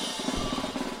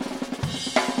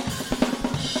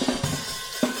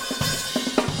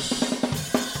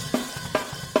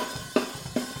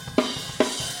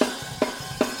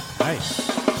 Nice.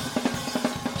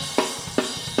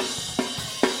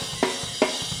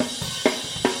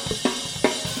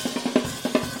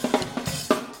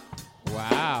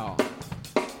 Wow.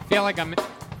 Feel like I'm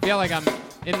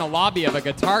in the lobby of a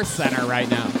Guitar Center right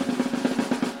now.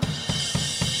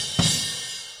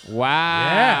 Wow.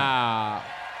 Yeah.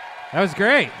 That was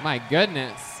great. My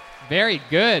goodness. Very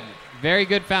good. Very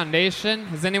good foundation.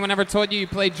 Has anyone ever told you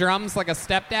play drums like a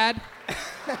stepdad?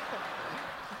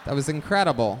 That was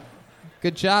incredible.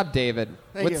 Good job, David.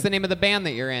 Thank What's you. the name of the band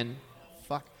that you're in?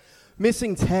 Fuck.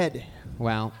 Missing Ted.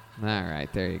 Well, all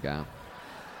right, there you go.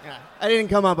 Yeah, I didn't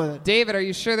come up with it. David, are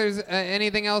you sure there's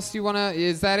anything else you want to...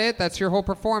 Is that it? That's your whole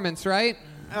performance, right?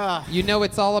 You know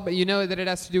it's all about... You know that it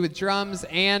has to do with drums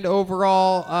and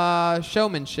overall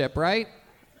showmanship, right?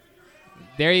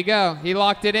 There you go. He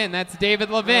locked it in. That's David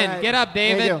Levin. All right. Get up,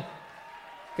 David. Thank you.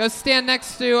 Go stand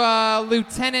next to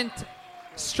Lieutenant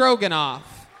Stroganoff.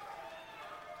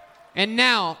 And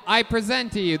now I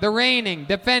present to you the reigning,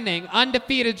 defending,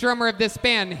 undefeated drummer of this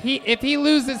band. If he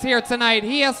loses here tonight,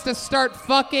 he has to start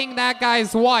fucking that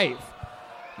guy's wife.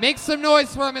 Make some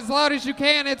noise for him as loud as you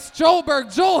can. It's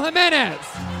Joelberg, Joel Jimenez.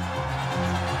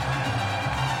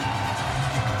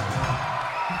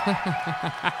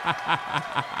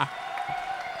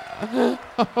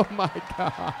 Oh my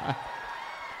God.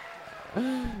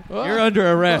 You're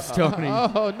under arrest, Tony.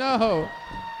 Oh no.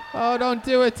 Oh, don't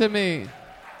do it to me.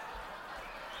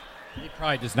 He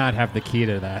probably does not have the key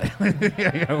to that. You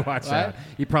gotta watch What? out.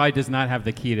 He probably does not have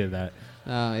the key to that.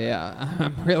 Oh, yeah.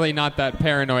 I'm really not that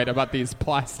paranoid about these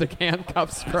plastic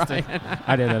handcuffs, Brian.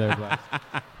 I did other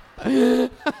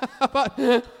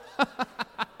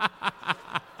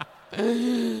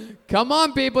Come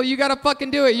on, people. You got to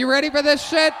fucking do it. You ready for this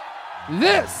shit?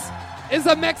 This is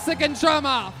a Mexican drum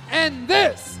off, and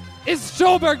this is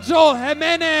Joelberg Joel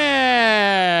Jimenez.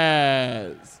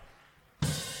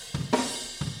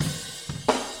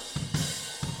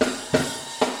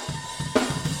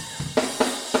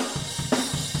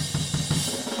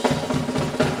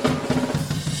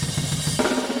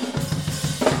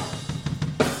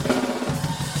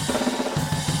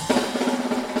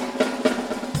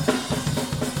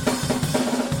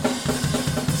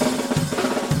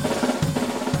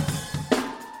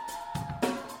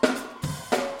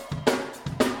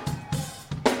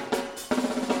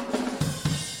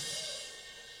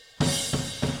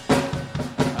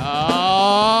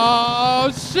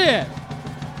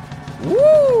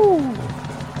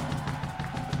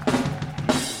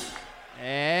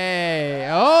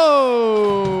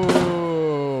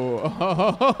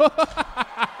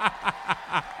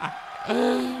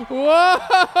 Whoa!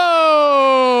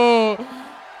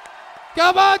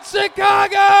 Come on,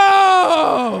 Chicago!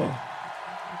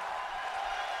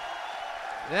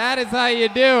 That is how you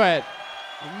do it.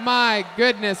 My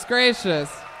goodness gracious.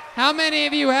 How many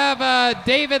of you have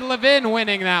David Levin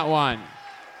winning that one?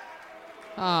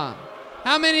 How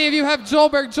many of you have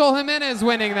Joel Jimenez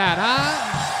winning that,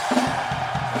 huh?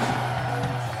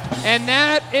 And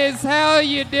that is how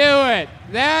you do it.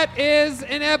 That is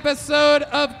an episode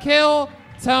of Kill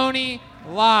Tony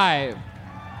Live.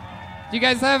 Do you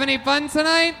guys have any fun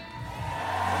tonight?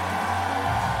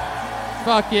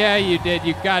 Fuck yeah, you did,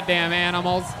 you goddamn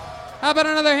animals. How about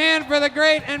another hand for the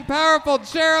great and powerful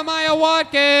Jeremiah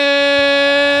Watkins?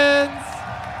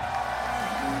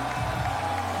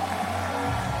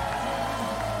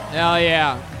 Hell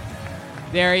yeah.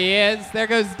 There he is. There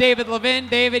goes David Levin.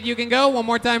 David, you can go. One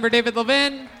more time for David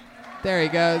Levin. There he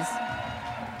goes.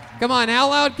 Come on, how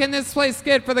loud can this place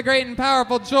get for the great and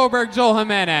powerful Joel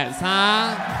Jimenez,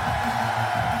 huh?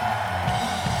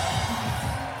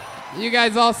 You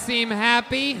guys all seem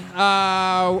happy.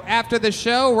 After the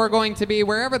show, we're going to be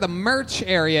wherever the merch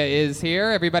area is here.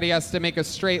 Everybody has to make a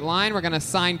straight line. We're going to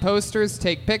sign posters,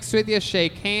 take pics with you,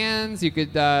 shake hands. You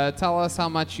could tell us how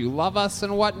much you love us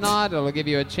and whatnot. It'll give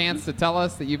you a chance to tell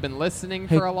us that you've been listening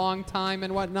for a long time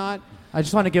and whatnot. I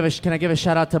just want to can I give a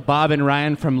shout out to Bob and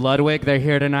Ryan from Ludwig? They're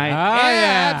here tonight.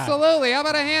 Yeah, absolutely. How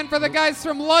about a hand for the guys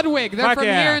from Ludwig? They're from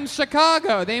here in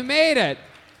Chicago. They made it.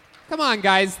 Come on,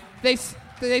 guys. They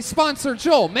sponsor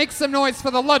Joel. Make some noise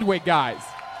for the Ludwig guys.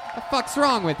 What the fuck's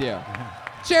wrong with you?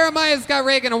 Jeremiah's got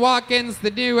Reagan and Watkins.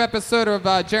 The new episode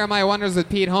of Jeremiah Wonders with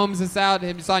Pete Holmes is out.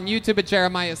 He's on YouTube at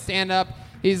Jeremiah Stand Up.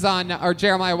 He's on, or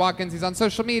Jeremiah Watkins. He's on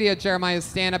social media at Jeremiah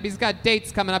Stand Up. He's got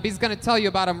dates coming up. He's going to tell you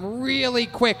about them really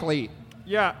quickly.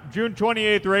 Yeah, June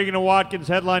 28th, Reagan and Watkins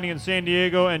headlining in San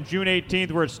Diego, and June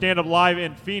 18th, we're at Stand Up Live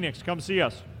in Phoenix. Come see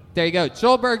us. There you go.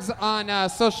 Joelberg's on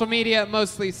social media,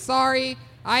 Mostly Sorry.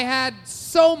 I had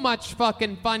so much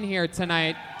fucking fun here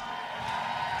tonight.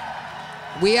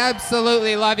 We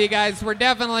absolutely love you guys. We're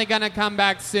definitely going to come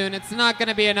back soon. It's not going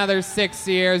to be another 6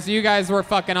 years. You guys were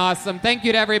fucking awesome. Thank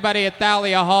you to everybody at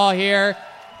Thalia Hall here.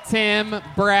 Tim,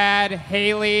 Brad,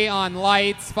 Haley on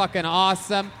lights. Fucking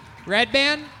awesome. Red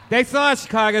Band? Thanks a lot,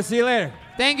 Chicago. See you later.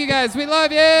 Thank you guys. We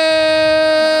love you.